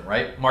 that's different,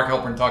 right? Mark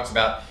Halperin talks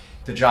about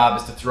the job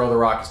is to throw the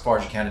rock as far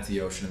as you can into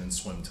the ocean and then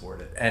swim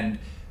toward it, and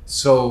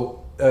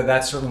so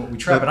that's certainly what we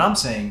try. But I'm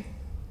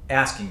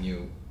asking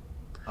you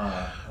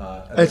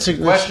a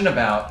question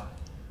about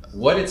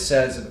what it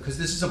says, because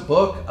this is a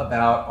book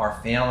about our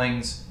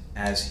failings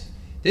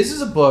this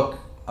is a book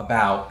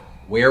about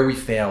where we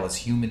fail as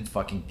human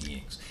fucking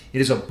beings.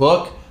 It is a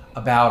book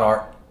about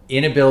our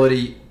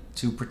inability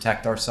to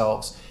protect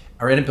ourselves,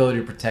 our inability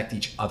to protect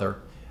each other.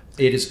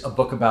 It is a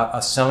book about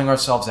us selling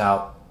ourselves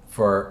out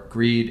for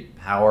greed,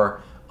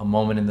 power, a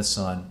moment in the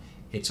sun.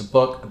 It's a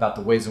book about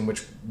the ways in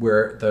which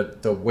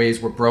the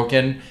ways we're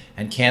broken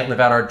and can't live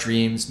out our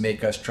dreams,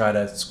 make us try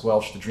to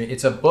squelch the dream.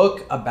 It's a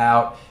book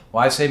about,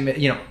 well, I say,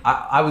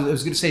 I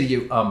was going to say to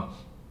you,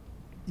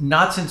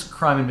 not since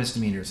Crime and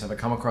Misdemeanors have I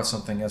come across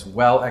something as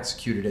well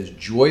executed, as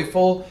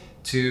joyful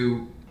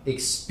to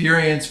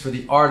experience for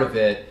the art of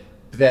it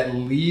that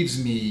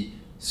leaves me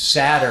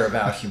sadder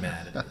about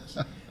humanity.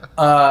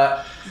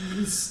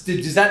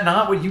 Is that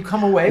not what you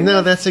come away with?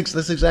 No, that's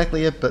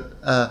exactly it. But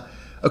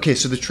okay,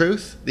 so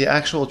the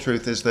actual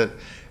truth is that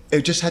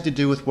it just had to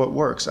do with what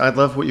works. I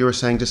love what you were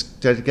saying.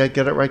 Just get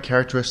it right.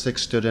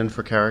 Characteristics stood in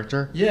for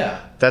character.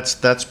 Yeah.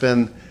 That's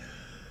been,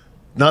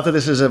 not that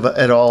this is of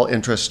at all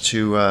interest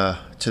to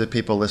the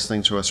people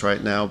listening to us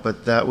right now,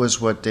 but that was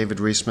what David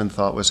Reisman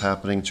thought was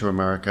happening to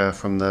America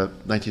from the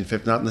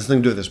 1950s. Not nothing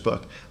to do with this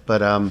book, but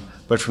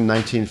from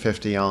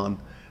 1950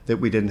 on, that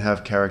we didn't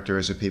have character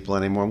as a people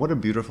anymore. And what a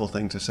beautiful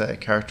thing to say.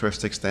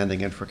 Characteristics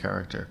standing in for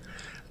character.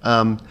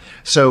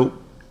 So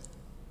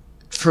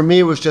for me,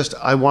 it was just,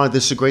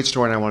 this is a great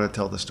story and I wanted to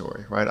tell the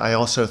story, right? I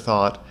also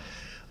thought,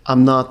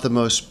 I'm not the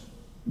most,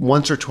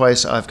 once or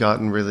twice I've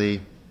gotten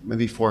really,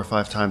 maybe 4 or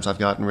 5 times I've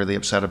gotten really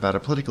upset about a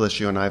political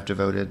issue, and I've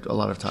devoted a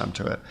lot of time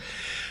to it.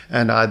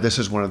 And this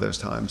is one of those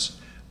times.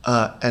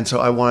 And so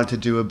I wanted to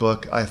do a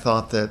book. I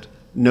thought that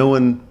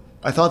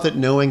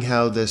knowing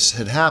how this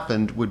had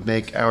happened would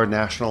make our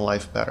national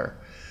life better.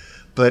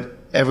 But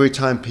every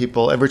time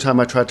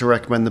I tried to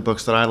recommend the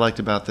books that I liked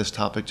about this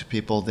topic to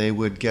people, they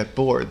would get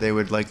bored. They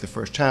would like the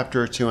first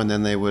chapter or two, and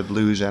then they would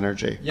lose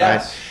energy.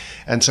 Yes.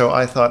 Right? And so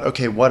I thought,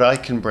 okay, what I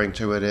can bring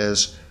to it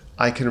is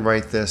I can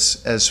write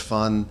this as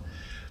fun.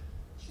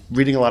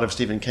 Reading a lot of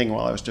Stephen King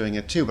while I was doing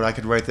it too, but I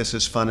could write this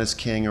as fun as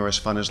King or as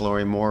fun as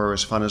Laurie Moore or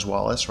as fun as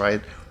Wallace,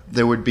 right?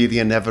 There would be the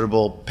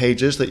inevitable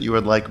pages that you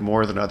would like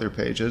more than other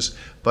pages,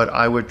 but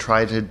I would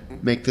try to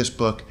make this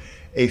book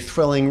a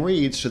thrilling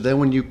read, so then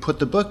when you put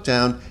the book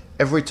down,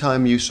 every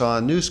time you saw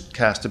a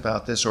newscast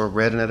about this or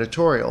read an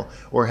editorial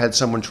or had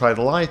someone try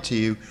to lie to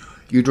you,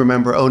 you'd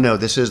remember, oh no,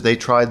 they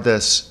tried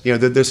this.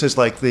 This is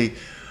like the,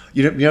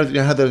 you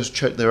know how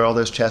there are all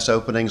those chess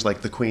openings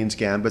like the Queen's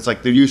Gambit. It's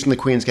like they're using the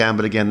Queen's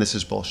Gambit again. This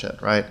is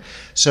bullshit, right?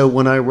 So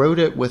when I wrote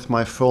it with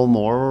my full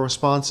moral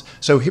response,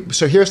 so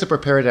here's the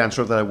prepared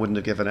answer that I wouldn't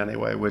have given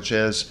anyway, which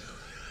is,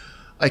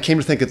 I came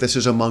to think that this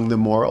is among the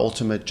more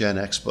ultimate Gen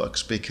X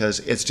books because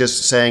it's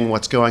just saying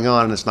what's going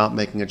on and it's not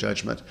making a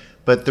judgment.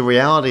 But the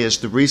reality is,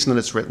 the reason that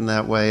it's written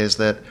that way is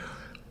that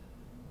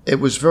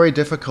it was very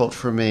difficult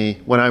for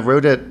me when I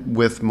wrote it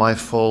with my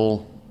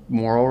full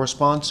moral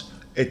response.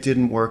 It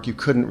didn't work. You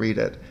couldn't read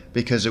it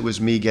because it was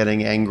me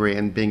getting angry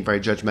and being very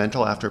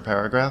judgmental after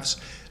paragraphs.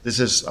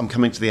 I'm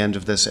coming to the end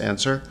of this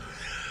answer.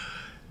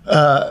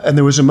 And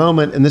there was a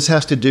moment, and this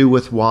has to do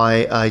with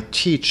why I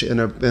teach in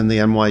the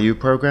NYU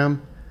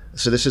program.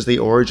 So this is the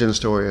origin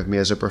story of me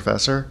as a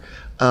professor.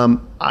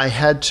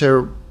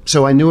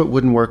 So I knew it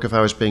wouldn't work if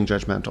I was being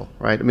judgmental,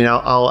 right? I mean,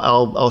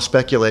 I'll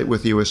speculate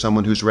with you as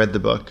someone who's read the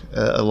book,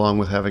 along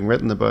with having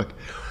written the book.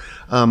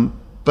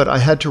 But I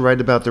had to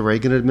write about the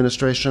Reagan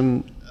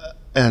administration,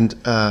 and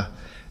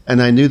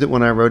I knew that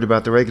when I wrote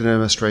about the Reagan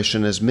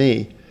administration as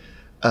me,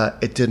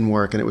 it didn't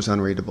work and it was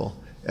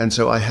unreadable. And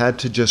so I had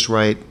to just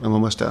write, I'm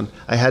almost done,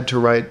 I had to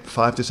write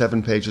 5 to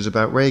 7 pages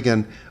about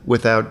Reagan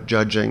without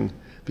judging.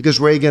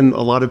 Because Reagan,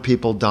 a lot of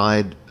people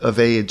died of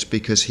AIDS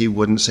because he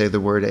wouldn't say the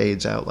word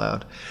AIDS out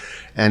loud.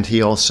 And he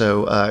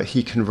also,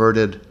 he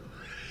converted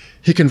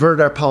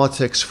our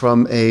politics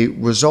from a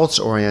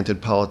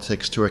results-oriented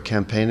politics to a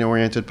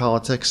campaign-oriented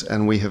politics,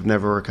 and we have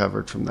never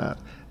recovered from that.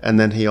 And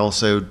then he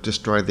also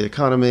destroyed the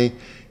economy.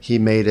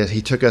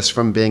 He took us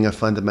from being a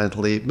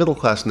fundamentally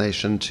middle-class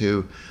nation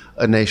to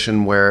a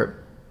nation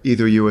where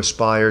either you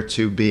aspire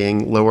to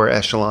being lower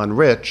echelon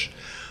rich,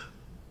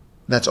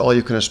 that's all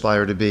you can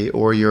aspire to be,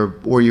 or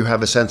you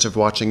have a sense of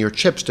watching your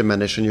chips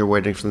diminish and you're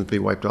waiting for them to be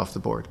wiped off the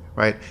board,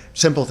 right?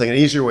 Simple thing. An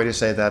easier way to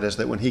say that is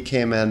that when he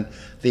came in,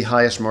 the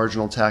highest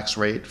marginal tax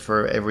rate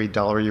for every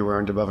dollar you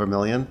earned above $1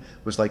 million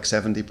was like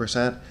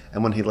 70%,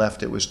 and when he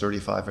left, it was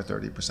 35 or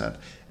 30%.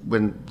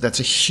 That's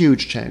a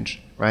huge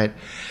change, right?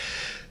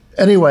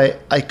 Anyway,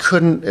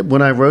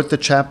 when I wrote the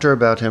chapter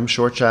about him,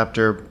 short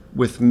chapter,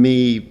 with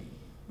me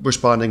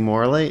responding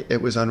morally,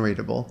 it was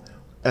unreadable.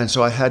 And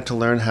so I had to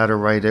learn how to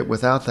write it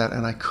without that,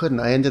 and I couldn't.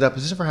 I ended up,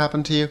 has this ever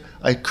happened to you?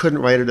 I couldn't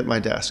write it at my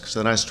desk, so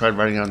then I just tried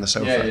writing it on the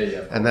sofa.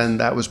 Yeah, and then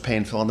that was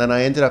painful. And then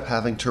I ended up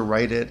having to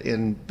write it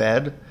in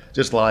bed,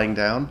 just lying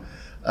down.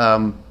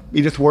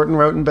 Edith Wharton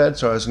wrote in bed,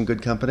 so I was in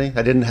good company.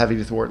 I didn't have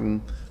Edith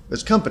Wharton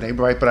as company,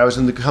 right? But I was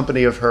in the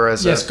company of her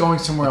as going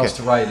somewhere else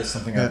to write is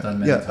something I've done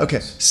many times. Okay.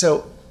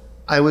 So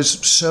I was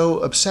so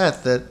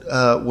upset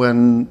that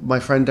when my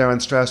friend Darren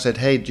Strauss said,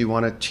 hey, do you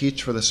want to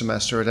teach for the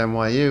semester at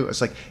NYU?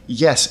 It's like,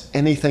 yes,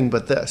 anything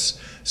but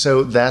this.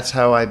 So that's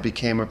how I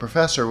became a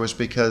professor, was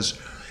because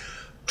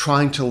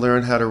trying to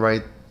learn how to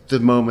write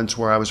the moments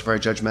where I was very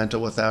judgmental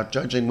without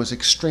judging was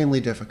extremely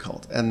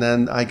difficult. And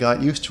then I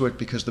got used to it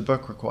because the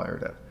book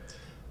required it.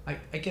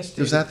 I guess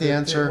is that the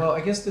answer? Well,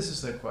 I guess this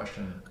is the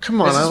question.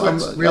 Come on, I'm letting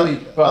this you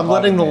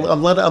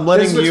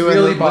and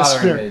really the bothering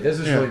listener. me. This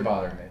is really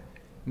bothering me.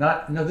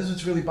 This is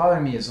what's really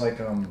bothering me is like,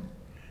 I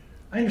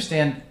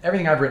understand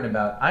everything I've written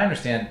about. I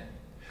understand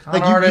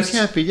con artists.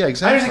 You can't be,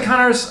 exactly. I understand con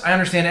artists. I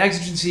understand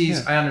exigencies.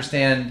 Yeah. I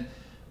understand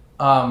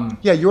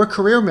Yeah, your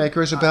career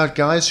maker is about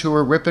guys who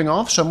are ripping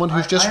off someone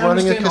who's just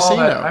running a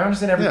casino. All that. I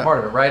understand every Yeah. part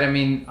of it, right? I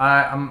mean,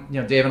 I'm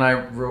Dave and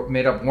I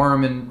made up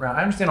Worm, and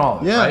I understand all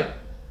of it, right?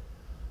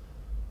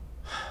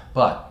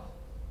 But,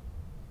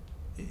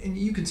 and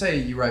you can say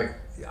you're right.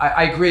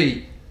 I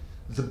agree.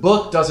 The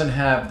book doesn't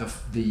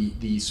have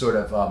the sort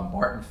of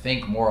Martin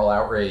Fink moral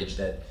outrage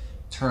that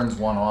turns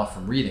one off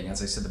from reading.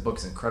 As I said, the book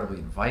is incredibly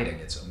inviting.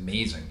 It's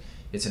amazing.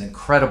 It's an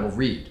incredible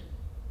read.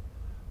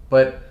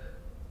 But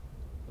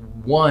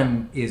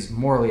one is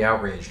morally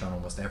outraged on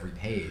almost every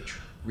page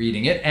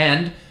reading it.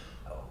 And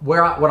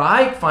what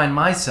I find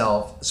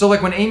myself, so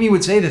like when Amy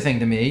would say the thing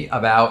to me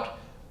about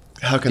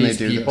how can these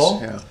they do people,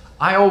 this? Yeah.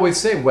 I always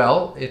say,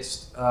 well,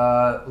 it's,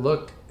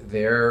 look,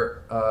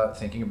 they're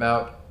thinking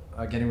about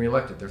getting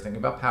reelected. They're thinking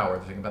about power.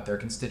 They're thinking about their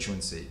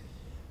constituency.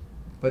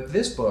 But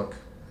this book,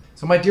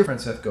 so my dear friend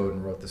Seth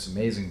Godin wrote this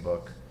amazing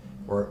book,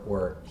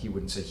 or he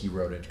wouldn't say he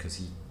wrote it because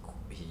he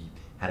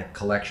had a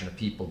collection of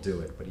people do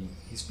it, but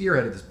he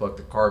spearheaded this book,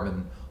 The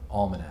Carbon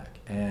Almanac.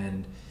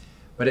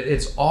 But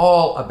it's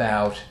all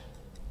about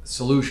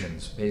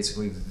solutions,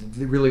 basically,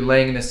 really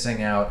laying this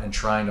thing out and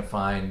trying to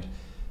find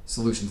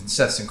solutions. And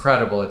Seth's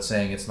incredible at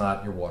saying it's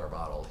not your water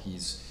bottle.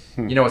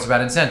 It's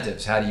about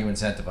incentives. How do you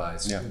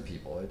incentivize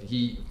people?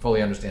 He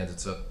fully understands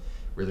it's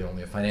really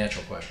only a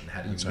financial question.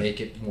 How do you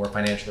make it more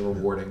financially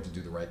rewarding to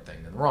do the right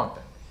thing than the wrong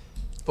thing?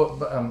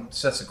 But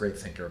Seth's a great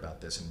thinker about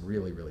this and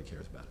really, really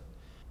cares about it.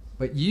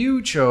 But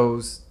you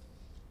chose,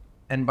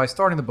 and by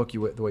starting the book the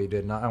way you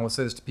did, and I will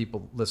say this to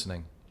people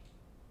listening,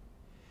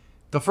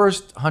 the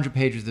first 100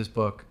 pages of this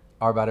book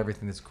are about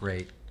everything that's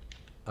great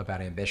about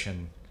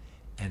ambition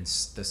and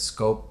the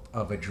scope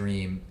of a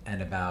dream,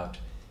 and about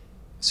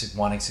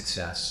wanting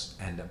success,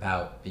 and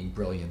about being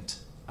brilliant,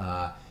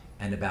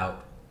 and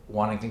about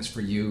wanting things for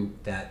you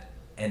that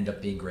end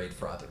up being great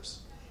for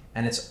others.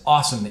 And it's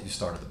awesome that you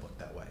started the book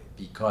that way,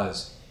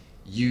 because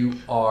you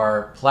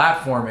are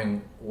platforming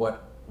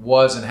what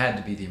was and had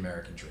to be the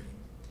American dream,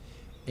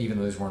 even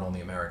though these weren't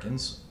only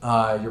Americans.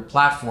 You're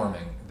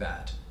platforming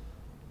that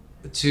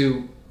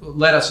to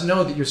let us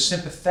know that you're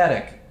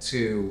sympathetic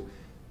to,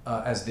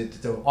 as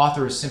the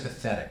author is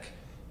sympathetic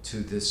to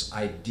this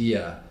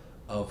idea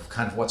of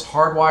kind of what's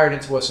hardwired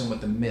into us and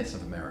what the myth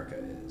of America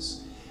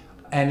is.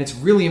 And it's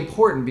really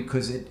important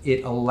because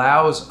it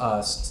allows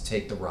us to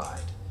take the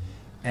ride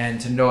and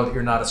to know that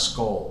you're not a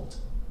scold,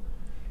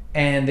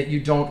 and that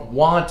you don't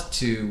want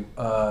to,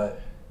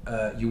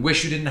 you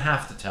wish you didn't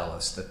have to tell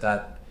us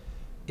that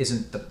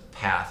isn't the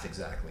path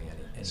exactly.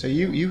 So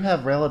you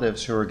have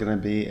relatives who are going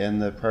to be in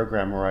the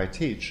program where I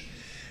teach.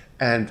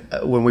 And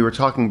when we were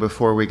talking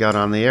before we got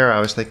on the air, I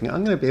was thinking,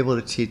 I'm going to be able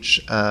to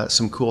teach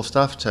some cool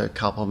stuff to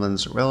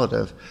Koppelman's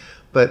relative.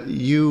 But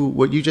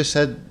what you just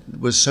said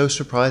was so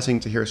surprising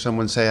to hear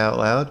someone say out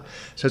loud.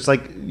 So it's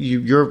like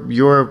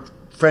your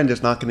friend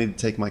is not going to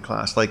take my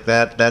class. Like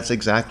that's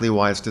exactly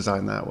why it's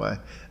designed that way.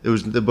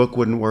 The book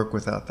wouldn't work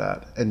without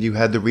that. And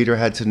the reader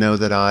had to know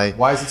that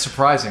Why is it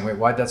surprising? Wait,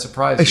 why'd that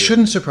surprise you? It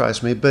shouldn't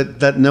surprise me,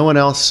 but that no one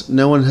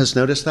has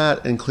noticed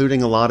that,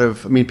 including a lot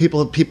of,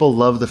 people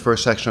love the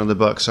first section of the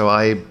book. So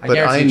I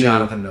guarantee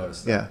Jonathan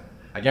noticed that. Yeah.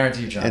 I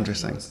guarantee you, Jonathan.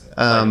 Interesting. Noticed it.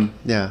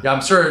 Yeah. Yeah,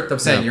 I'm sure. I'm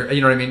saying you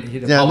know what I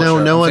mean. No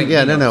one.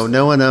 Yeah,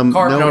 no one.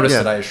 Carp noticed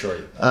it. I assure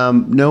you.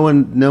 No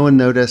one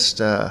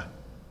noticed.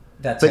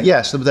 But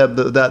yes,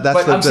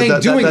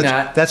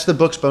 that's the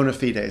book's bona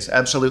fides,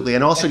 absolutely,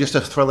 and also just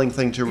a thrilling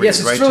thing to read. Yes,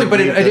 it's right? thrilling, but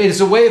it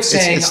is a way of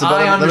saying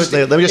I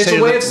understand. Let me just say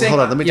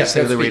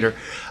to the speak. reader,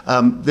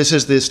 this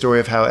is the story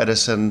of how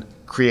Edison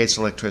creates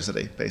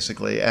electricity,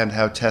 basically, and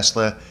how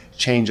Tesla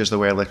changes the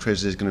way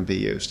electricity is going to be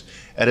used.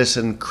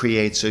 Edison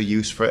finds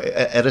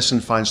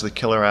the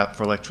killer app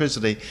for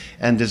electricity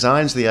and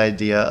designs the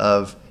idea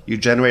of you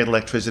generate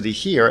electricity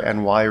here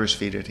and wires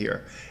feed it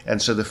here.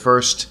 And so the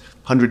first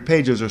 100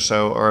 pages or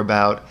so are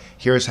about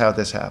here's how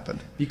this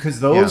happened. Because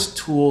those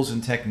tools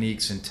and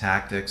techniques and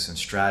tactics and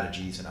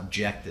strategies and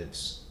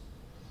objectives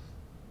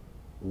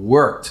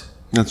worked.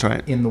 That's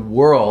right. In the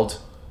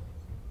world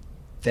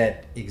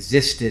that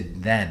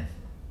existed then.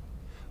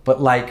 But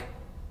like,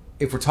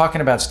 if we're talking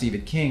about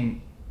Stephen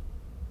King,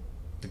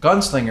 The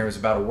Gunslinger is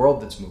about a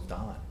world that's moved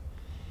on.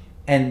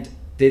 And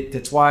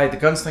that's why the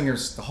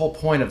whole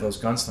point of those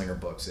Gunslinger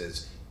books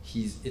is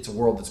it's a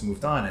world that's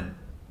moved on. And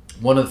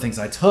one of the things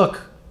I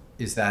took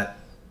is that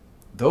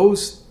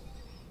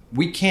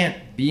we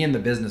can't be in the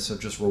business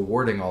of just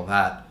rewarding all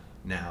that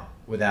now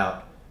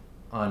without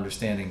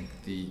understanding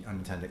the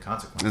unintended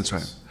consequences. That's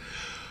right.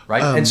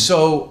 Right? And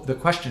so the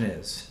question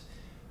is,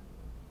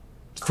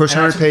 first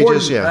 100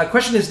 pages,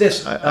 question is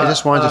this. I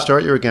just wanted to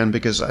start you again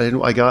because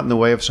I got in the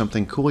way of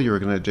something cool you were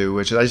going to do,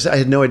 which I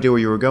had no idea where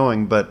you were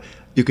going, but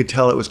you could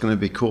tell it was going to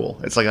be cool.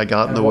 It's like I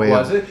got in the way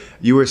of it.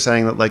 You were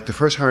saying that like the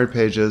first 100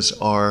 pages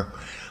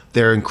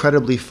they're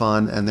incredibly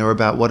fun, and they're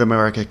about what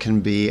America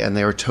can be, and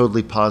they are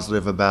totally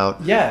positive about.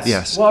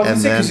 Yes. Well, I was going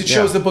to say, because it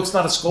shows the book's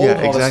not a scold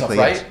and all that stuff,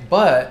 right? Yes.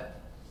 But,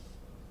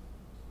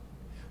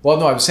 well,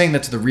 no, I was saying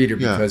that to the reader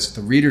because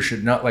the reader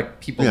should know,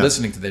 like people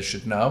listening to this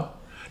should know.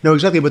 No,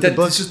 exactly. But that the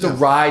book, this is the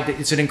ride.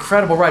 It's an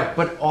incredible ride.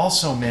 But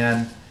also,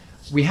 man,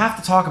 we have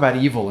to talk about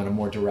evil in a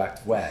more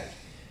direct way.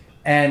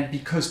 And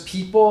because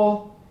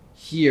people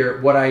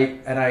hear what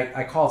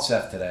I called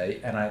Seth today,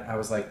 and I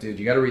was like, dude,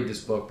 you got to read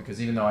this book,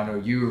 because even though I know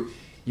you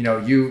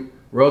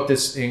wrote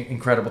this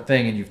incredible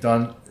thing and you've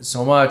done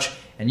so much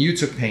and you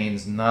took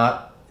pains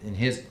not in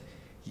his,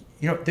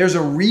 there's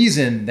a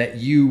reason that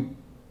you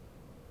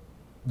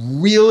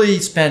really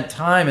spent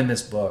time in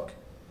this book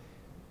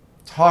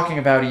talking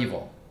about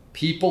evil,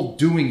 people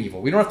doing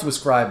evil. We don't have to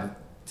ascribe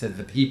to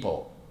the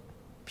people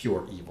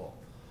pure evil,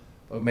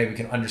 but maybe we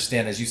can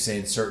understand, as you say,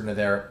 in certain of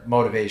their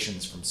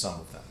motivations from some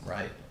of them,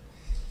 right?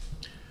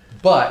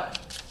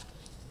 But,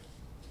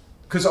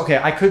 because, okay,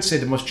 I could say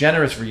the most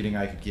generous reading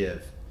I could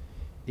give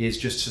is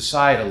just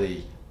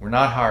societally, we're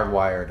not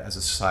hardwired as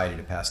a society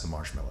to pass the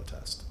marshmallow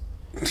test.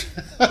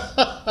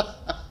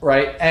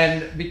 Right?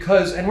 And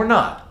we're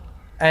not.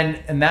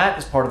 And that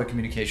is part of the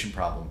communication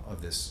problem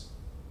of this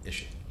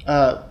issue.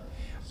 But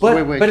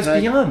it's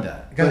beyond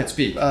that. Go ahead,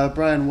 speak.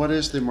 Brian, what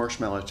is the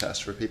marshmallow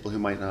test for people who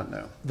might not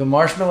know? The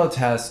marshmallow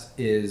test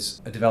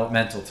is a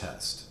developmental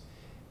test,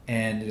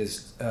 and it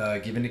is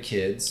given to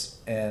kids.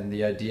 And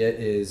the idea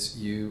is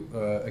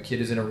a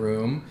kid is in a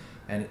room,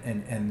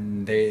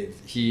 and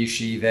he,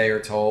 she, they are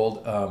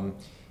told,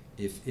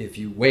 if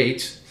you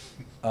wait,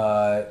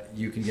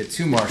 you can get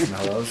 2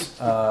 marshmallows,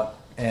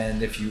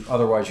 and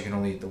otherwise you can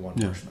only eat the 1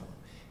 marshmallow.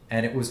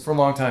 And it was for a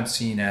long time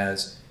seen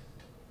as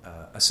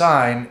a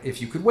sign,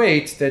 if you could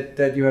wait,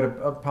 that you had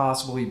a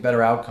possibly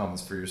better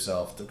outcomes for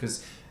yourself,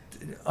 because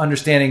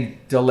understanding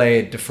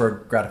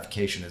deferred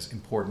gratification is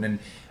important. And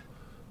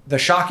the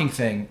shocking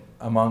thing,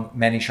 among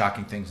many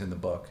shocking things in the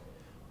book,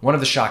 one of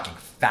the shocking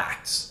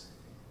facts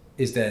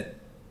is that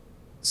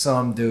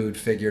some dude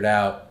figured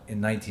out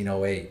in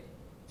 1908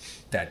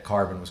 that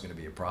carbon was going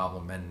to be a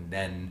problem, and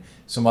then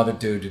some other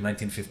dude in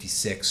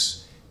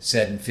 1956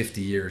 said in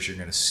 50 years you're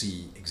going to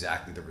see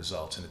exactly the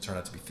results, and it turned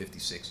out to be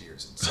 56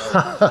 years. And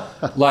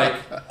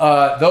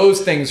so,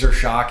 those things are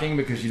shocking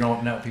because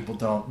people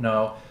don't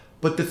know.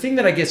 But the thing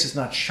that I guess is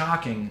not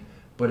shocking,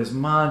 but is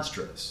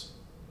monstrous.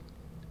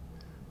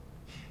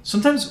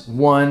 Sometimes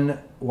one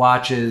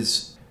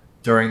watches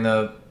during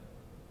the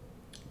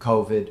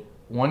COVID,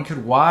 one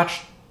could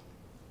watch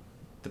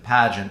the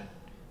pageant,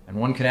 and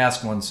one could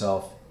ask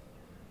oneself,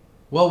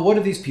 well, what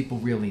do these people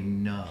really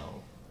know?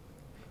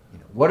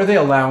 What are they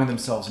allowing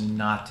themselves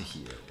not to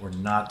hear or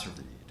not to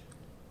read?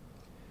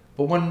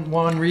 But when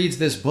one reads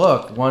this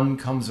book, one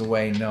comes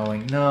away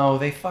knowing, no,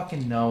 they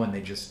fucking know, and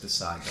they just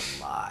decide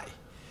to lie.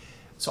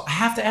 So I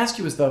have to ask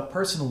you, as the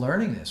person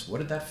learning this, what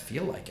did that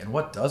feel like? And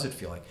what does it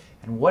feel like?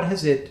 And what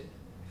has it,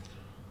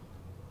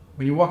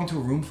 when you walk into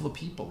a room full of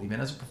people, even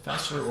as a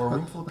professor, or a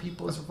room full of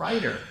people as a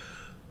writer,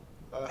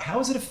 how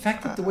has it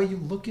affected the way you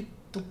look at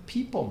the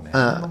people,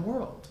 man, in the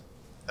world?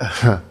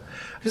 Because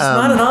it's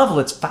not a novel,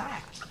 it's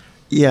fact.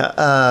 Yeah,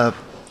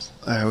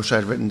 I wish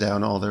I'd written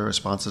down all the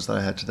responses that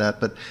I had to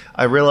that, but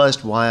I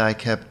realized why I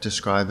keep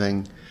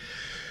describing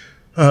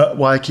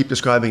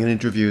in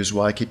interviews,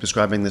 why I keep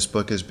describing this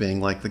book as being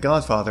like The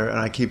Godfather, and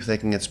I keep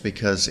thinking it's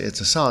because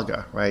it's a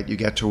saga, right? You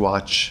get to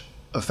watch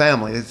a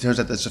family. It turns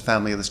out it's a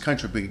family of this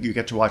country, but you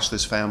get to watch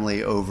this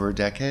family over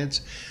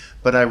decades.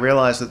 But I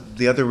realized that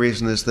the other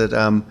reason is that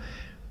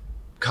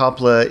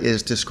Coppola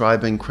is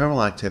describing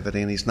criminal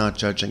activity and he's not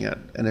judging it.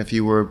 And if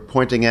you were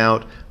pointing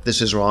out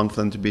this is wrong for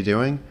them to be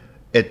doing,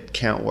 it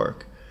can't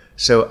work.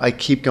 So I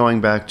keep going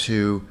back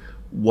to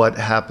what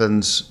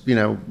happens,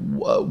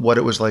 what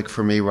it was like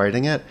for me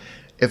writing it.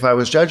 If I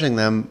was judging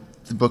them,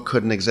 the book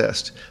couldn't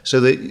exist. So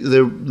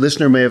the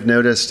listener may have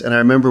noticed, and I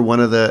remember one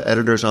of the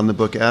editors on the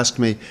book asked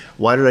me,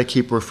 why did I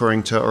keep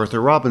referring to Arthur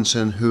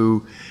Robinson,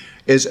 who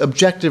is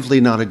objectively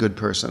not a good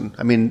person?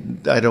 I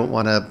mean, I don't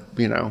want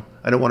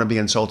to be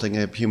insulting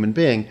a human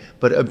being,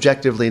 but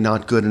objectively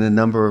not good in a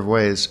number of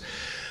ways.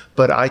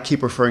 But I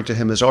keep referring to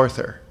him as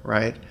Arthur,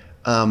 right?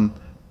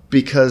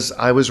 Because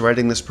I was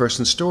writing this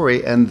person's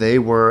story and they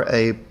were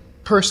a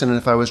person, and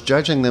if I was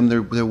judging them,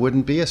 there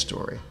wouldn't be a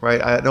story, right?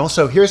 And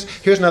also, here's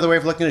another way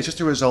of looking at it. It's just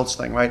a results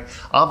thing, right?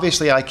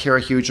 Obviously, I care a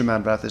huge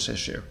amount about this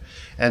issue.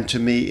 And to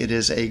me, it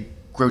is a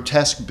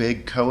grotesque,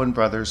 big Coen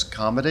Brothers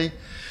comedy.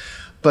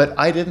 But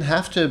I didn't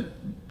have to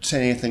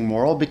say anything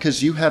moral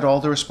because you had all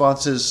the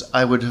responses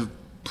I would have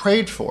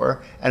prayed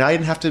for, and I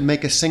didn't have to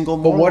make a single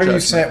moral But what judgment. are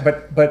you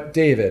saying? But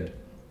David,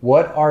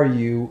 what are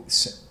you?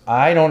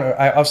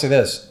 I'll say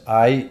this.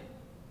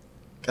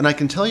 And I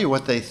can tell you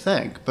what they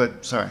think,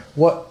 but sorry.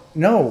 What?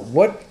 No.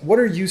 What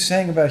are you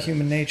saying about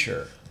human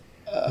nature?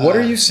 What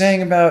are you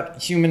saying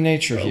about human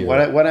nature here?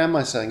 What am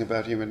I saying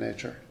about human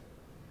nature?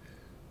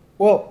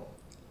 Well,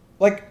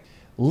 like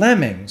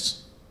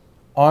lemmings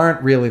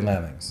aren't really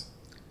lemmings.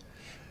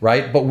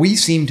 Right? But we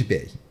seem to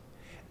be.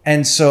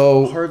 And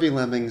so Harvey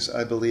Lemmings,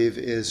 I believe,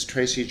 is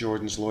Tracy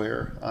Jordan's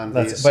lawyer on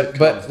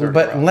the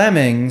but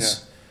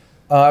Lemmings,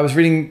 yeah.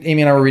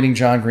 Amy and I were reading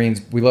John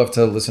Green's. We love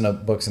to listen to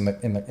books in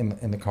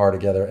the car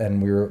together,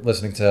 and we were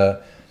listening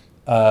to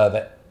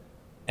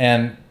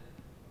and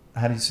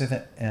how do you say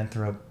that?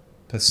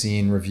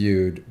 Anthropocene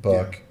Reviewed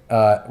book,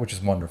 which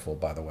is wonderful,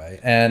 by the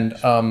way. And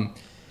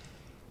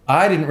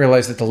I didn't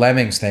realize that the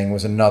Lemmings thing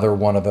was another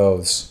one of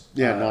those.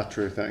 Yeah, not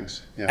true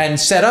things. Yeah. And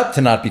set up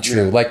to not be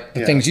true, like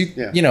the things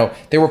you know,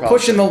 they were Probably.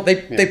 pushing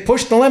they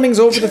pushed the Lemmings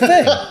over the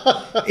thing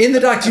in the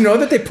doc. Do you know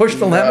that they pushed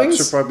the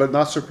Lemmings? But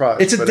not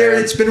surprised.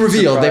 It's been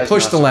revealed they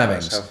pushed the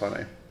Lemmings. How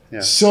funny.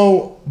 Yeah.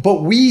 So,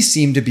 but we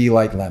seem to be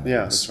like Lemmings.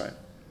 Yeah, that's right.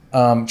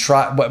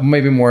 But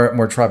maybe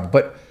more tribal.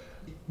 But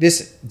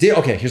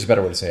okay, here's a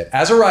better way to say it.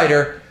 As a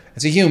writer,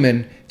 as a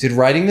human, did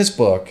writing this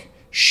book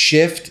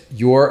shift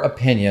your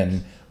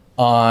opinion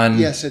on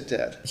Yes, it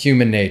did.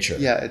 human nature?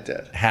 Yeah, it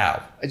did.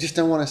 How? I just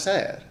don't want to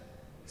say it.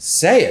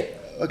 Say it.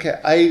 Okay,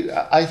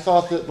 I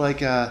thought that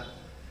like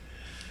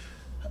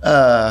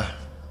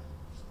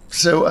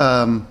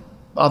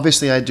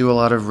obviously I do a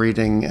lot of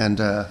reading,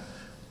 and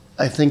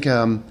I think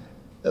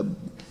this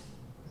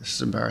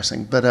is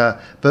embarrassing,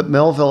 but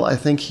Melville, I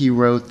think he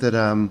wrote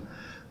that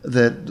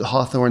that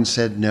Hawthorne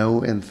said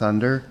no in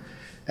Thunder,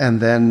 and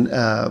then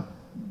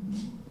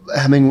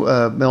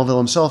Melville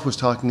himself was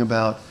talking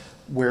about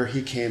where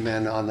he came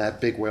in on that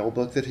big whale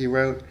book that he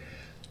wrote,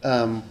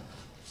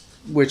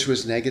 which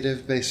was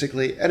negative,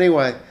 basically.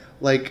 Anyway,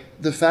 like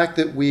the fact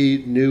that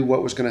we knew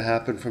what was going to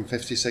happen from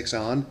 56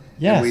 on,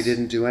 and we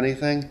didn't do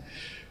anything,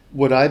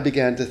 what I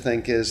began to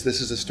think is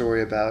this is a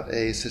story about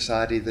a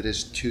society that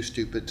is too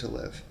stupid to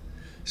live.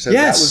 So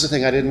that was the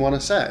thing I didn't want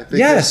to say.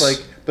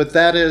 Because, but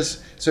that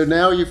is, so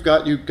now you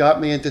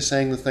got me into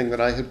saying the thing that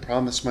I had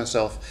promised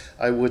myself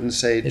I wouldn't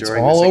say during this It's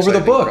all over the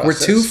book.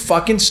 process. We're too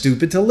fucking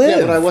stupid to live.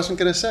 Yeah, but I wasn't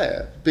going to say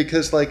it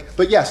because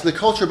but yes, the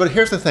culture, but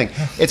here's the thing.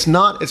 It's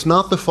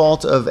not the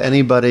fault of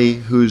anybody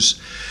who's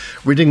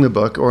reading the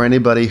book or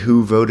anybody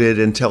who voted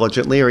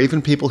intelligently or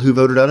even people who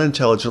voted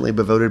unintelligently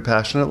but voted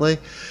passionately.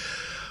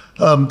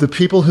 The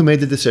people who made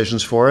the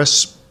decisions for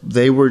us,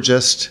 they were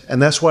just,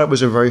 and that's why it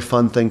was a very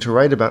fun thing to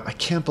write about. I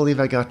can't believe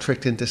I got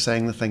tricked into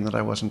saying the thing that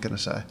I wasn't going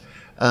to say.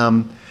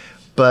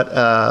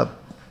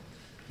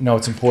 No,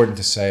 it's important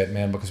to say it,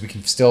 man, because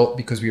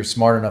we are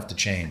smart enough to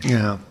change.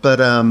 Yeah,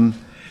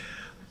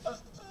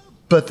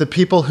 but the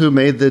people who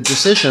made the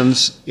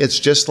decisions, it's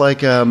just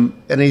like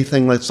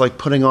anything that's like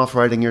putting off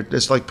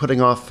it's like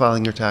putting off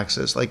filing your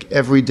taxes. Like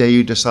every day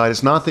you decide,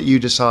 it's not that you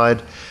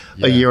decide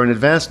a year in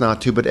advance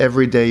not to, but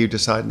every day you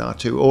decide not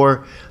to.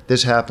 Or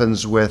this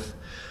happens with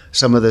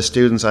some of the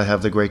students I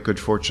have the great good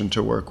fortune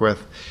to work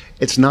with.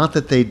 It's not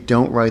that they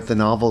don't write the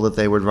novel that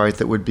they would write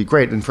that would be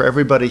great. And for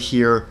everybody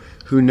here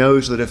who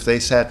knows that if they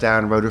sat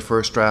down and wrote a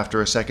first draft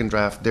or a second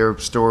draft, their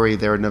story,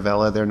 their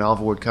novella, their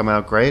novel would come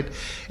out great.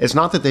 It's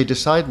not that they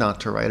decide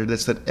not to write it.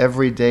 It's that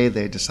every day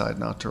they decide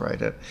not to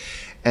write it.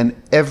 And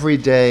every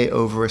day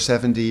over a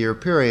 70-year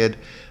period,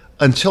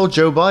 until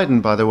Joe Biden,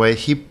 by the way,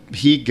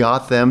 he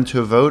got them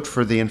to vote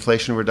for the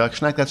Inflation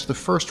Reduction Act. That's the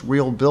first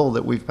real bill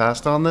that we've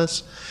passed on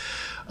this.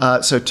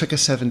 So it took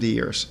us 70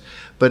 years.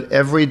 But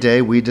every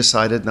day we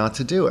decided not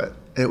to do it.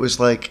 It's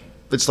like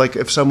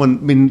if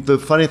someone, the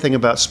funny thing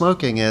about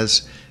smoking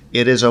is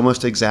it is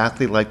almost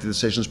exactly like the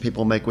decisions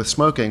people make with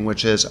smoking,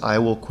 which is I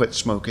will quit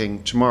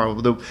smoking tomorrow.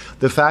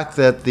 The fact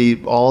that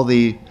all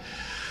the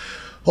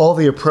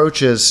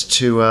approaches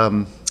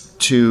to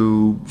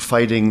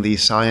fighting the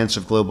science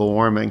of global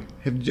warming.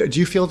 Do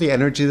you feel the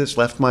energy that's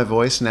left my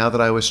voice now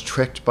that I was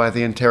tricked by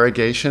the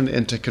interrogation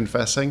into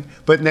confessing?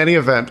 But in any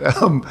event, that's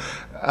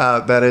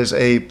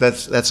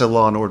a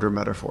Law and Order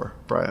metaphor,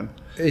 Brian.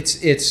 It's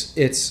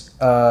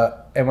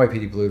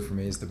NYPD Blue for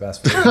me is the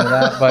best version of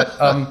that.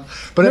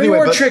 But anyway,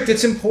 you were tricked.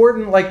 It's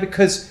important,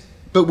 because.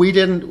 But we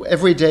didn't.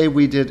 Every day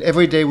we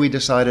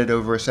decided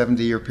over a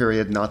 70-year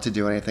period not to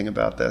do anything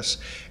about this.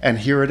 And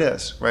here it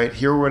is, right?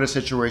 Here we're in a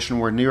situation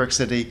where New York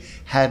City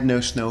had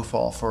no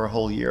snowfall for a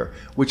whole year,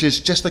 which is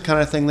just the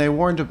kind of thing they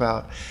warned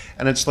about.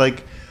 And it's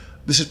like,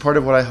 this is part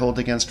of what I hold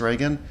against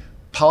Reagan.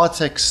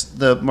 Politics,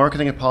 the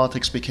marketing of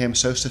politics became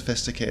so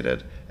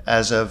sophisticated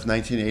as of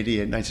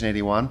 1980 and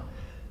 1981.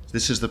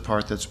 This is the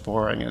part that's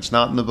boring. And it's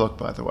not in the book,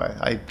 by the way.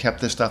 I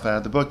kept this stuff out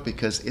of the book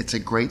because it's a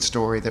great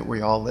story that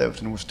we all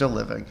lived and we're still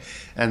living.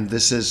 And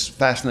this is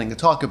fascinating to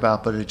talk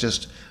about, but it's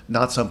just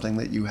not something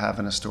that you have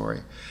in a story.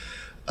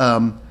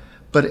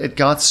 But it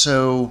got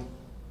so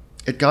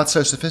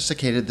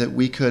sophisticated that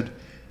we could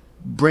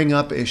bring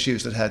up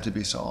issues that had to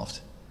be solved.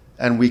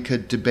 And we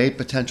could debate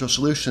potential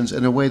solutions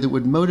in a way that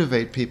would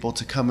motivate people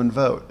to come and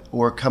vote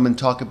or come and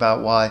talk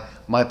about why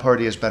my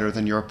party is better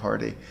than your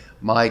party.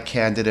 My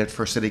candidate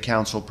for city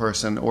council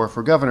person or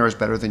for governor is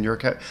better than your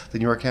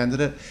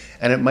candidate.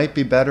 And it might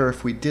be better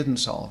if we didn't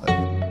solve it.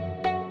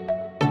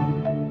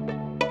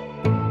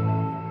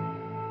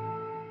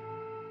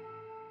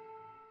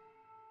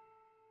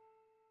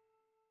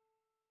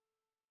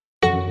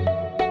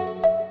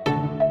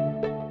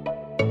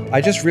 I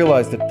just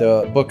realized that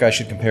the book I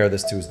should compare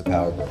this to is The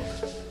Power Broker.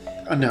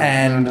 No.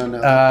 The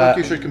book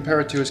you should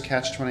compare it to is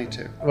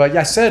Catch-22. Well,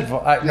 I said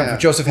for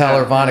Joseph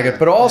Haller Vonnegut,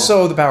 but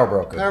also The Power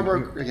Broker. Power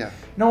Broker, yeah.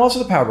 No, also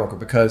The Power Broker,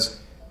 because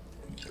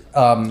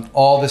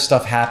all this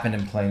stuff happened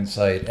in plain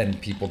sight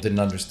and people didn't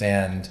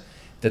understand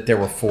that there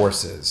were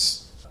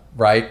forces,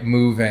 right,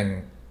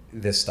 moving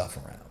this stuff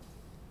around.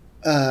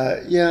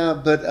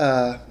 Yeah, but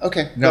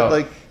okay. No, But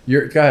like,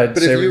 go ahead.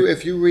 but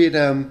if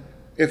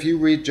you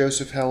read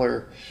Joseph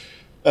Heller,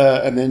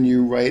 and then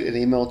you write an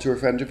email to a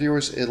friend of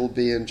yours, it'll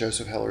be in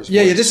Joseph Heller's voice.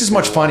 Yeah, this is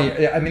much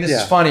funnier. I mean, this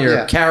is funnier.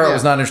 Yeah, Kara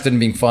was not interested in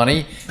being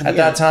funny at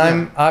that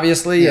time,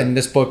 obviously, and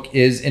this book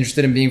is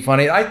interested in being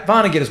funny.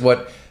 Vonnegut is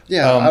what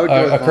I would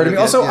go with occurred to me.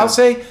 Vonnegut, Also, I'll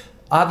say,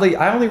 oddly,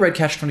 I only read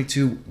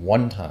Catch-22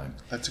 one time.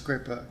 That's a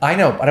great book. I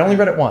know, but I only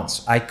read it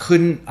once. I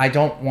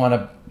don't want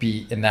to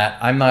be in that.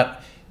 I'm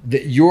not.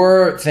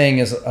 Your thing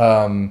is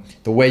the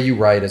way you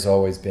write has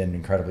always been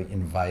incredibly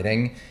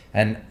inviting,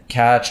 and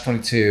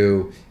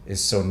Catch-22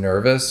 is so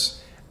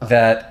nervous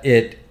that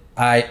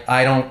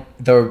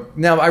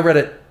I read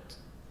it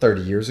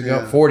 30 years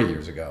ago, 40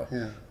 years ago.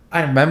 Yeah.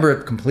 I remember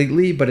it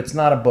completely, but it's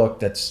not a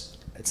book it's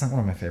not one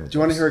of my favorite books. Do you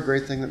want to hear a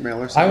great thing that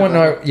Mailer said? I want to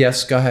know.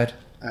 Yes, go ahead.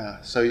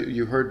 So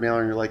you heard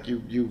Mailer and you're like,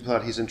 you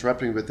thought he's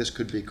interrupting, but this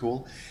could be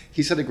cool.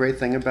 He said a great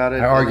thing about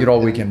it. I argued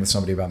all weekend with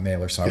somebody about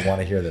Mailer, so I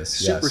want to hear this.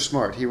 Super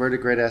smart. He wrote a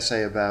great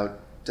essay about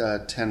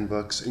 10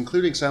 books,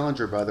 including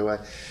Salinger, by the way.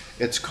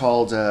 It's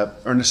called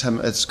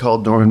It's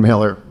called Norman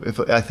Mailer.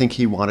 I think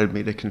he wanted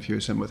me to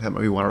confuse him with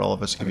Hemingway. He wanted all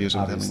of us to confuse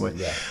him with Hemingway.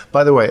 Yeah.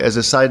 By the way, as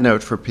a side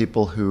note for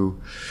people who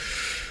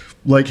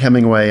like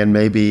Hemingway and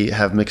maybe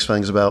have mixed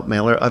feelings about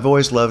Mailer, I've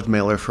always loved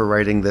Mailer for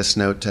writing this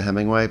note to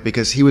Hemingway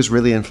because he was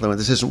really influenced.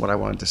 This isn't what I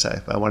wanted to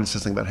say. I wanted to say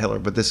something about Hitler,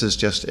 but this is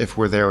just, if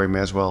we're there, we may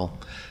as well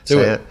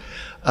say it.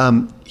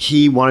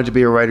 He wanted to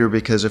be a writer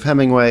because of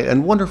Hemingway,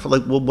 and wonderful,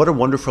 what a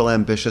wonderful,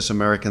 ambitious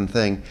American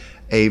thing.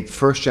 A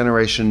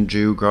first-generation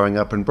Jew growing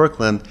up in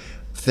Brooklyn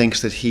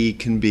thinks that he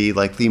can be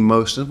like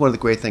one of the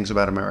great things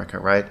about America,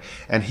 right?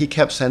 And he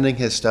kept sending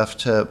his stuff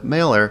to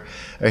Mailer,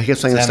 or he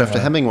kept sending his stuff to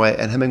Hemingway,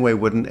 and Hemingway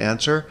wouldn't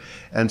answer.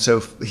 And so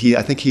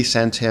I think he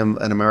sent him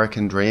An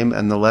American Dream,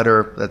 and the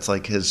letter, that's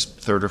like his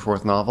third or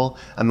fourth novel,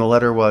 and the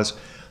letter was,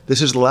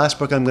 "This is the last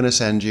book I'm going to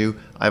send you.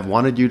 I've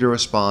wanted you to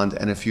respond,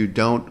 and if you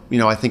don't,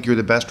 I think you're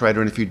the best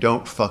writer, and if you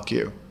don't, fuck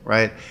you,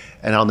 right?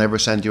 And I'll never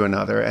send you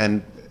another."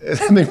 And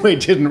Hemingway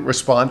didn't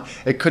respond.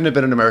 It couldn't have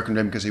been An American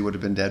Dream because he would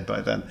have been dead by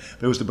then.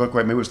 But it was the book,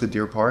 right? Maybe it was The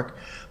Deer Park.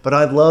 But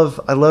I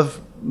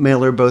love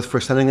Mailer both for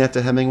sending that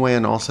to Hemingway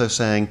and also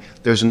saying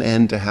there's an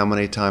end to how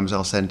many times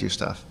I'll send you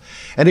stuff.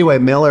 Anyway,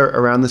 Mailer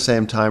around the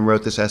same time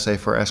wrote this essay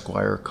for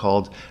Esquire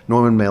called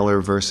Norman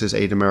Mailer versus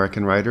 8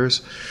 American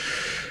Writers.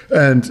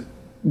 And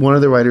one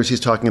of the writers he's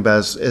talking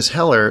about is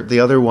Heller.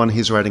 The other one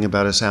he's writing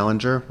about is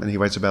Salinger, and he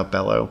writes about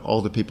Bellow,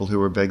 all the people who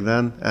were big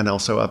then, and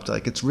also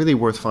Updike. It's really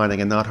worth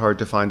finding and not hard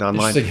to find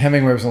online. Interesting.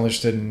 Hemingway was only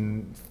interested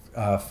in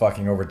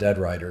fucking over dead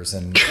writers,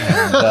 and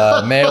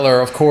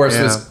Mailer, of course,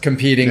 was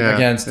competing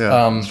against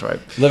that's right.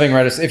 living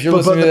writers. If you're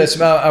listening to this,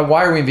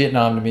 Why Are We in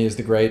Vietnam to me is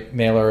the great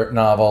Mailer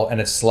novel, and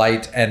it's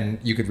slight, and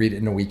you could read it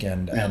in a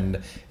weekend,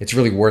 and it's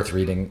really worth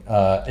reading.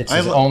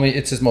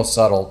 It's his most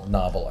subtle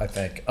novel, I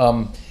think.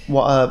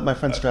 My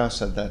friend Strauss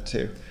said that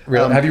too.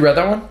 Really? Have you read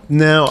that one?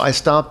 No, I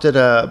stopped at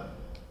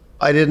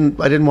I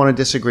didn't want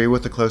to disagree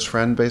with a close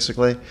friend,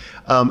 basically,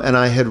 and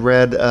I had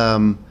read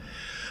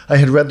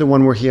the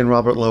one where he and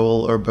Robert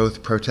Lowell are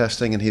both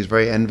protesting, and he's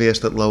very envious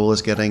that Lowell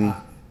is getting.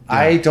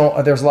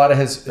 There's a lot of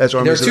his. There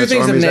are two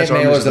things of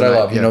Mailer's that I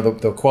love. Yeah.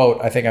 The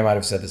quote. I think I might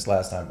have said this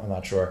last time. I'm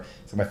not sure.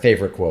 It's my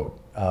favorite quote.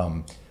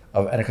 And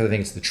because I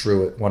think it's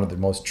one of the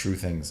most true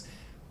things,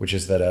 which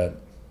is that a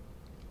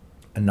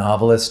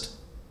novelist,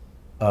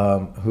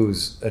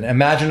 who's an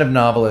imaginative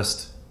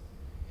novelist,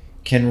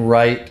 can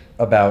write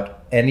about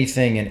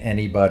anything and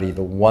anybody.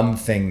 The one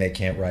thing they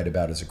can't write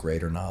about is a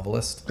greater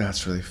novelist.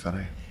 That's really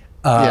funny.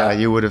 Yeah,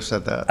 you would have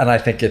said that. And I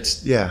think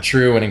it's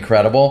true and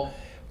incredible.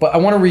 But I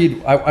want to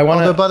read. I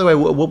want to. By the way,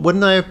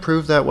 wouldn't I have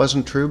proved that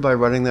wasn't true by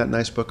writing that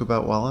nice book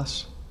about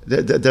Wallace?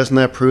 Doesn't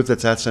that prove that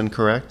that's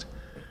incorrect?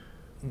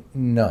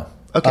 No.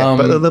 Okay,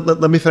 but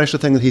let me finish the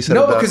thing that he said.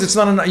 No, because it's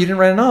not. You didn't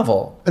write a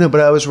novel. No,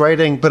 but I was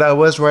writing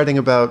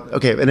about.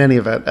 Okay, in any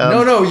event.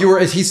 No. You were.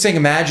 He's saying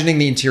imagining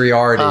the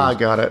interiority. Ah,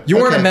 got it. You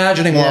weren't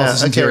imagining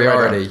Wallace's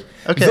interiority. Right.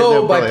 Okay.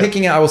 Though by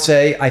picking it, I will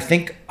say, I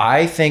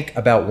think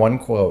about one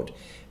quote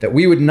that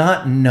we would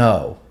not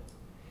know.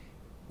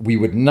 We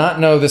would not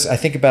know this. I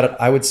think about it.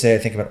 I would say I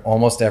think about it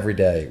almost every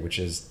day, which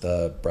is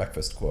the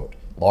breakfast quote.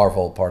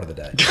 Larval part of the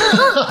day.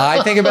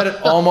 I think about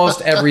it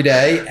almost every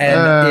day,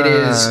 and it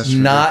is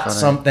not really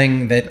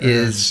something that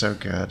is so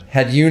good.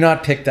 Had you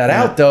not picked that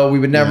out, though, we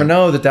would never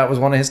know that was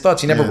one of his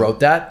thoughts. He never wrote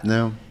that.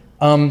 No.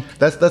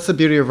 That's the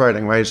beauty of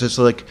writing, right? It's just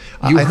like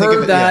you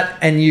heard that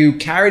and you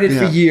carried it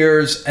for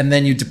years, and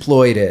then you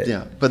deployed it.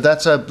 Yeah, but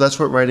that's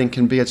what writing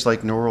can be. It's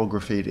like neural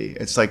graffiti.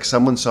 It's like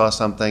someone saw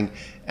something,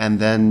 and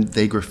then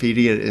they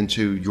graffiti it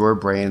into your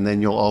brain, and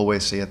then you'll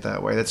always see it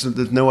that way.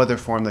 There's no other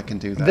form that can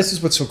do that. This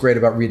is what's so great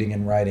about reading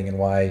and writing, and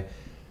why,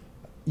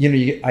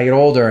 I get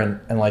older,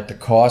 and like the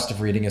cost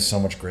of reading is so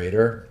much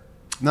greater.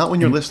 Not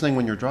when you're listening,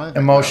 when you're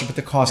driving. But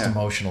the cost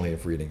emotionally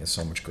of reading is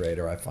so much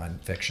greater. I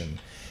find fiction.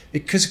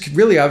 Because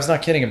really, I was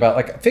not kidding about,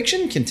 like,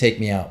 fiction can take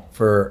me out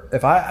for,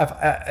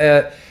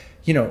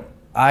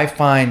 I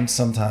find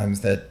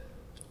sometimes that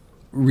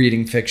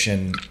reading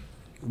fiction,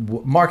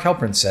 Mark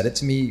Halperin said it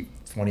to me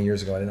 20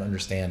 years ago, I didn't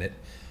understand it,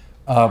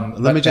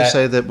 Let me just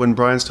say that when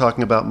Brian's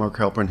talking about Mark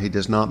Halperin, he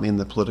does not mean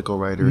the political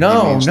writer.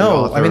 No, he means the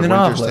author I mean the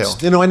of Winter's novelist.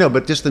 Tale. I know,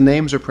 but just the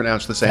names are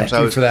pronounced the same.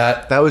 Thank you for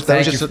that. That was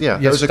Thank just you.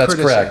 that Yes, was a that's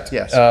courtesy. correct.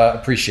 Yes,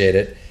 appreciate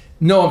it.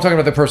 No, I'm talking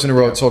about the person who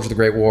wrote Soldier of the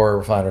Great War,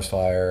 Refiner's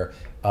Fire,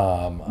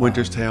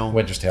 Winter's Tale,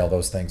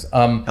 those things.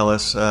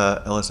 Ellis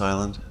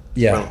Island.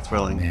 Yeah,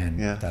 thrilling. Oh, man,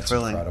 yeah, that's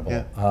thrilling. incredible.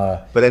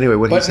 Yeah. But anyway,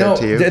 what he said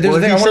to you?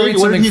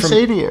 What did he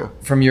say to you?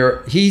 From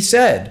your, he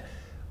said,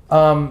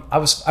 I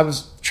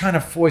was trying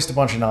to foist a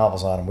bunch of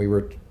novels on him. We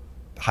were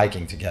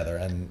hiking together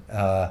and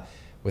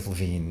with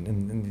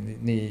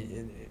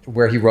Levine,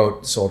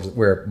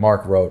 where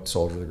Mark wrote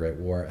Soldier of the Great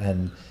War,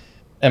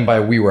 and by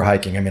we were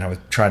hiking, I mean I was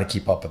trying to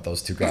keep up with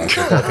those two guys.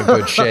 They're both in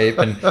good shape,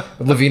 and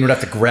Levine would have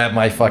to grab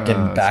my fucking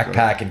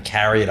backpack and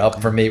carry it up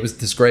for me. It was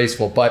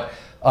disgraceful, but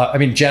I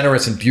mean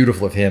generous and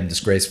beautiful of him,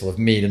 disgraceful of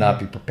me to not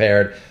be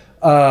prepared.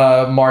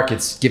 Mark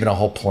had given a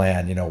whole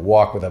plan,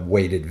 walk with a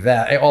weighted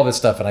vest, all this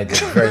stuff, and I did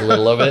very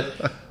little of it.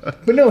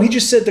 But no, he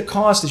just said the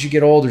cost as you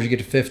get older, as you get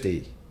to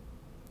 50.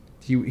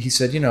 He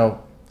said,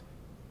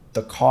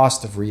 the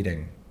cost of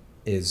reading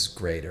is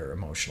greater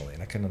emotionally,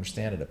 and I couldn't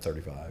understand it at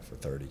 35 or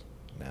 30.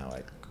 Now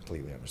I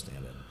completely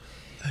understand it.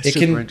 That's it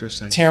super can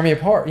interesting. tear me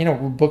apart.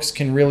 Books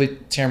can really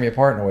tear me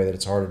apart in a way that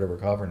it's harder to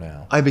recover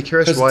now. I'd be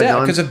curious why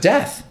because of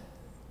death.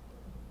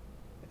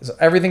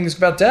 Everything is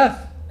about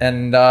death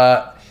and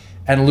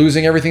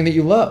losing everything that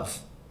you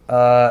love,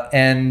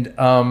 and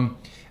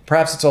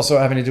perhaps it's also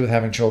having to do with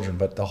having children.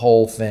 But the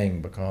whole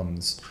thing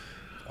becomes.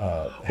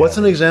 What's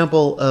an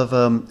example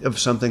of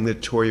something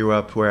that tore you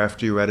up where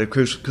after you read it?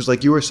 Because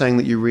like you were saying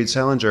that you read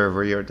Salinger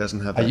every year, it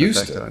doesn't have that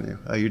effect on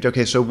you.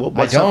 Okay, so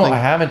what's something? I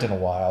haven't in a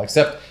while,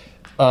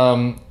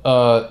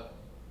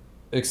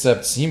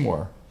 except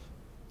Seymour.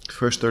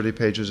 First 30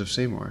 pages of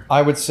Seymour.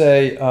 I would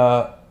say,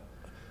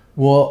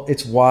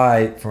 it's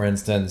why, for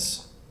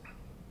instance,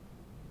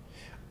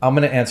 I'm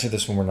going to answer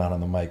this when we're not on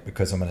the mic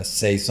because I'm going to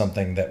say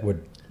something that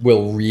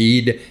will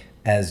read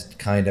as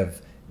kind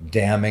of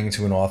damning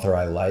to an author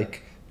I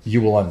like. You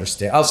will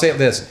understand. I'll say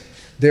this.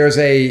 There's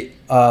a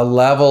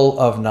level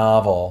of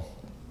novel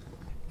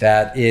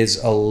that is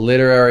a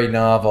literary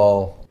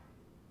novel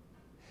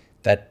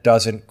that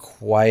doesn't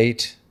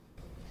quite,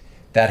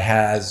 that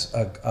has,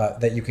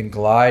 that you can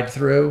glide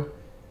through,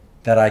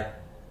 that I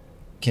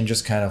can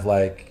just kind of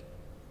like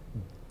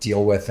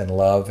deal with and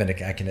love, and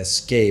I can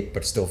escape,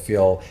 but still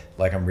feel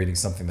like I'm reading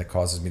something that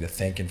causes me to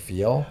think and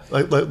feel.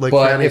 Like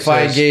but if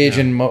I engage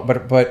in,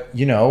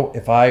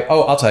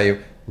 I'll tell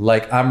you,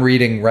 like I'm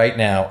reading right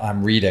now,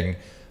 I've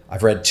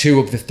read 2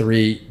 of the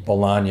 3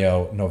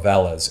 Bolaño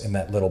novellas in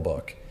that little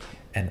book.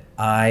 And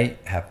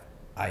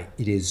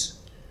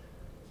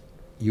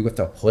you have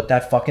to put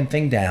that fucking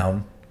thing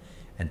down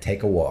and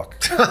take a walk.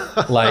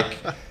 Like,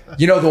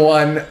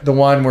 the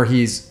one where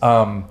he's,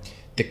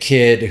 the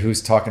kid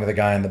who's talking to the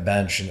guy on the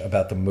bench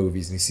about the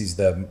movies, and he sees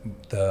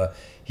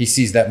he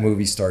sees that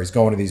movie star. He's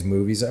going to these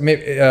movies. I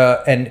mean,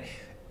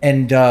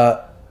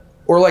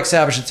 or like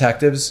Savage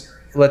Detectives,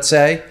 let's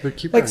say, like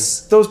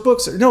those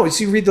books. No,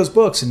 so you read those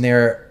books, and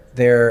they're.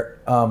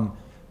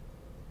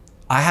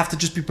 I have to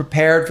just be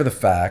prepared for the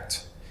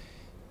fact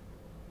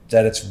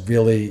that it's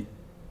really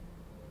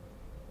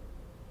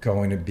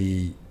going to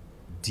be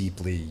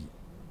deeply.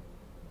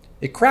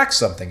 It cracks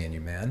something in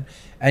you, man,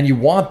 and you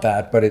want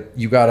that, but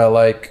you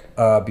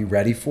gotta be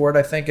ready for it.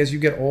 I think as you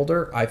get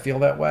older, I feel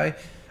that way.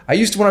 I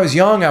used to, when I was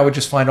young, I would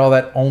just find all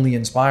that only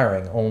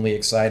inspiring, only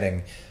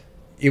exciting,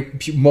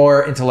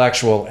 more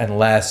intellectual and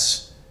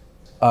less.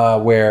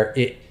 Where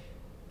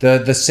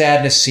the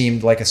sadness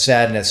seemed like a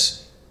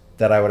sadness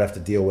that I would have to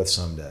deal with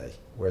someday.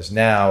 Whereas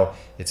now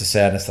it's a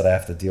sadness that I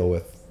have to deal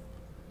with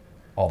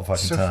all the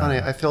fucking time. So funny.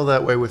 I feel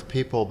that way with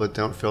people, but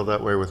don't feel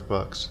that way with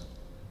books.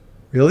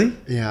 Really?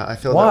 Yeah, I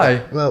feel Why?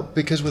 that way. Well,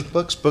 because with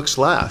books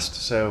last.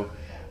 So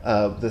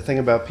the thing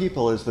about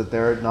people is that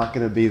they're not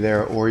going to be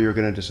there, or you're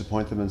going to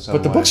disappoint them in some way.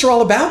 But the books are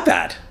all about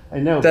that. I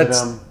know,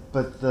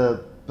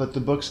 but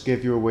the books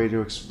give you a way to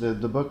experience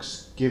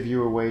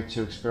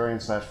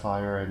that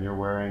fire, and you're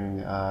wearing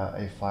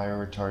a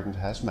fire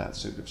retardant hazmat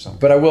suit of some kind.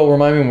 But I will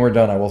remind me when we're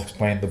done. I will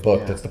explain the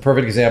book. Yeah. That's the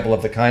perfect example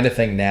of the kind of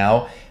thing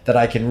now that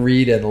I can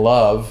read and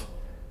love.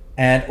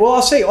 And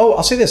I'll say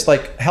this: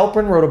 like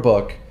Halperin wrote a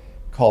book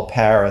called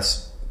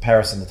Paris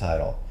in the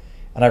title,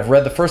 and I've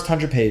read the first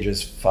 100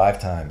 pages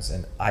 5 times,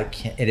 and I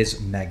can't. It is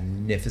a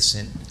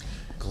magnificent,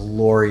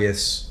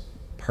 glorious,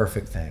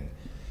 perfect thing.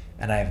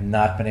 And I have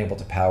not been able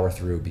to power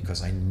through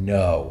because I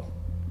know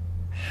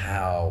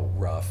how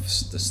rough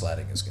the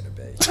sledding is going to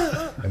be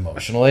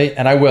emotionally.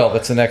 And I will.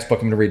 That's the next book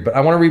I'm going to read. But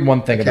I want to read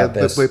one thing about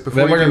this. Then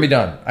we're going to be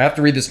done. I have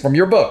to read this from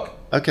your book.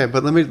 Okay,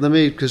 but let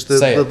me because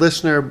the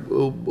listener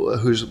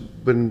who's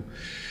been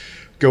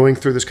going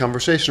through this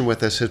conversation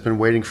with us has been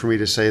waiting for me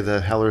to say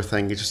the Heller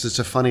thing. It's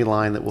a funny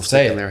line that will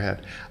stick in their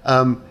head.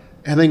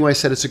 Hemingway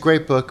said it's a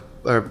great book.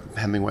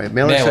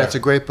 Mailer said it's a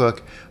great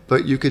book,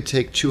 but you could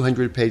take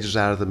 200 pages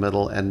out of the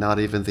middle and not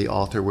even the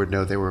author would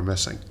know they were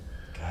missing.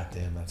 God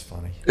damn, that's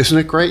funny. Isn't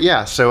it great?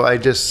 Yeah. So I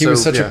just... He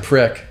was such a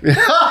prick.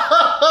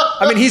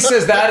 I mean, he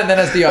says that and then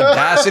has the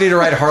audacity to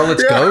write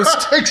Harlot's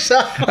Ghost.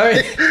 Exactly.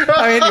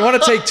 I mean, you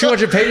want to take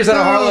 200 pages out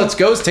of Harlot's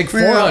Ghost? Take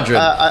 400.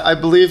 I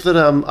believe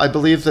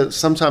that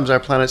sometimes our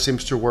planet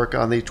seems to work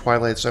on the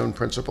Twilight Zone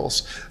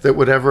principles. That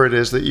whatever it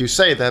is that you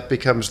say, that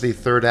becomes the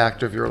third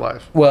act of your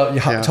life. Well,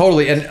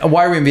 totally. And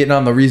Why Are We in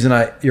Vietnam? The reason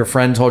your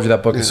friend told you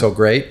that book is so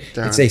great.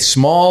 Darren. It's a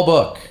small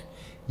book.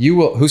 You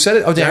will. Who said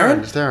it? Oh, Darren.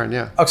 Darren.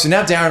 Yeah. Oh, so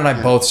now Darren and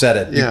I both said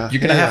it.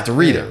 You're going to have to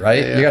read it,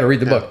 right? You got to read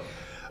the book.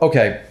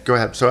 Okay. Go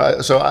ahead.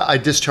 So I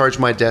discharge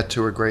my debt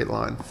to a great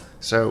line.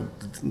 So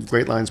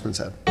great line's been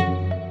said.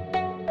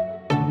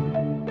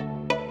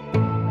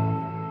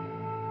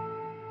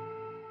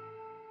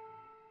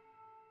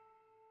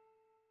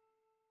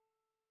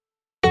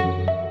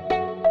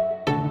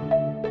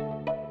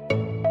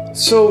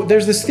 So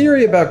there's this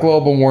theory about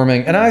global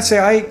warming, and I would say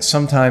I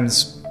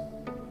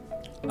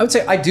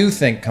do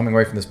think, coming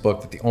away from this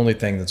book, that the only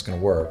thing that's going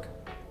to work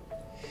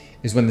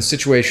is when the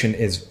situation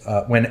is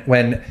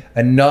when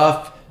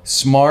enough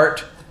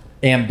smart,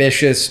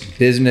 ambitious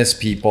business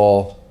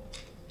people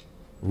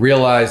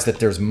realize that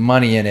there's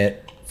money in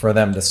it for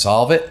them to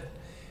solve it,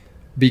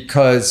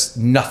 because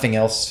nothing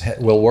else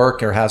will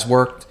work or has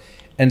worked.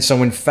 And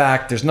so, in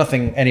fact, there's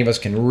nothing any of us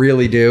can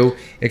really do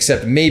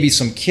except maybe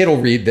some kid will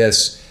read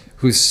this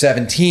who's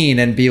 17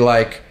 and be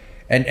like,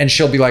 and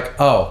she'll be like,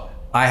 oh,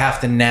 I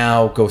have to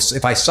now go.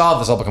 If I solve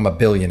this, I'll become a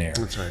billionaire.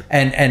 That's right.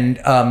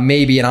 And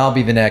I'll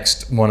be the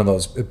next one of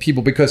those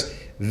people, because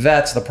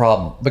that's the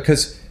problem.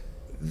 Because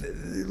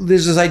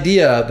there's this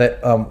idea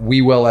that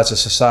we will, as a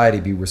society,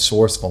 be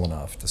resourceful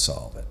enough to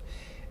solve it.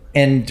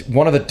 And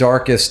one of the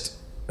darkest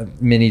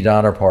mini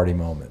Donner Party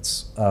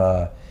moments,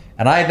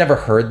 and I had never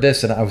heard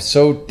this, and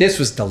this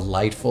was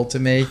delightful to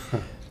me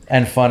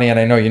and funny, and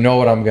I know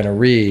what I'm going to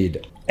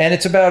read. And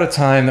it's about a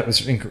time that was,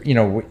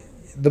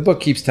 the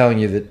book keeps telling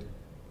you that,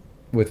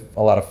 with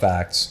a lot of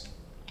facts,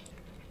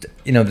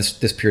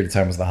 this period of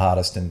time was the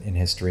hottest in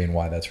history, and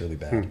why that's really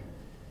bad.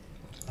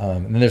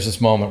 And then there's this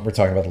moment, we're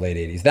talking about the late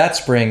 80s. That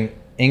spring,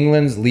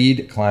 England's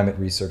lead climate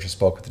researcher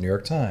spoke with the New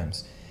York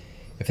Times.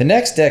 If the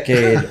next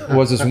decade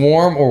was as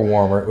warm or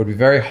warmer, it would be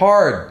very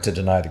hard to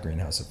deny the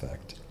greenhouse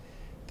effect.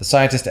 The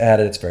scientist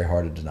added, it's very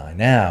hard to deny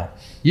now.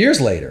 Years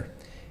later,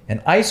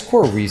 an ice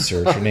core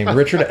researcher named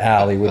Richard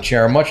Alley would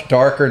chair a much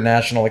darker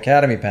National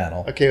Academy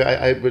panel. Okay,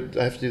 I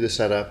have to do the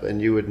setup, and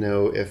you would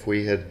know if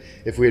we had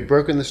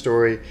broken the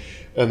story,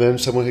 and then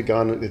someone had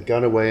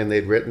gone away and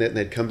they'd written it, and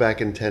they'd come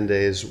back in 10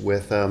 days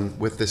with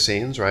the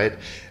scenes, right?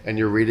 And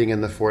you're reading in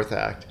the fourth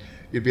act.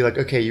 You'd be like,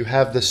 okay, you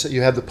have the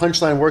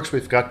punchline works.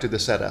 We've got to the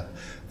setup.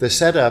 The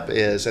setup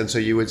is, and so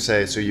you would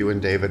say, so you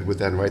and David would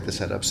then write the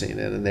setup scene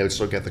in, and they would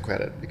still get the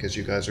credit because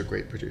you guys are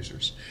great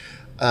producers.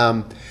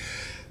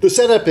 The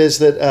setup is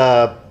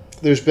that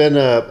there's been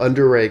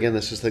under Reagan,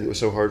 this is the thing that was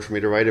so hard for me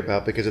to write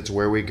about because it's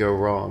where we go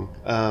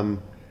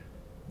wrong.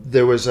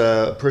 There was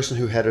a person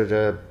who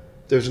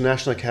there's a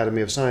National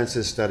Academy of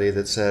Sciences study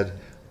that said,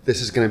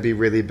 this is going to be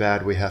really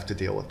bad, we have to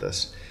deal with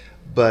this.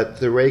 But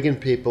the Reagan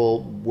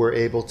people were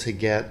able to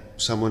get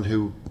someone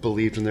who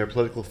believed in their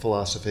political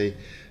philosophy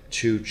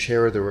to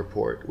chair the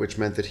report, which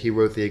meant that he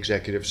wrote the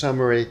executive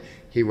summary,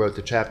 he wrote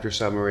the chapter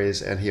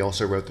summaries, and he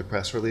also wrote the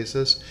press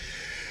releases.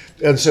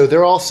 And so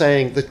they're all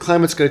saying the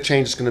climate's going to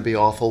change. It's going to be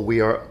awful.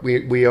 We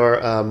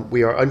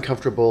are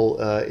uncomfortable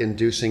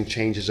inducing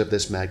changes of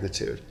this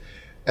magnitude.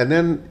 And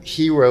then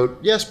he wrote,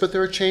 yes, but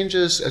there are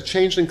changes. A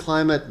change in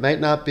climate might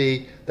not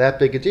be that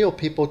big a deal.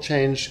 People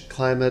change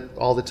climate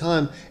all the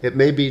time. It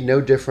may be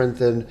no different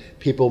than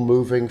people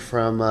moving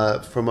from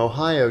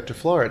Ohio to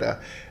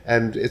Florida.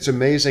 And it's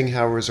amazing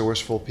how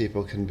resourceful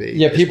people can be.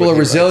 Yeah, people are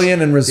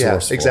resilient and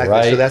resourceful, exactly.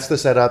 Right? So that's the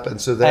setup.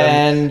 And so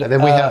then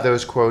we have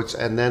those quotes,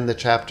 and then the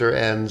chapter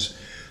ends.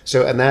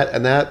 So and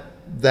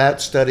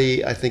that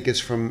study, I think, is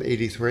from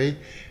 83.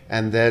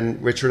 And then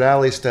Richard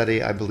Alley's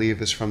study, I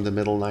believe, is from the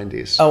middle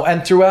 90s. Oh,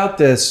 and throughout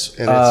this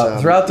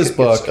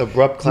book,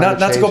 abrupt climate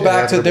not to go change,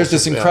 back to, there's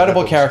this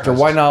incredible character.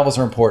 Why crisis. Novels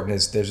are important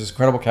is there's this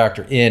incredible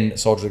character in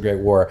Soldiers of the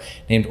Great War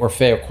named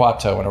Orfeo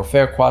Quato. And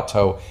Orfeo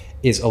Quato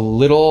is a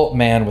little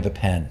man with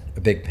a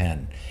big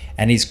pen.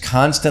 And he's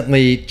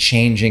constantly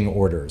changing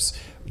orders,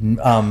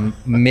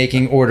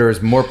 making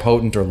orders more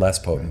potent or less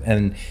potent.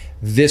 And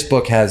this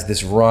book has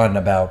this run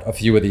about a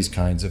few of these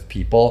kinds of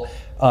people,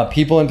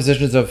 people in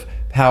positions of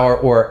power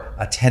or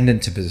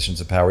attendant to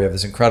positions of power. We have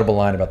this incredible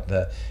line about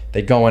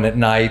they go in at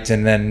night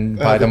and then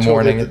by the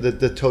morning.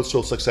 The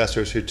toadstool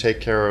successors who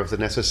take care of the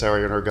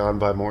necessary and are gone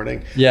by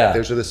morning. Yeah.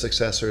 Those are the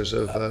successors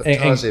of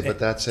Tazi, but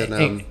that's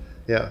in,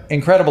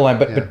 Incredible line.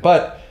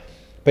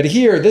 But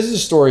here, this is a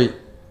story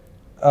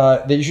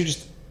that you should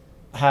just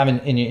have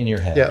in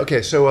your head. Yeah.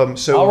 Okay. So I'm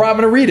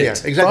going to read it. Yeah,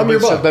 exactly. From your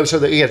book. So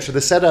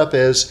the setup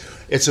is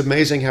it's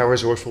amazing how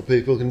resourceful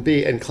people can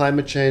be, and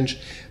climate change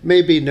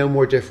may be no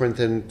more different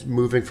than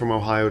moving from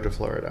Ohio to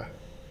Florida.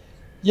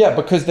 Yeah,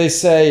 because they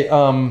say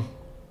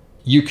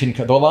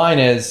the line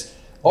is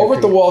over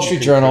at the Wall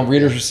Street Journal.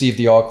 Readers received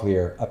the all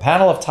clear. A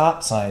panel of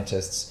top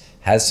scientists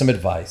has some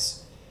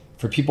advice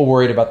for people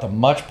worried about the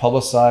much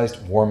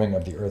publicized warming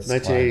of the Earth's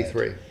 1983.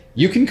 climate.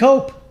 You can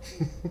cope.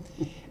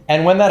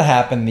 And when that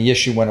happened, the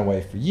issue went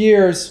away for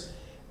years.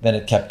 Then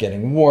it kept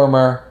getting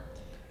warmer.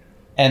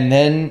 And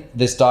then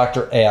this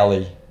Dr.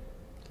 Ailey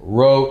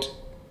wrote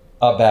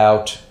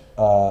about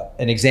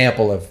an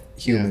example of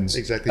humans. Yeah,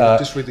 exactly.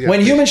 Just read the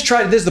when humans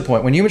try, this is the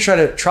point, when humans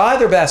try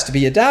their best to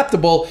be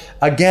adaptable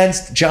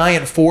against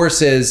giant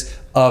forces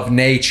of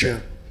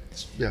nature.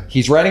 Yeah.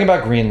 He's writing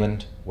about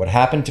Greenland, what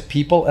happened to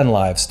people and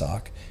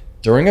livestock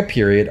during a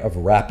period of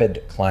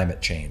rapid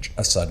climate change,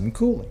 a sudden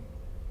cooling.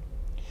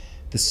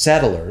 The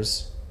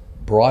settlers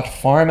brought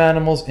farm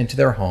animals into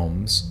their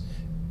houses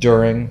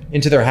during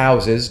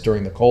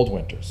the cold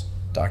winters,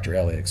 Dr.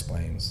 Ailey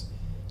explains.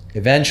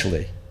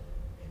 Eventually,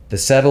 the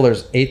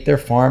settlers ate their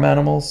farm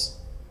animals,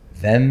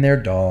 then their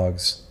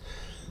dogs,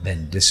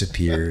 then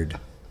disappeared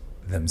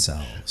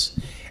themselves.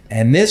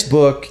 And this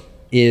book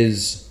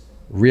is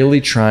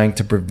really trying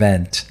to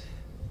prevent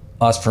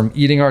us from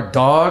eating our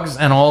dogs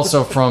and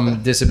also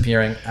from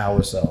disappearing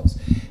ourselves.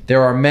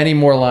 There are many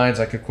more lines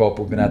I could quote,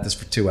 but we've been at this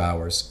for 2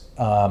 hours.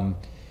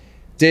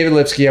 David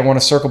Lipsky, I want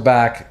to circle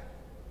back.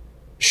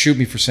 Shoot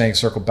me for saying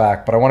circle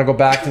back, but I want to go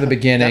back to the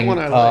beginning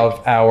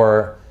of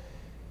our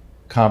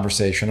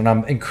conversation. And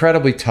I'm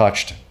incredibly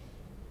touched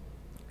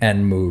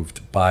and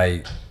moved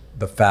by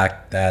the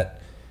fact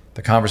that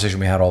the conversation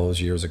we had all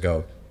those years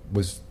ago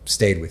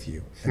stayed with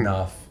you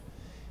enough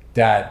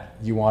that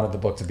you wanted the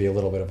book to be a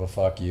little bit of a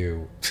fuck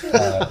you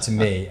to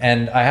me.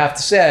 And I have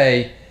to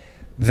say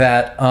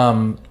that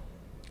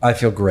I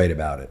feel great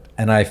about it.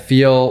 And I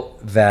feel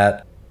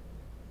that,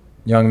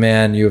 young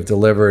man, you have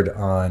delivered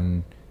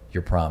on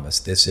your promise.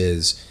 This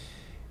is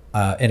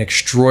an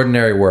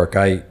extraordinary work.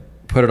 I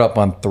put it up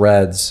on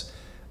Threads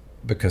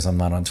because I'm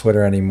not on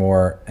Twitter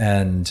anymore.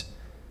 And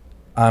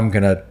I'm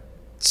going to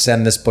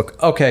send this book.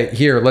 Okay,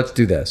 here, let's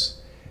do this.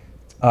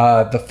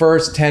 The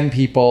first 10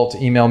 people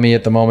to email me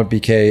at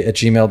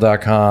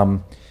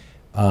themomentbk@gmail.com.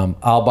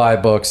 I'll buy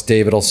books.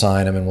 David will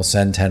sign them and we'll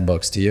send 10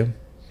 books to you.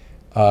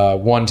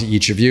 One to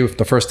each of you.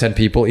 The first 10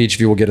 people, each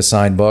of you will get a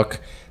signed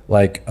book.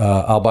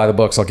 I'll buy the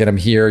books. I'll get them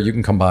here. You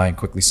can come by and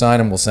quickly sign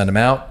them. We'll send them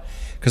out.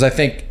 Because I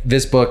think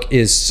this book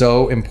is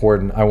so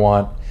important. I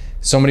want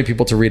so many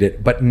people to read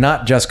it, but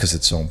not just because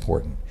it's so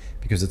important,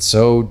 because it's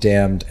so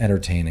damned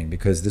entertaining,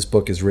 because this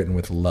book is written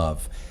with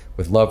love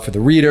for the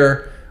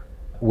reader,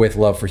 with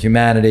love for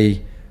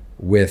humanity,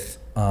 with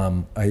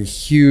a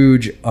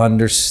huge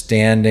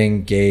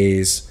understanding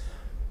gaze,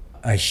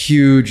 a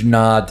huge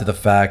nod to the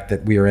fact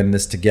that we are in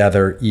this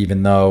together,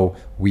 even though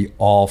we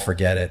all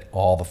forget it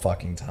all the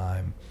fucking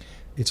time.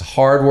 It's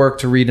hard work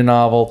to read a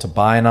novel, to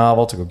buy a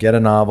novel, to go get a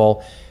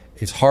novel.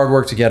 It's hard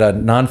work to get a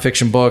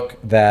nonfiction book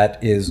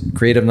that is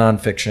creative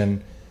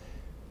nonfiction.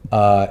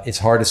 It's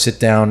hard to sit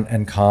down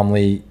and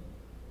calmly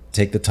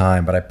take the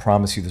time, but I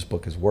promise you this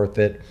book is worth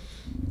it.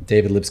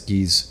 David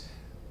Lipsky's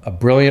a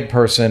brilliant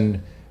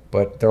person,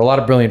 but there are a lot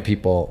of brilliant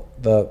people.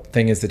 The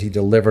thing is that he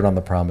delivered on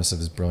the promise of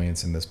his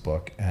brilliance in this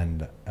book.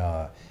 And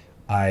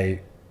I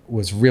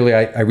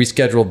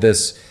rescheduled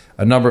this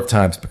a number of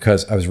times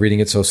because I was reading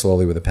it so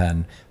slowly with a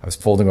pen. I was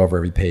folding over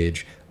every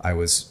page. I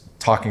was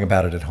talking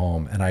about it at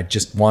home, and I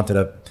just I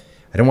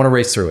didn't want to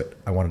race through it.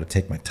 I wanted to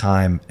take my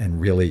time and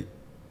really,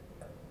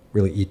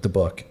 really eat the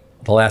book.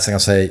 The last thing I'll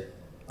say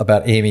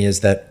about Amy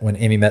is that when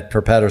Amy met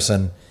Per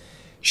Pedersen,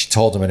 she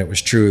told him, and it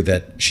was true,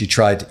 that she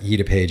tried to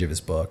eat a page of his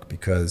book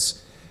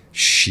because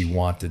she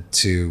wanted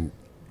to,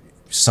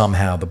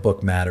 somehow the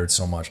book mattered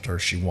so much to her,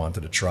 she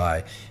wanted to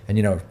try.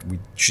 And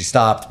she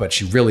stopped, but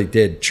she really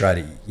did try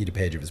to eat a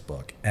page of his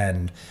book.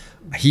 And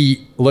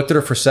he looked at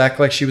her for a sec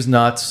like she was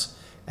nuts,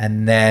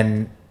 and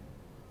then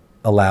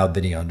allowed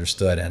that he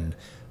understood. And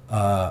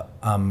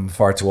I'm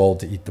far too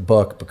old to eat the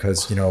book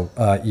because,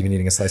 even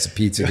eating a slice of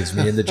pizza gives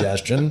me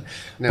indigestion.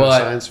 But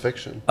science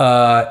fiction.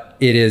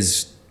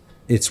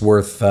 It's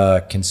worth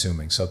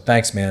consuming. So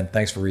thanks, man.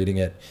 Thanks for reading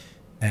it.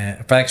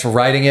 And thanks for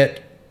writing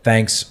it.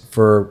 Thanks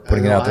for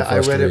putting it out there for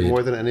us to read. I read it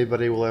more than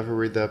anybody will ever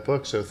read that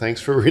book. So thanks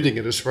for reading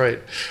it. It's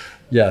right.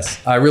 Yes,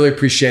 I really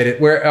appreciate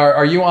it. Where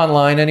are you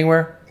online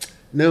anywhere?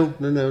 No.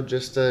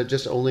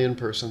 Just only in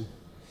person.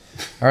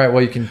 All right.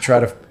 Well, you can try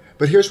to.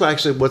 But here's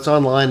what's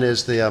online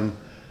is the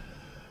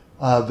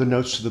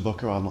notes to the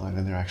book are online,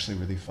 and they're actually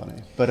really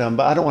funny. But I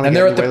don't want to. And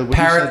they're at the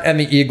Parrot and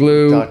the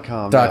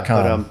Igloo.com.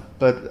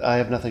 But I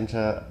have nothing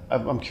to.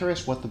 I'm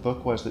curious what the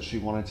book was that she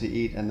wanted to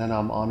eat, and then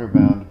I'm honor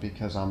bound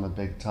because I'm a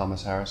big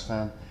Thomas Harris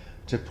fan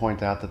to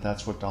point out that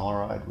that's what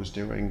Dollaride was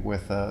doing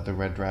with the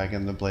Red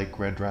Dragon, the Blake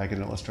Red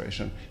Dragon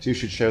illustration. So you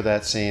should show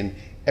that scene.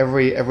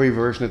 Every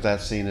version of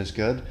that scene is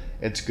good.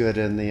 It's good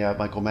in the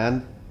Michael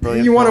Mann.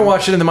 You want to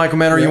watch it in the Michael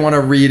Mann, or you want to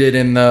read it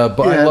in the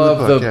book?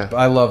 Yeah,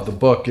 I love the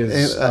book.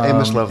 Is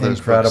Amos loved those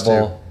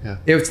incredible. Yeah.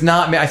 It's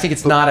not. I think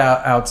it's not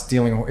out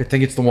Stealing. I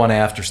think it's the one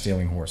after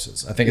Stealing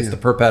Horses. I think it's the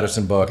Per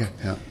Pedersen book.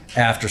 Yeah.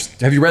 After.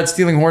 Have you read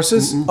Stealing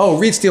Horses? Mm-mm. Oh,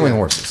 read Stealing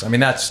Horses. I mean,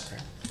 that's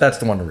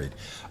the one to read.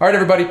 All right,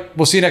 everybody.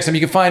 We'll see you next time.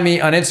 You can find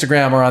me on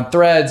Instagram or on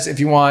Threads if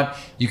you want.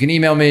 You can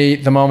email me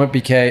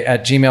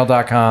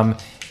themomentbk@gmail.com,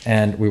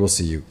 and we will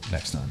see you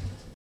next time.